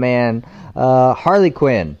 Oh, man. Harley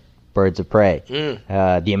Quinn. Birds of Prey.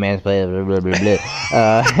 The Emancipated. Blah, blah, blah.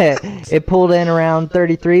 It pulled in around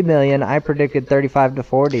 33 million. I predicted 35 to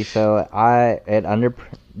 40, so it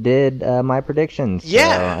underdid my predictions.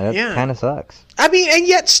 Yeah, so that kind of sucks. I mean, and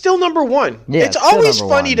yet still number 1. Yeah, it's always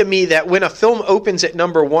funny to me that when a film opens at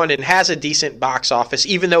number 1 and has a decent box office,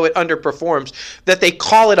 even though it underperforms, that they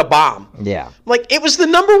call it a bomb. Yeah. Like, it was the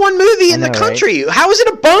number 1 movie in the country. Right? How is it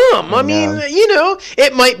a bomb? I mean,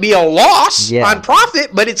 it might be a loss on profit,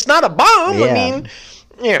 but it's not a bomb. Yeah. I mean,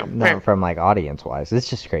 not from like audience wise. It's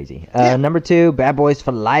just crazy. Number 2, Bad Boys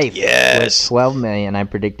for Life. Yes. With 12 million. I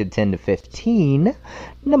predicted 10 to 15.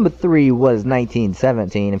 Number 3 was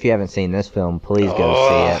 1917. If you haven't seen this film, please go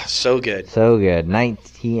see it. So good. So good.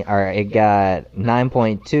 It got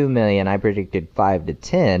 9.2 million. I predicted 5 to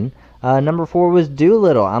 10. Number 4 was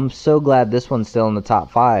Doolittle. I'm so glad this one's still in the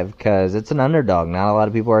top 5 because it's an underdog. Not a lot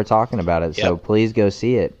of people are talking about it, so please go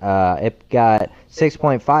see it. It got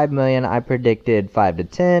 6.5 million. I predicted 5 to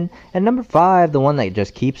 10. And number 5, the one that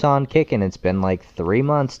just keeps on kicking. It's been like 3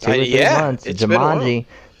 months, 2 or 3 months. Jumanji,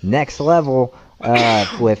 Next Level.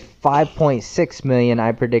 With 5.6 million,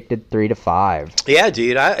 I predicted 3 to 5. Yeah,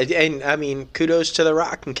 dude. I mean, kudos to The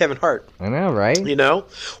Rock and Kevin Hart. I know, right? You know,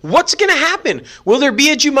 what's gonna happen? Will there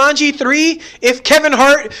be a Jumanji 3 if Kevin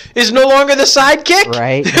Hart is no longer the sidekick?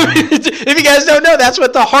 Right. If you guys don't know, that's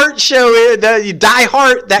what the Hart show is. The Die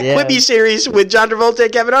Hart, that Quibi series with John Travolta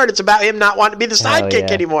and Kevin Hart. It's about him not wanting to be the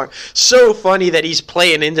sidekick anymore. So funny that he's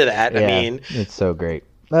playing into that. Yeah, I mean, it's so great.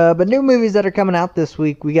 But new movies that are coming out this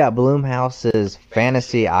week, we got Blumhouse's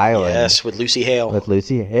Fantasy Island. Yes, with Lucy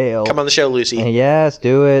Hale. Come on the show, Lucy. And yes,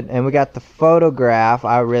 do it. And we got The Photograph.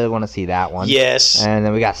 I really want to see that one. Yes. And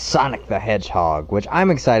then we got Sonic the Hedgehog, which I'm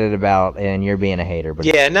excited about, and you're being a hater. But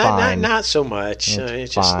yeah, it's not so much.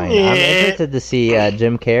 It's just fine. I'm interested to see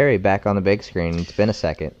Jim Carrey back on the big screen. It's been a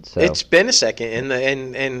second. So. It's been a second,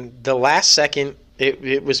 and the last second,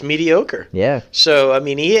 it was mediocre. Yeah. So I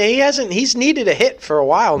mean, he's needed a hit for a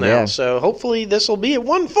while now. Yeah. So hopefully this will be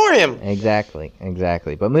one for him. Exactly.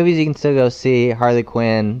 But movies you can still go see: Harley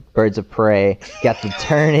Quinn, Birds of Prey. Got The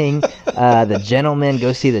Turning, The Gentleman.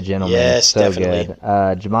 Go see The Gentleman. Yes, so definitely. Good.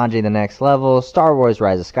 Jumanji: The Next Level, Star Wars: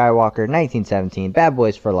 Rise of Skywalker, 1917, Bad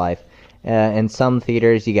Boys for Life. In some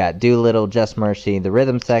theaters, you got Doolittle, Just Mercy, The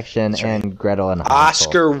Rhythm Section, and Gretel and Hansel.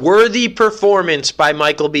 Oscar-worthy performance by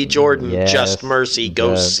Michael B. Jordan. Yes, Just Mercy.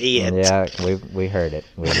 Go see it. Yeah, we heard it.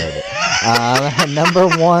 Number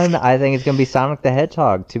one, I think it's going to be Sonic the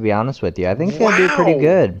Hedgehog, to be honest with you. I think it's going to be pretty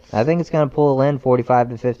good. I think it's going to pull in 45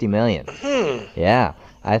 to 50 million. Yeah.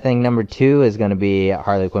 I think number two is going to be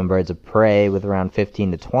Harley Quinn Birds of Prey with around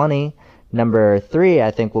 15 to 20. Number 3, I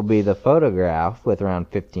think, will be The Photograph with around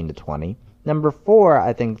 15 to 20. Number 4,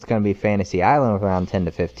 I think it's going to be Fantasy Island with around 10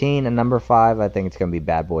 to 15. And number 5, I think it's going to be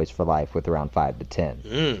Bad Boys for Life with around 5 to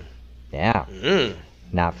 10. Yeah.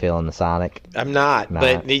 Not feeling the Sonic. I'm not.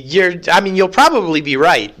 But you'll probably be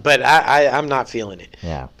right, but I'm not feeling it.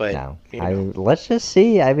 Yeah. But no. you know. Let's just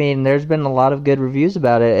see. I mean, there's been a lot of good reviews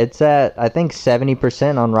about it. It's at, I think,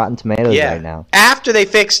 70% on Rotten Tomatoes right now. After they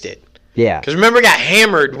fixed it. Yeah. Because remember, it got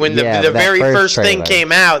hammered when the very first thing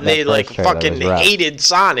came out, and they fucking hated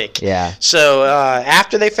Sonic. Yeah. So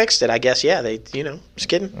after they fixed it, I guess, they, just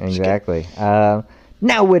kidding. Exactly.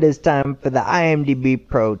 Now it is time for the IMDb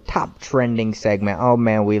Pro Top Trending segment. Oh,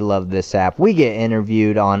 man, we love this app. We get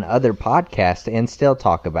interviewed on other podcasts and still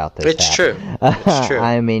talk about this It's app. true. It's true.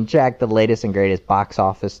 I mean, check the latest and greatest box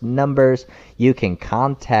office numbers. You can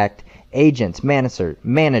contact agents,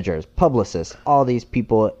 managers, publicists, all these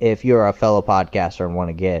people. If you're a fellow podcaster and want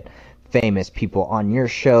to get famous people on your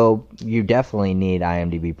show, you definitely need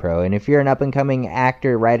IMDb Pro. And if you're an up-and-coming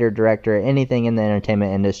actor, writer, director, anything in the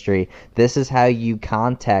entertainment industry, this is how you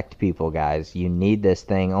contact people, guys. You need this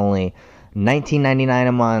thing. Only $19.99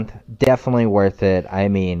 a month, definitely worth it. I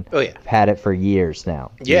mean, I've had it for years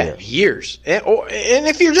now. Yeah, years. And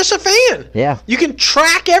if you're just a fan, you can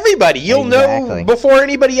track everybody. You'll know before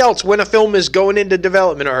anybody else when a film is going into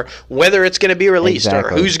development or whether it's going to be released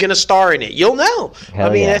or who's going to star in it. You'll know.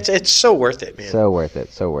 It's so worth it, man. So worth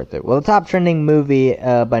it. Well, the top trending movie,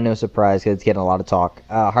 by no surprise, because it's getting a lot of talk,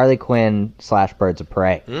 Harley Quinn / Birds of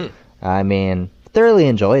Prey. I mean, thoroughly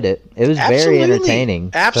enjoyed it. It was very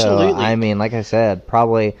entertaining. Absolutely. So, I mean, like I said,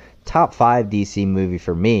 probably top 5 DC movie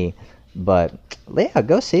for me. But yeah,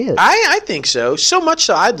 go see it. I think so. So much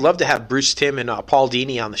so, I'd love to have Bruce Timm and Paul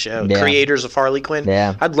Dini on the show, creators of Harley Quinn.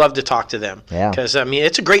 Yeah. I'd love to talk to them. Yeah. Because, I mean,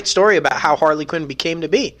 it's a great story about how Harley Quinn became to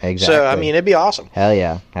be. Exactly. So, I mean, it'd be awesome. Hell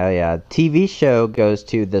yeah. TV show goes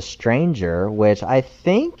to The Stranger, which I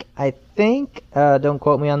think, don't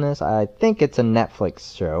quote me on this, I think it's a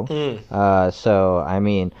Netflix show. So, I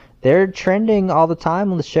mean, they're trending all the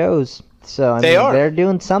time on the shows. So, I mean, they're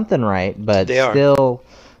doing something right, but still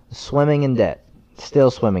swimming in debt.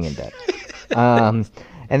 And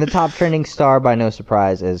the top trending star, by no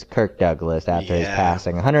surprise, is Kirk Douglas after his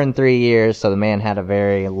passing. 103 years, so the man had a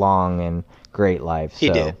very long and great life. He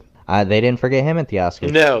did. They didn't forget him at the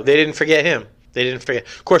Oscars. No, they didn't forget him.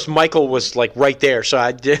 Of course, Michael was like right there, so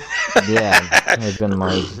I did. Yeah, it's been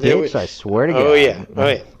my bitch, I swear to God. Oh yeah.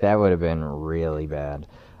 That would have been really bad.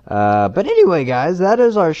 But anyway, guys, that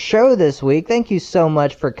is our show this week. Thank you so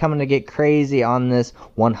much for coming to get crazy on this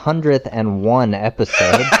 101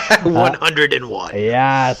 episode. 101.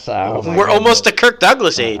 Yes. We're almost to Kirk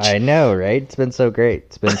Douglas age. I know, right? It's been so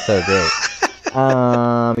great. Yes,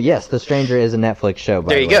 The Stranger is a Netflix show,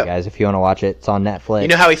 by the way, guys. If you want to watch it, it's on Netflix. You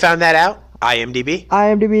know how we found that out?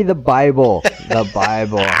 IMDb, the Bible.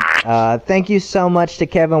 Thank you so much to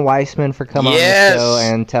Kevin Weissman for coming on the show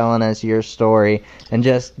and telling us your story and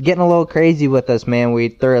just getting a little crazy with us, man. We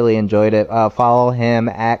thoroughly enjoyed it. Follow him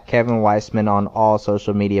at Kevin Weissman on all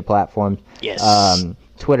social media platforms. Yes.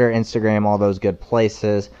 Twitter, Instagram, all those good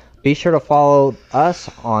places. Be sure to follow us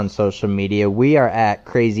on social media. We are at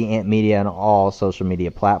Crazy Ant Media on all social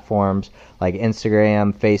media platforms like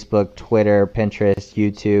Instagram, Facebook, Twitter, Pinterest,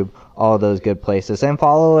 YouTube, all those good places. And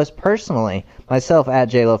follow us personally, myself at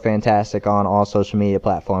JLoFantastic on all social media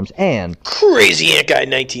platforms. And Crazy Ant Guy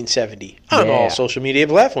 1970 on all social media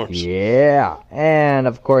platforms. Yeah. And,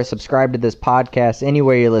 of course, subscribe to this podcast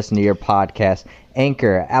anywhere you listen to your podcast.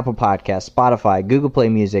 Anchor, Apple Podcasts, Spotify, Google Play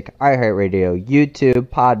Music, iHeartRadio, YouTube,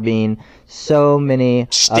 Podbean, so many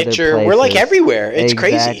Stitcher. other places. We're like everywhere. It's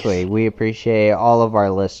crazy. Exactly. We appreciate all of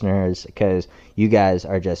our listeners because you guys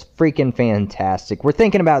are just freaking fantastic. We're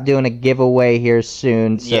thinking about doing a giveaway here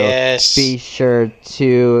soon, so be sure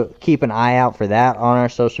to keep an eye out for that on our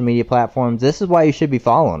social media platforms. This is why you should be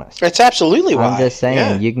following us. That's absolutely why. I'm just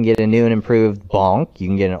saying, you can get a new and improved Bonk. You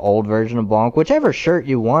can get an old version of Bonk, whichever shirt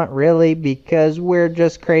you want, really, because we're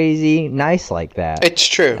just crazy nice like that. It's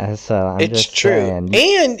true. So I'm it's just true. saying.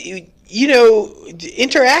 And you know,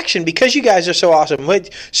 interaction, because you guys are so awesome.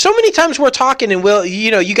 So many times we're talking and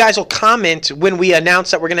you guys will comment when we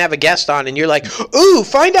announce that we're going to have a guest on, and you're like, ooh,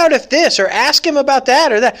 find out if this, or ask him about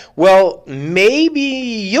that or that. Well, maybe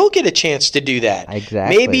you'll get a chance to do that.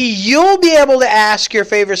 Exactly. Maybe you'll be able to ask your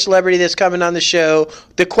favorite celebrity that's coming on the show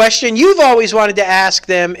the question you've always wanted to ask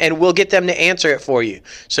them, and we'll get them to answer it for you.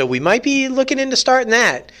 So we might be looking into starting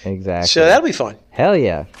that. Exactly. So that'll be fun. Hell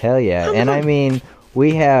yeah. And I mean,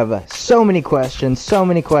 we have so many questions for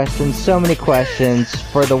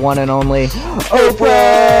the one and only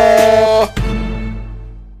Oprah!